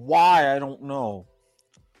 Why? I don't know.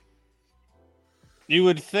 You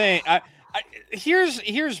would think.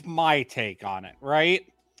 Here's my take on it, right?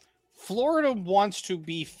 Florida wants to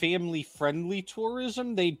be family-friendly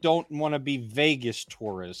tourism. They don't want to be Vegas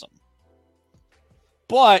tourism.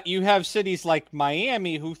 But you have cities like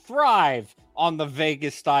Miami who thrive on the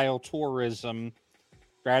Vegas-style tourism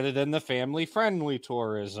rather than the family-friendly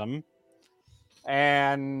tourism.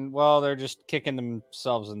 And, well, they're just kicking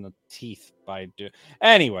themselves in the teeth by doing...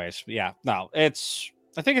 Anyways, yeah, no, I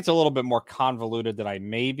think it's a little bit more convoluted than I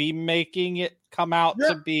may be making it come out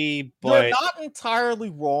to be, but... You're not entirely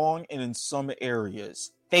wrong in some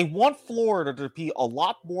areas. They want Florida to be a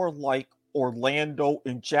lot more like Orlando,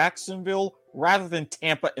 and Jacksonville rather than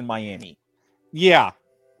Tampa and Miami. Yeah.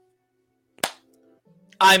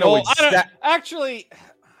 I know actually,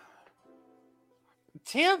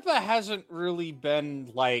 Tampa hasn't really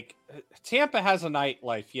been like... Tampa has a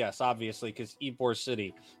nightlife, yes, obviously, because Ybor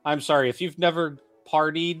City. I'm sorry, if you've never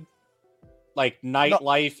partied like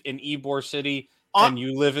nightlife in Ybor City and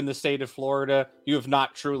you live in the state of Florida, you have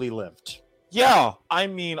not truly lived. Yeah, I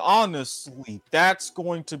mean, honestly, that's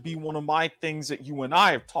going to be one of my things that you and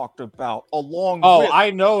I have talked about along with...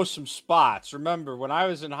 I know some spots. Remember, when I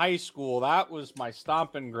was in high school, that was my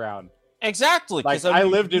stomping ground. Exactly. Like, I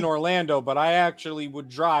lived in Orlando, but I actually would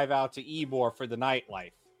drive out to Ybor for the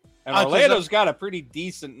nightlife. And Orlando's got a pretty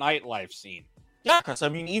decent nightlife scene. Yeah, because, I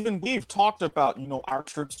mean, even we've talked about, our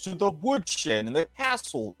trips to the Woodshed and the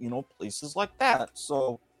Castle, places like that.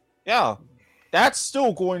 So, yeah. That's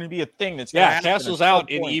still going to be a thing that's going to happen. Castle's out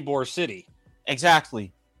in Ybor City.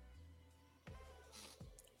 Exactly.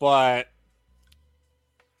 But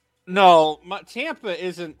no, Tampa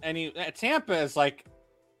isn't any... Tampa is like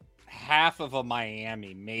half of a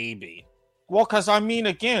Miami, maybe. Well, because, I mean,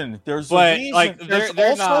 again, there's a reason... Like,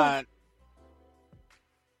 they're not...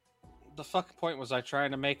 The fucking point was I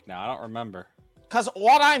trying to make now? I don't remember. Because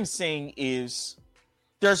what I'm saying is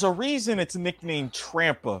there's a reason it's nicknamed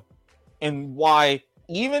Trampa. And why,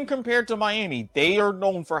 even compared to Miami, they are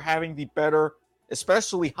known for having the better,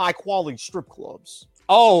 especially high-quality strip clubs.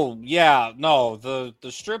 Oh, yeah. No, the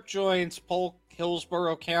strip joints, Polk,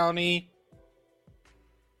 Hillsborough County.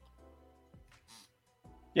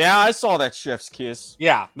 Yeah, I saw that Chef's Kiss.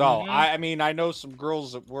 Yeah, no. I mean, I know some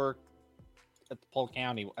girls that work at the Polk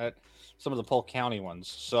County, at some of the Polk County ones.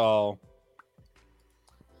 So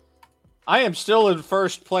I am still in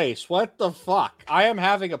first place. What the fuck? I am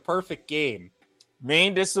having a perfect game.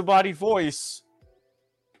 Main disembodied voice.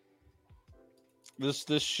 This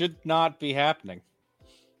should not be happening.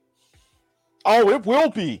 Oh, it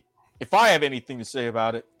will be. If I have anything to say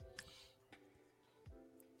about it.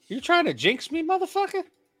 You trying to jinx me, motherfucker?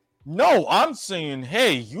 No, I'm saying,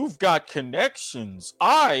 hey, you've got connections.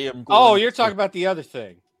 I am going Oh, you're talking about the other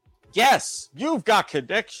thing. Yes, you've got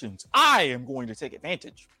connections. I am going to take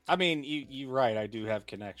advantage. I mean, you're right. I do have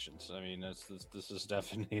connections. I mean, this is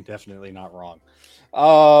definitely not wrong.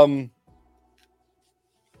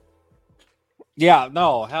 Yeah,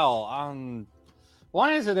 no, hell.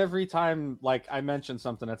 Why is it every time like I mention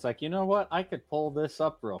something, it's like, you know what? I could pull this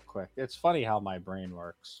up real quick. It's funny how my brain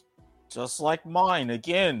works. Just like mine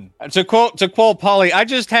again. To quote Polly, I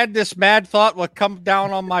just had this mad thought what come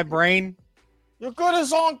down on my brain. You're good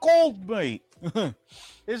as on gold, mate.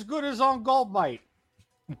 As good as on gold, mate.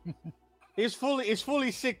 He's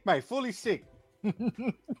fully sick, mate. Fully sick.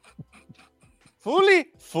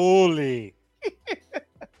 fully.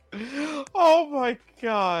 Oh my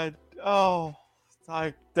god. Oh,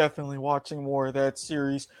 I'm definitely watching more of that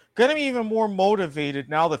series. Gonna be even more motivated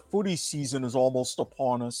now that footy season is almost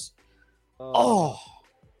upon us. Wrong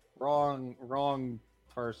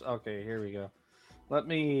person. Okay, here we go.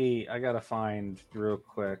 I gotta find real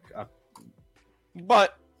quick.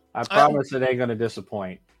 But I promise it ain't gonna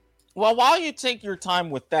disappoint. Well, while you take your time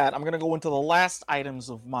with that, I'm gonna go into the last items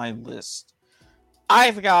of my list.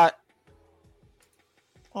 I've got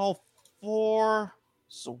 4.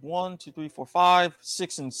 So 1, 2, 3, 4, 5,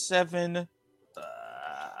 6, and 7.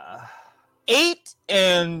 8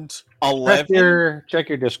 and 11. Check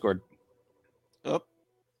your Discord. Yep.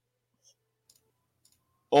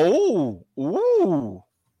 Oh, ooh.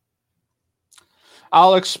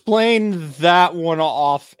 I'll explain that one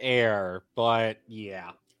off air, but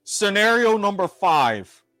yeah. Scenario number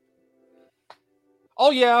 5.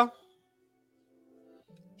 Oh yeah.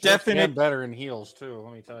 Definite better in heels too,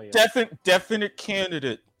 let me tell you. Definite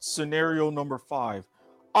candidate. Scenario number 5.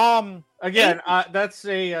 Again, that's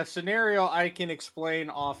a scenario I can explain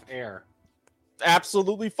off air.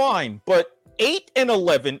 Absolutely fine, but 8 and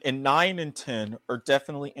 11 and 9 and 10 are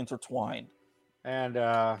definitely intertwined. And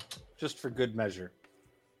just for good measure.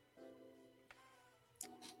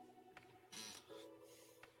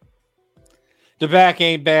 The back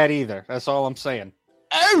ain't bad either. That's all I'm saying.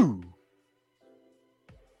 Oh!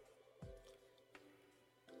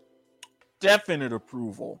 Definite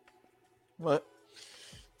approval. But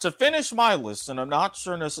to finish my list, and I'm not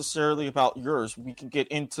sure necessarily about yours, we can get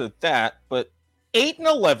into that, but 8 and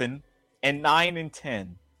 11 and 9 and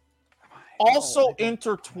 10 also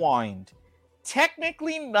intertwined.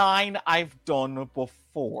 Technically 9 I've done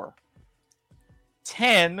before.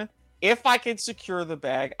 10, if I can secure the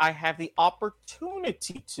bag, I have the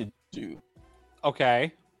opportunity to do.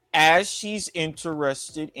 Okay. As she's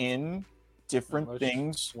interested in different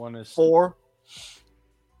things. One is for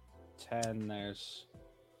 10.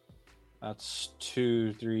 That's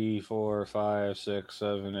 2, 3, 4, 5, 6,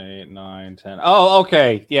 7, 8, 9, 10. Oh,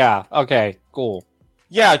 okay. Yeah. Okay. Cool.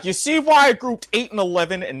 Yeah, you see why I grouped 8 and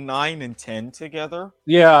 11 and 9 and 10 together?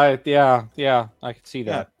 Yeah. I can see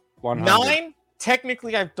Yeah. that. 100. 9,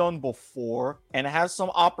 technically, I've done before and has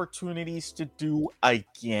some opportunities to do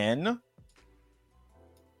again.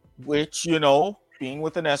 Which, being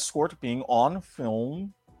with an escort, being on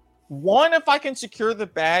film. One, if I can secure the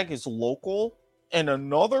bag, is local. And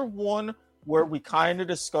another one where we kind of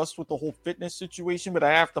discussed with the whole fitness situation, but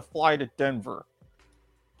I have to fly to Denver.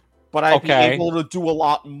 But I'd be able to do a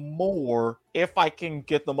lot more if I can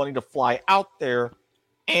get the money to fly out there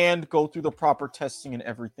and go through the proper testing and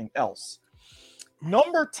everything else.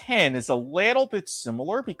 Number 10 is a little bit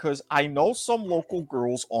similar because I know some local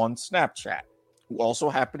girls on Snapchat who also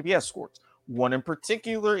happen to be escorts. One in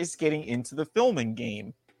particular is getting into the filming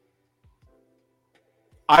game.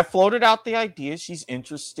 I floated out the idea. She's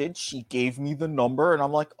interested. She gave me the number, and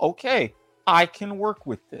I'm like, okay, I can work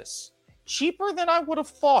with this. Cheaper than I would have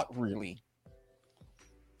thought, really.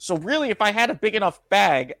 So really, if I had a big enough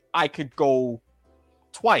bag, I could go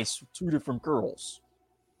twice with 2 different girls.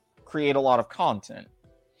 Create a lot of content.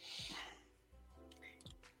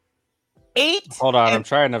 8. Hold on, I'm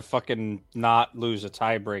trying to fucking not lose a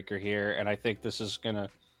tiebreaker here, and I think this is gonna.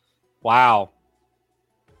 Wow.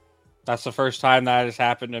 That's the first time that has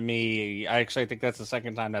happened to me. I actually think that's the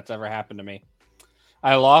second time that's ever happened to me.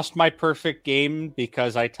 I lost my perfect game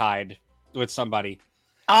because I tied with somebody.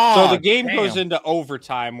 So the game goes into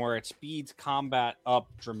overtime where it speeds combat up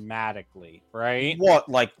dramatically, right? What,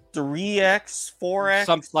 like 3x, 4x?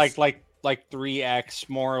 Something like 3x,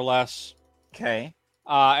 more or less. Okay.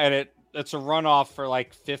 And it's a runoff for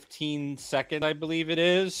like 15 seconds, I believe it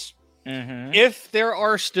is. Mm-hmm. If there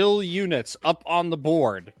are still units up on the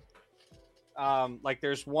board, like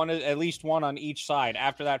there's at least one on each side.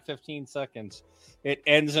 After that 15 seconds, it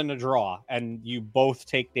ends in a draw, and you both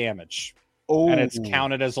take damage. Oh. And it's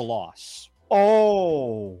counted as a loss.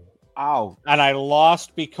 Oh. Ow. And I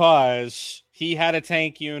lost because he had a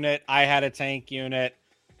tank unit, I had a tank unit,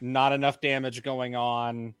 not enough damage going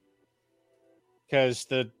on, because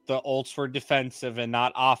the ults were defensive and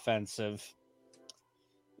not offensive.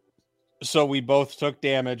 So we both took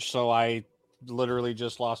damage, so I literally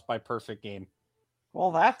just lost my perfect game.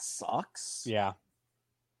 Well, that sucks. Yeah.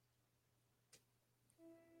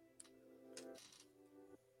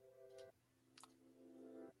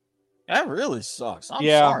 That really sucks. I'm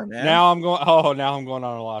sorry, man. Now I'm going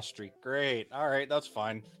on a loss streak. Great. All right, that's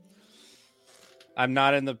fine. I'm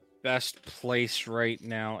not in the best place right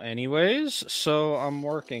now anyways, so I'm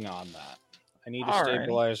working on that. I need to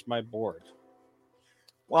stabilize my board.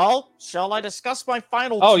 Well, shall I discuss my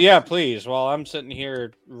final Oh, yeah, please. Well, I'm sitting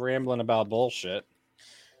here rambling about bullshit.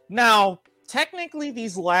 Now, technically,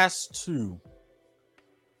 these last 2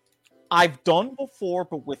 I've done before,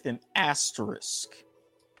 but with an asterisk.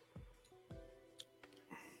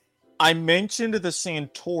 I mentioned the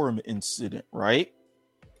Santorum incident, right?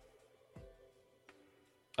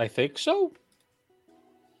 I think so.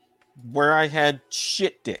 Where I had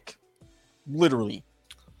shit dick. Literally.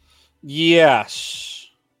 Yes.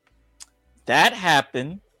 That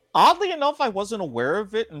happened. Oddly enough, I wasn't aware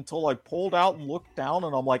of it until I pulled out and looked down,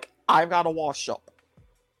 and I'm like, I've got to wash up.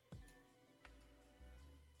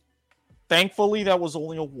 Thankfully, that was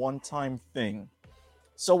only a one-time thing.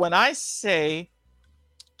 So when I say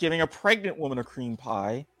giving a pregnant woman a cream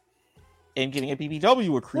pie and giving a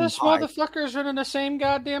BBW a cream pie... This motherfucker's running the same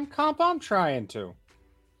goddamn comp I'm trying to.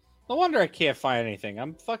 No wonder I can't find anything.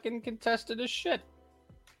 I'm fucking contested as shit.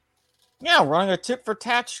 Yeah, running a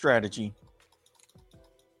tit-for-tat strategy.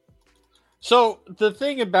 So the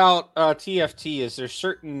thing about TFT is there's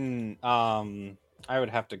certain I would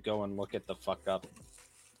have to go and look it the fuck up.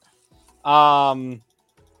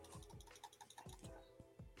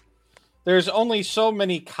 There's only so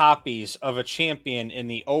many copies of a champion in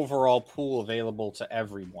the overall pool available to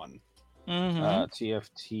everyone. Mm-hmm.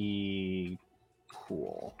 TFT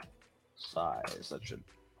pool size. That should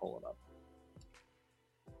pull it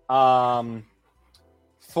up.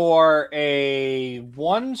 For a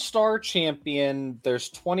 1-star champion, there's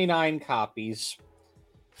 29 copies.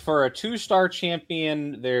 For a 2-star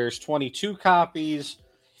champion, there's 22 copies.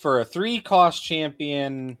 For a 3-cost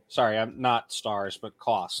champion, sorry, I'm not stars, but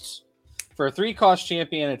costs. For a 3-cost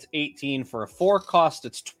champion, it's 18. For a 4-cost,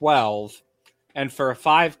 it's 12. And for a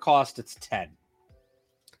 5-cost, it's 10.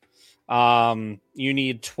 You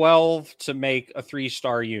need 12 to make a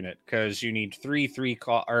 3-star unit, because you need 3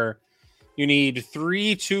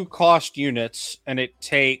 2-cost units, and it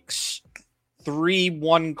takes 3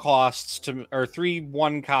 1 costs to, or 3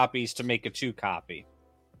 1 copies to make a 2 copy.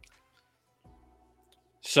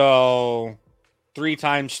 So 3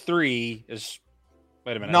 times 3 is,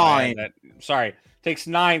 wait a minute, 9. Sorry, takes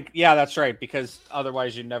 9. Yeah, that's right, because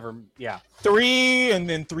otherwise you never. Yeah, 3 and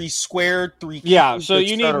then 3 squared, 3 cubed, yeah. So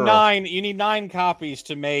you need etc. 9. You need 9 copies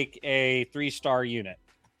to make a 3-star unit.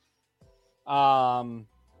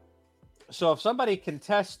 So if somebody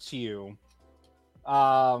contests you,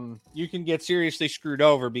 you can get seriously screwed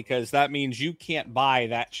over, because that means you can't buy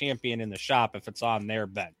that champion in the shop if it's on their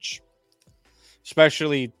bench,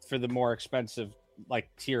 especially for the more expensive, like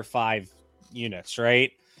tier 5 units,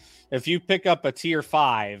 right? If you pick up a tier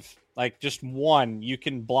 5, like just one, you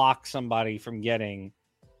can block somebody from getting,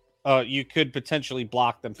 you could potentially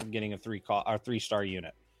block them from getting a 3-star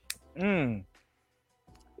unit.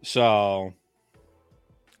 So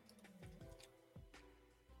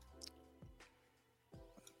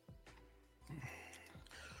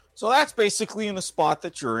that's basically in the spot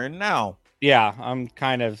that you're in now. yeah, I'm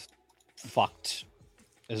kind of fucked,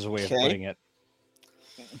 is a way of putting it.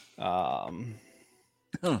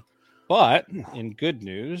 But in good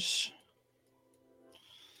news,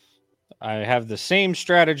 I have the same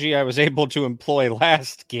strategy I was able to employ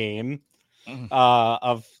last game.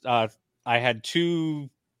 I had 2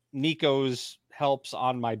 Nico's helps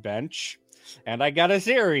on my bench, and I got a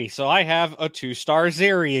Zeri, so I have a 2-star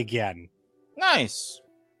Zeri again. Nice.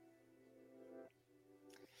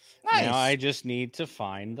 Now I just need to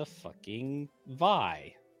find the fucking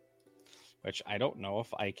Vi, which I don't know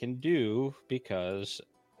if I can do because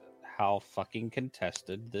how fucking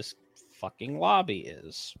contested this fucking lobby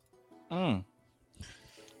is.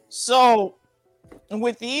 So,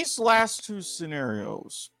 with these last 2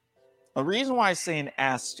 scenarios, a reason why I say an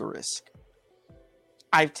asterisk,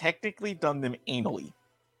 I've technically done them anally.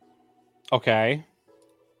 Okay.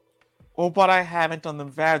 Oh, but I haven't done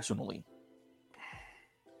them vaginally.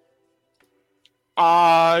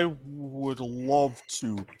 I would love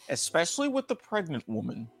to, especially with the pregnant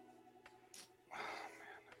woman.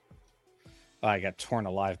 Oh, I got torn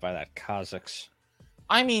alive by that Kha'Zix.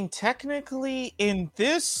 I mean, technically, in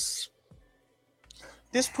this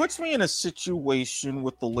puts me in a situation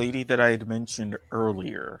with the lady that I had mentioned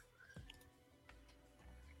earlier.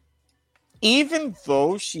 Even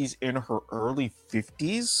though she's in her early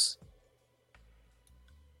 50s,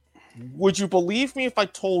 would you believe me if I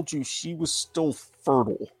told you she was still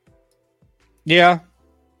fertile? Yeah,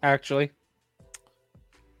 actually.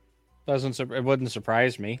 It wouldn't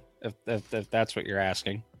surprise me if that's what you're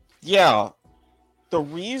asking. Yeah. The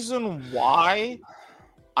reason why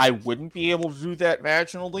I wouldn't be able to do that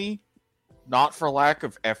vaginally, not for lack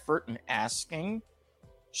of effort and asking,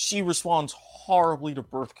 she responds horribly to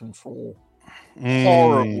birth control.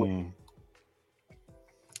 Horribly.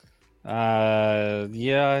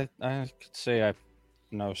 Yeah, I could say I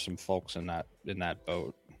know some folks in that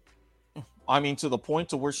boat. I mean, to the point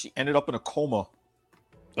to where she ended up in a coma.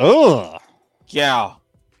 Ugh. Yeah.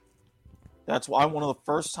 That's why one of the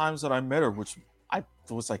first times that I met her, which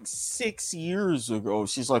was like 6 years ago,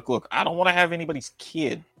 she's like, look, I don't want to have anybody's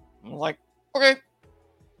kid. I'm like, okay.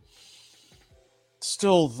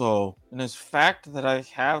 Still, though, and this fact that I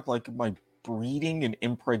have like my breeding and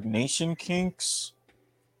impregnation kinks,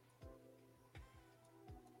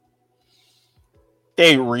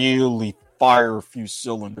 they really fire a few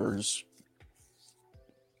cylinders.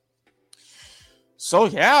 So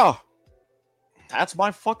yeah, that's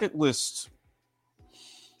my fuck it list.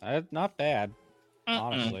 Not bad,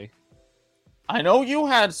 honestly. I know you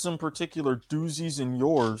had some particular doozies in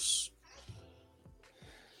yours.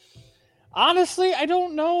 Honestly, I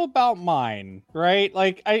don't know about mine, right?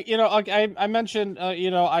 Like I mentioned,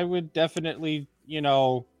 I would definitely,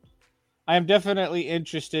 I am definitely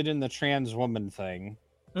interested in the trans woman thing.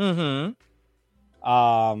 Mm-hmm.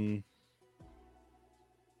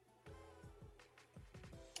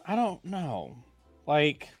 I don't know.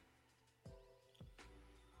 Like,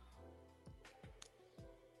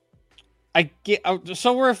 I get,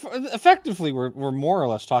 so we're effectively we're more or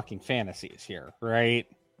less talking fantasies here, right?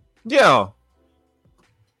 Yeah.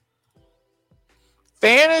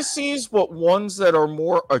 Fantasies, but ones that are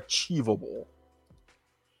more achievable.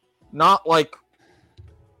 Not like,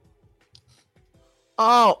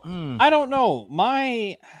 I don't know.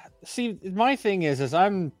 My thing is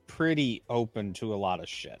I'm pretty open to a lot of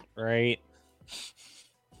shit, right?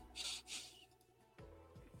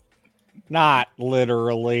 Not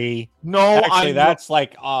literally. No, actually, that's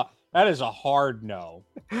like that is a hard no.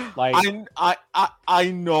 Like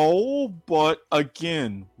I know, but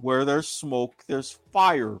again, where there's smoke, there's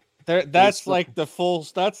fire. That's like a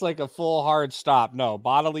full hard stop. No,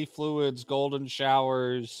 bodily fluids, golden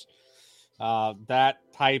showers, that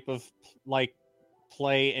type of like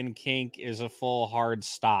play and kink is a full hard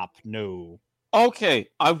stop. No. Okay,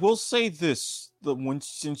 I will say this: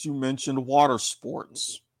 since you mentioned water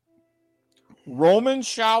sports, Roman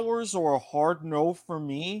showers are a hard no for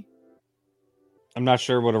me. I'm not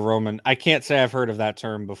sure what a Roman. I can't say I've heard of that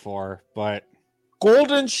term before, but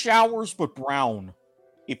golden showers, but brown.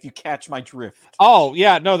 If you catch my drift. Oh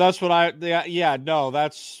yeah, no, that's what I. No,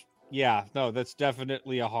 that's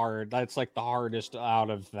definitely That's like the hardest out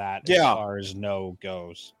of that as far as no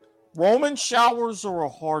goes. Roman showers are a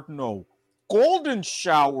hard no. Golden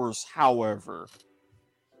showers, however,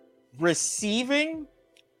 receiving,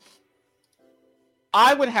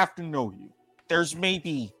 I would have to know you. There's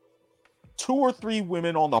maybe 2 or 3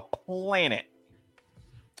 women on the planet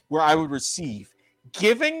where I would receive.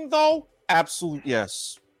 Giving, though, absolute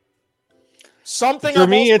yes. Something for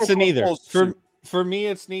me, it's neither. For me,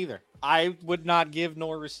 it's neither. I would not give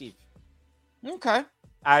nor receive. Okay.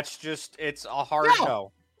 It's a hard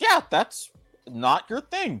no. Yeah, that's not your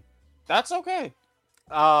thing. That's okay.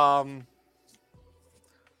 But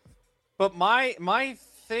my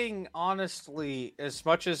thing, honestly, as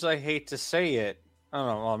much as I hate to say it, I don't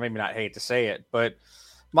know, well, maybe not hate to say it, but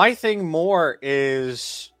my thing more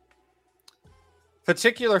is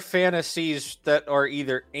particular fantasies that are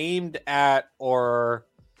either aimed at or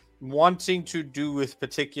wanting to do with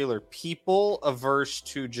particular people averse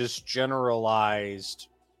to just generalized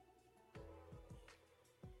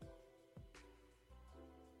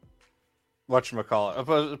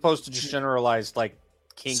whatchamacallit, opposed to just generalized like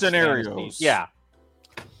kink scenarios. Fantasies. Yeah.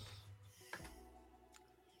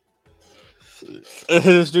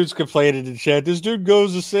 This dude's complaining in chat. This dude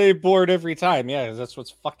goes the same board every time. Yeah, because that's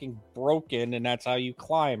what's fucking broken, and that's how you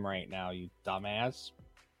climb right now, you dumbass.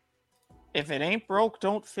 If it ain't broke,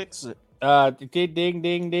 don't fix it. Ding, ding,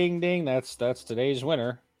 ding, ding. That's today's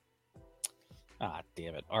winner. Ah,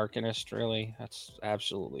 damn it. Arcanist, really? That's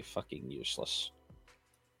absolutely fucking useless.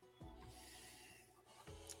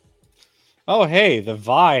 Oh, hey, the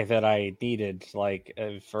Vi that I needed, like,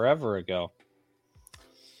 forever ago.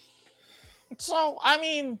 So, I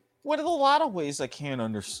mean, with a lot of ways I can't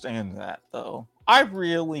understand that, though. I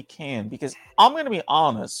really can, because I'm going to be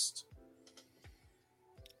honest.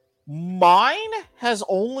 Mine has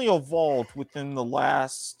only evolved within the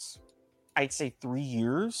last, I'd say, 3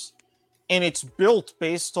 years. And it's built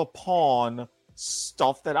based upon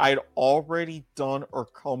stuff that I'd already done or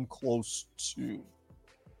come close to.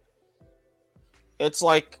 It's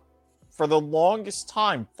like, for the longest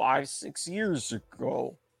time, 5-6 years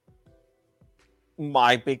ago,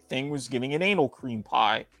 my big thing was getting an anal cream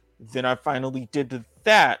pie. Then I finally did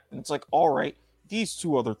that. And it's like, all right, these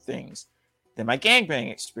 2 other things. Then my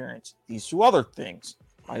gangbang experience. These 2 other things.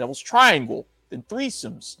 My devil's triangle. Then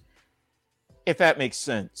threesomes. If that makes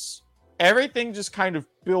sense. Everything just kind of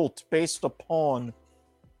built based upon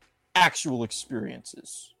actual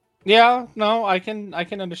experiences. Yeah, no, I can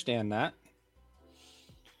understand that.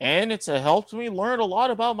 And it's helped me learn a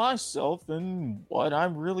lot about myself and what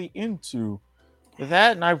I'm really into.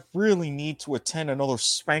 That, and I really need to attend another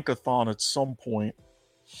Spankathon at some point.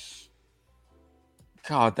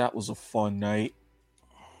 God, that was a fun night.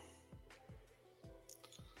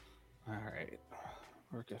 All right.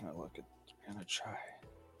 We're gonna try.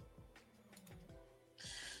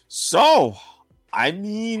 So, I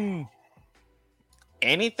mean,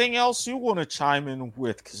 anything else you want to chime in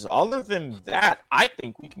with? Because other than that, I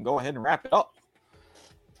think we can go ahead and wrap it up.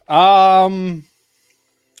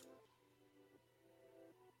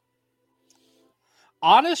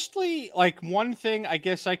 Honestly, like one thing I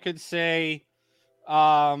guess I could say,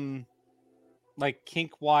 like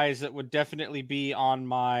kink wise, that would definitely be on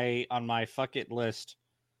my fuck it list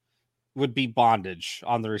would be bondage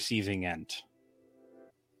on the receiving end.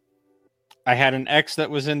 I had an ex that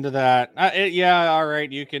was into that. Yeah, all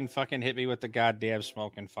right, you can fucking hit me with the goddamn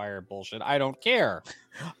smoke and fire bullshit. I don't care.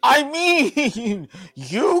 I mean,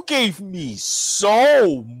 you gave me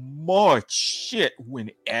so much shit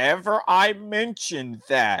whenever I mentioned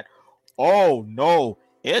that. Oh, no,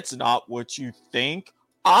 it's not what you think.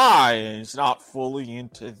 It's not fully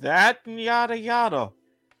into that, and yada, yada.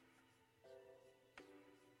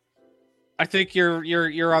 I think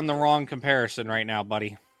you're on the wrong comparison right now,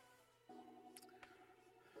 buddy.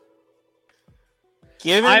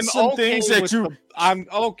 Given some things that I'm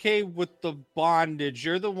okay with the bondage.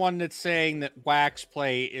 You're the one that's saying that wax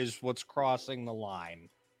play is what's crossing the line.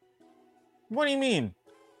 What do you mean?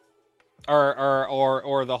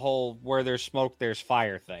 Or the whole where there's smoke, there's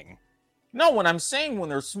fire thing. No, what I'm saying when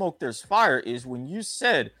there's smoke, there's fire is when you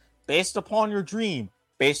said based upon your dream,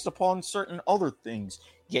 based upon certain other things.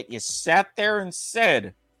 Yet you sat there and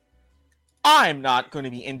said, I'm not going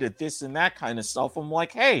to be into this and that kind of stuff. I'm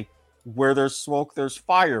like, hey, where there's smoke, there's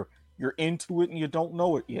fire. You're into it and you don't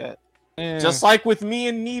know it yet. Just like with me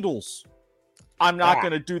and needles. I'm not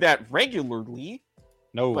going to do that regularly.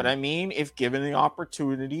 No. But I mean, if given the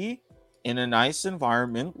opportunity in a nice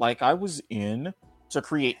environment like I was in to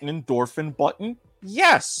create an endorphin button,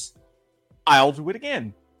 yes, I'll do it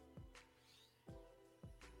again.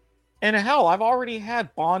 And hell, I've already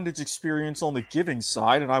had bondage experience on the giving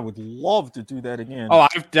side, and I would love to do that again. Oh,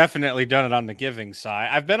 I've definitely done it on the giving side.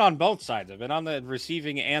 I've been on both sides. I've been on the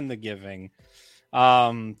receiving and the giving.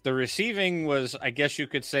 The receiving was, I guess you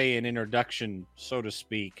could say, an introduction, so to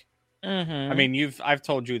speak. Mm-hmm. I mean, I've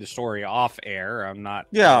told you the story off air. I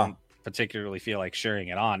don't particularly feel like sharing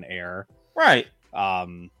it on air. Right.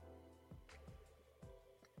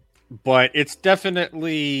 But it's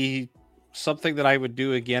definitely something that I would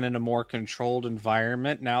do again in a more controlled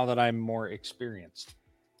environment now that I'm more experienced.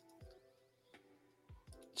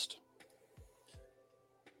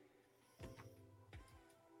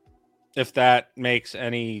 If that makes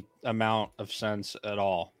any amount of sense at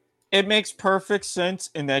all. It makes perfect sense,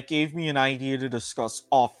 and that gave me an idea to discuss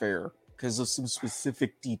off air because of some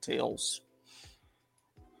specific details.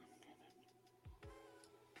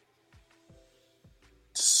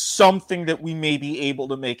 Something that we may be able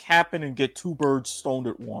to make happen and get two birds stoned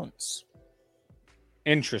at once.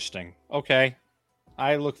 Interesting. Okay.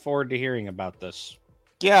 I look forward to hearing about this.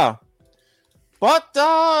 Yeah. But,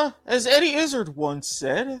 as Eddie Izzard once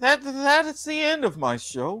said, that is the end of my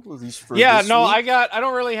show, at least for this week. I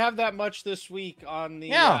don't really have that much this week on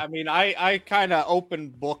the, I mean, I kind of open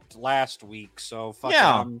booked last week, so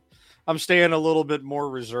I'm staying a little bit more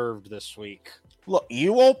reserved this week. Look,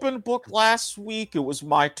 you opened book last week. It was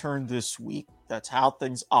my turn this week. That's how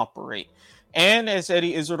things operate. And as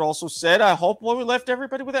Eddie Izzard also said, I hope we left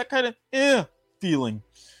everybody with that kind of feeling.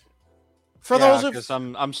 For those of, because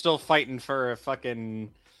I'm still fighting for I'm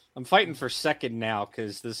fighting for second now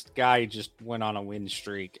because this guy just went on a win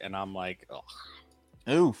streak, and I'm like, ugh.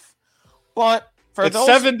 Oof. But for it's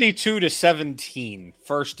 72-17,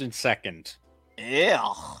 first and second. Yeah,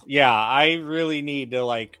 I really need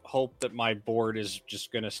to hope that my board is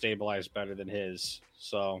just going to stabilize better than his.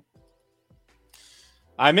 So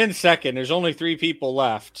I'm in second. There's only 3 people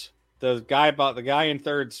left. The guy in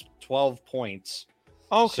third's 12 points.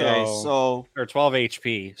 Okay, so or 12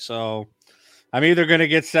 HP. So I'm either going to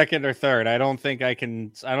get second or third. I don't think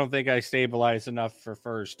I stabilize enough for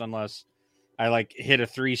first unless I hit a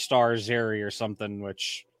 3-star Zeri or something,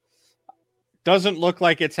 which doesn't look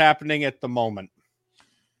like it's happening at the moment.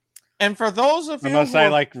 And for those of you unless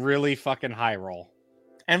I really fucking high roll.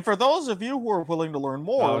 And for those of you who are willing to learn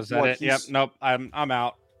more, is that it? Yep, nope, I'm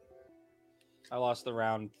out. I lost the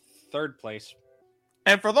round. Third place.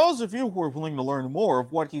 And for those of you who are willing to learn more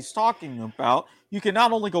of what he's talking about, you can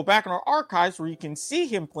not only go back in our archives where you can see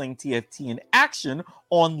him playing TFT in action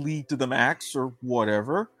on League to the Max or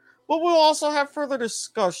whatever, but we'll also have further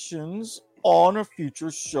discussions on future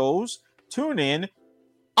shows. Tune in.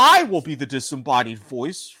 I will be the disembodied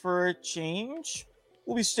voice for a change.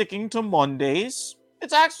 We'll be sticking to Mondays.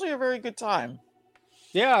 It's actually a very good time.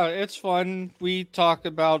 Yeah, it's fun. We talk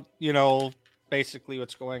about, basically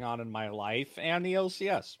what's going on in my life and the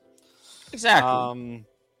LCS. Exactly.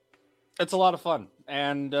 It's a lot of fun.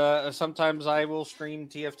 And sometimes I will stream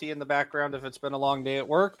TFT in the background if it's been a long day at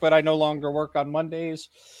work, but I no longer work on Mondays,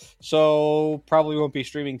 so probably won't be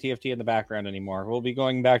streaming TFT in the background anymore. We'll be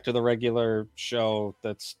going back to the regular show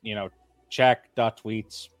that's,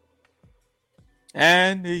 check.tweets.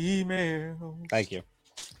 And email. Thank you.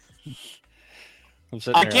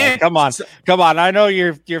 I can't. Come on. I know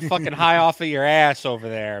you're fucking high off of your ass over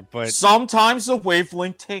there, but sometimes the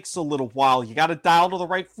wavelength takes a little while. You got to dial to the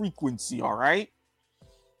right frequency. All right.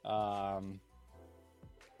 Yeah,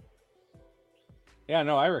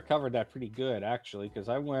 no, I recovered that pretty good actually because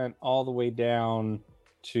I went all the way down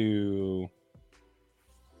to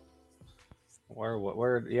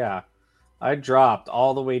where? Yeah, I dropped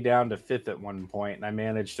all the way down to 5th at one point, and I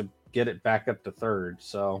managed to get it back up to 3rd.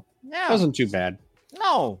 So it wasn't too bad.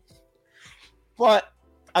 No. But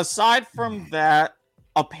aside from that,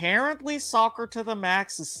 apparently Soccer to the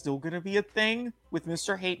Max is still going to be a thing with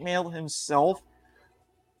Mr. Hate Mail himself.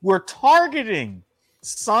 We're targeting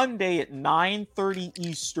Sunday at 9:30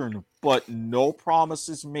 Eastern, but no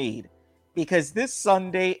promises made. Because this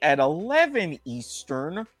Sunday at 11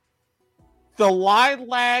 Eastern, the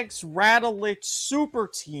Lilacs Rattlich Super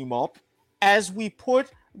Team Up as we put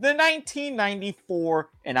the 1994,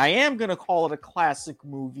 and I am going to call it a classic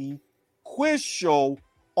movie, quiz show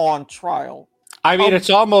on trial. I mean, it's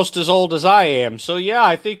almost as old as I am. So, yeah,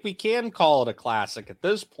 I think we can call it a classic at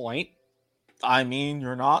this point. I mean,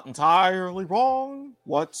 you're not entirely wrong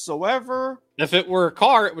whatsoever. If it were a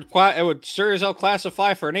car, it would sure as hell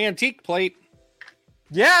classify for an antique plate.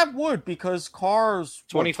 Yeah, it would, because cars...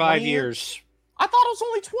 25 years. I thought it was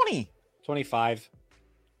only 20. 25.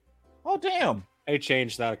 Oh, damn. They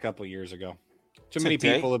changed that a couple years ago. Too many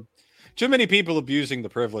people abusing the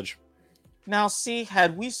privilege. Now, see,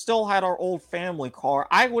 had we still had our old family car,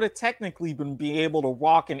 I would have technically been able to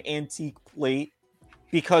rock an antique plate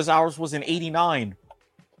because ours was an 89.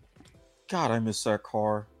 God, I miss that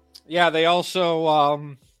car. Yeah, they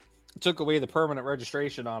also took away the permanent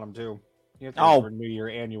registration on them, too. You have to renew your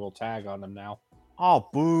annual tag on them now. Oh,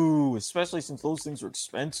 boo. Especially since those things are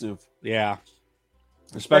expensive. Yeah.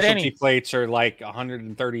 The specialty plates are like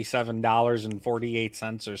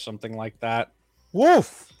 $137.48 or something like that.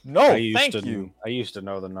 Woof. No, thank you. I used to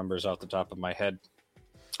know the numbers off the top of my head.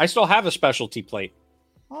 I still have a specialty plate.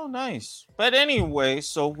 Oh, nice. But anyway,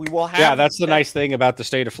 so we will have... Yeah, that's the nice thing about the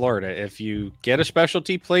state of Florida. If you get a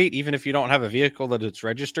specialty plate, even if you don't have a vehicle that it's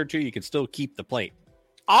registered to, you can still keep the plate.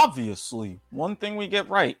 Obviously. One thing we get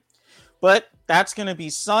right. But that's going to be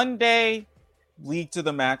Sunday, League to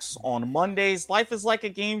the Max on Mondays. Life is Like a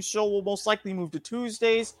Game Show will most likely move to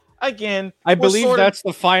Tuesdays. Again, I believe that's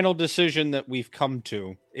the final decision that we've come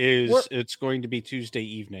to, is it's going to be Tuesday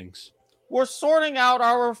evenings. We're sorting out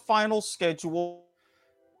our final schedule.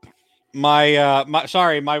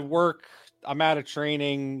 My work, I'm out of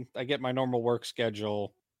training. I get my normal work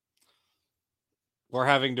schedule. We're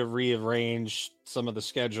having to rearrange some of the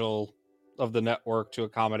schedule of the network to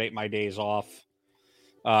accommodate my days off,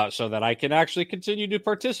 so that I can actually continue to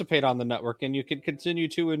participate on the network and you can continue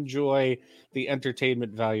to enjoy the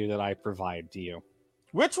entertainment value that I provide to you.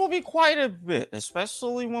 Which will be quite a bit,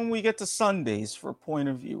 especially when we get to Sundays for Point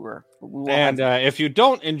of Viewer. And if you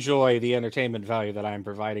don't enjoy the entertainment value that I'm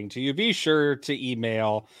providing to you, be sure to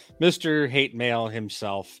email Mr. Hate Mail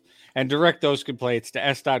himself and direct those complaints to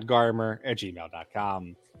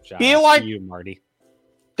s.garmer@gmail.com. Shout out to you, Marty.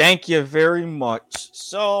 Thank you very much.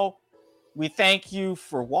 So, we thank you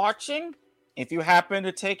for watching. If you happen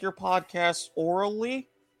to take your podcast orally,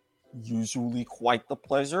 usually quite the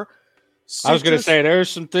pleasure. I was going to say, there's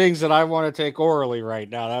some things that I want to take orally right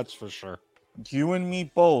now, that's for sure. You and me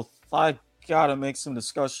both. I gotta make some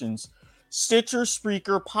discussions. Stitcher,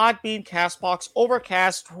 Spreaker, Podbean, Castbox,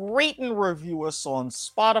 Overcast, rate and review us on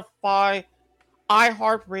Spotify,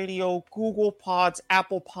 iHeartRadio, Google Pods,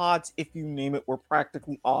 Apple Pods, if you name it, we're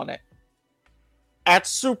practically on it. At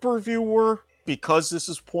Superviewer, because this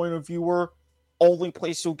is Point of Viewer, only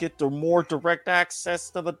place you'll get the more direct access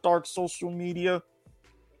to the dark social media.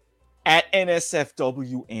 At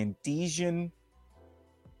NSFW and Dejan.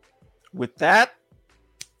 With that,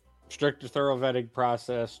 stricter thorough vetting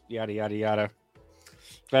process, yada yada yada.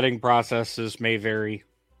 Vetting processes may vary.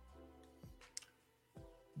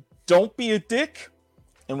 Don't be a dick,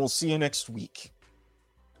 and we'll see you next week.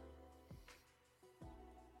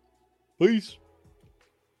 Peace.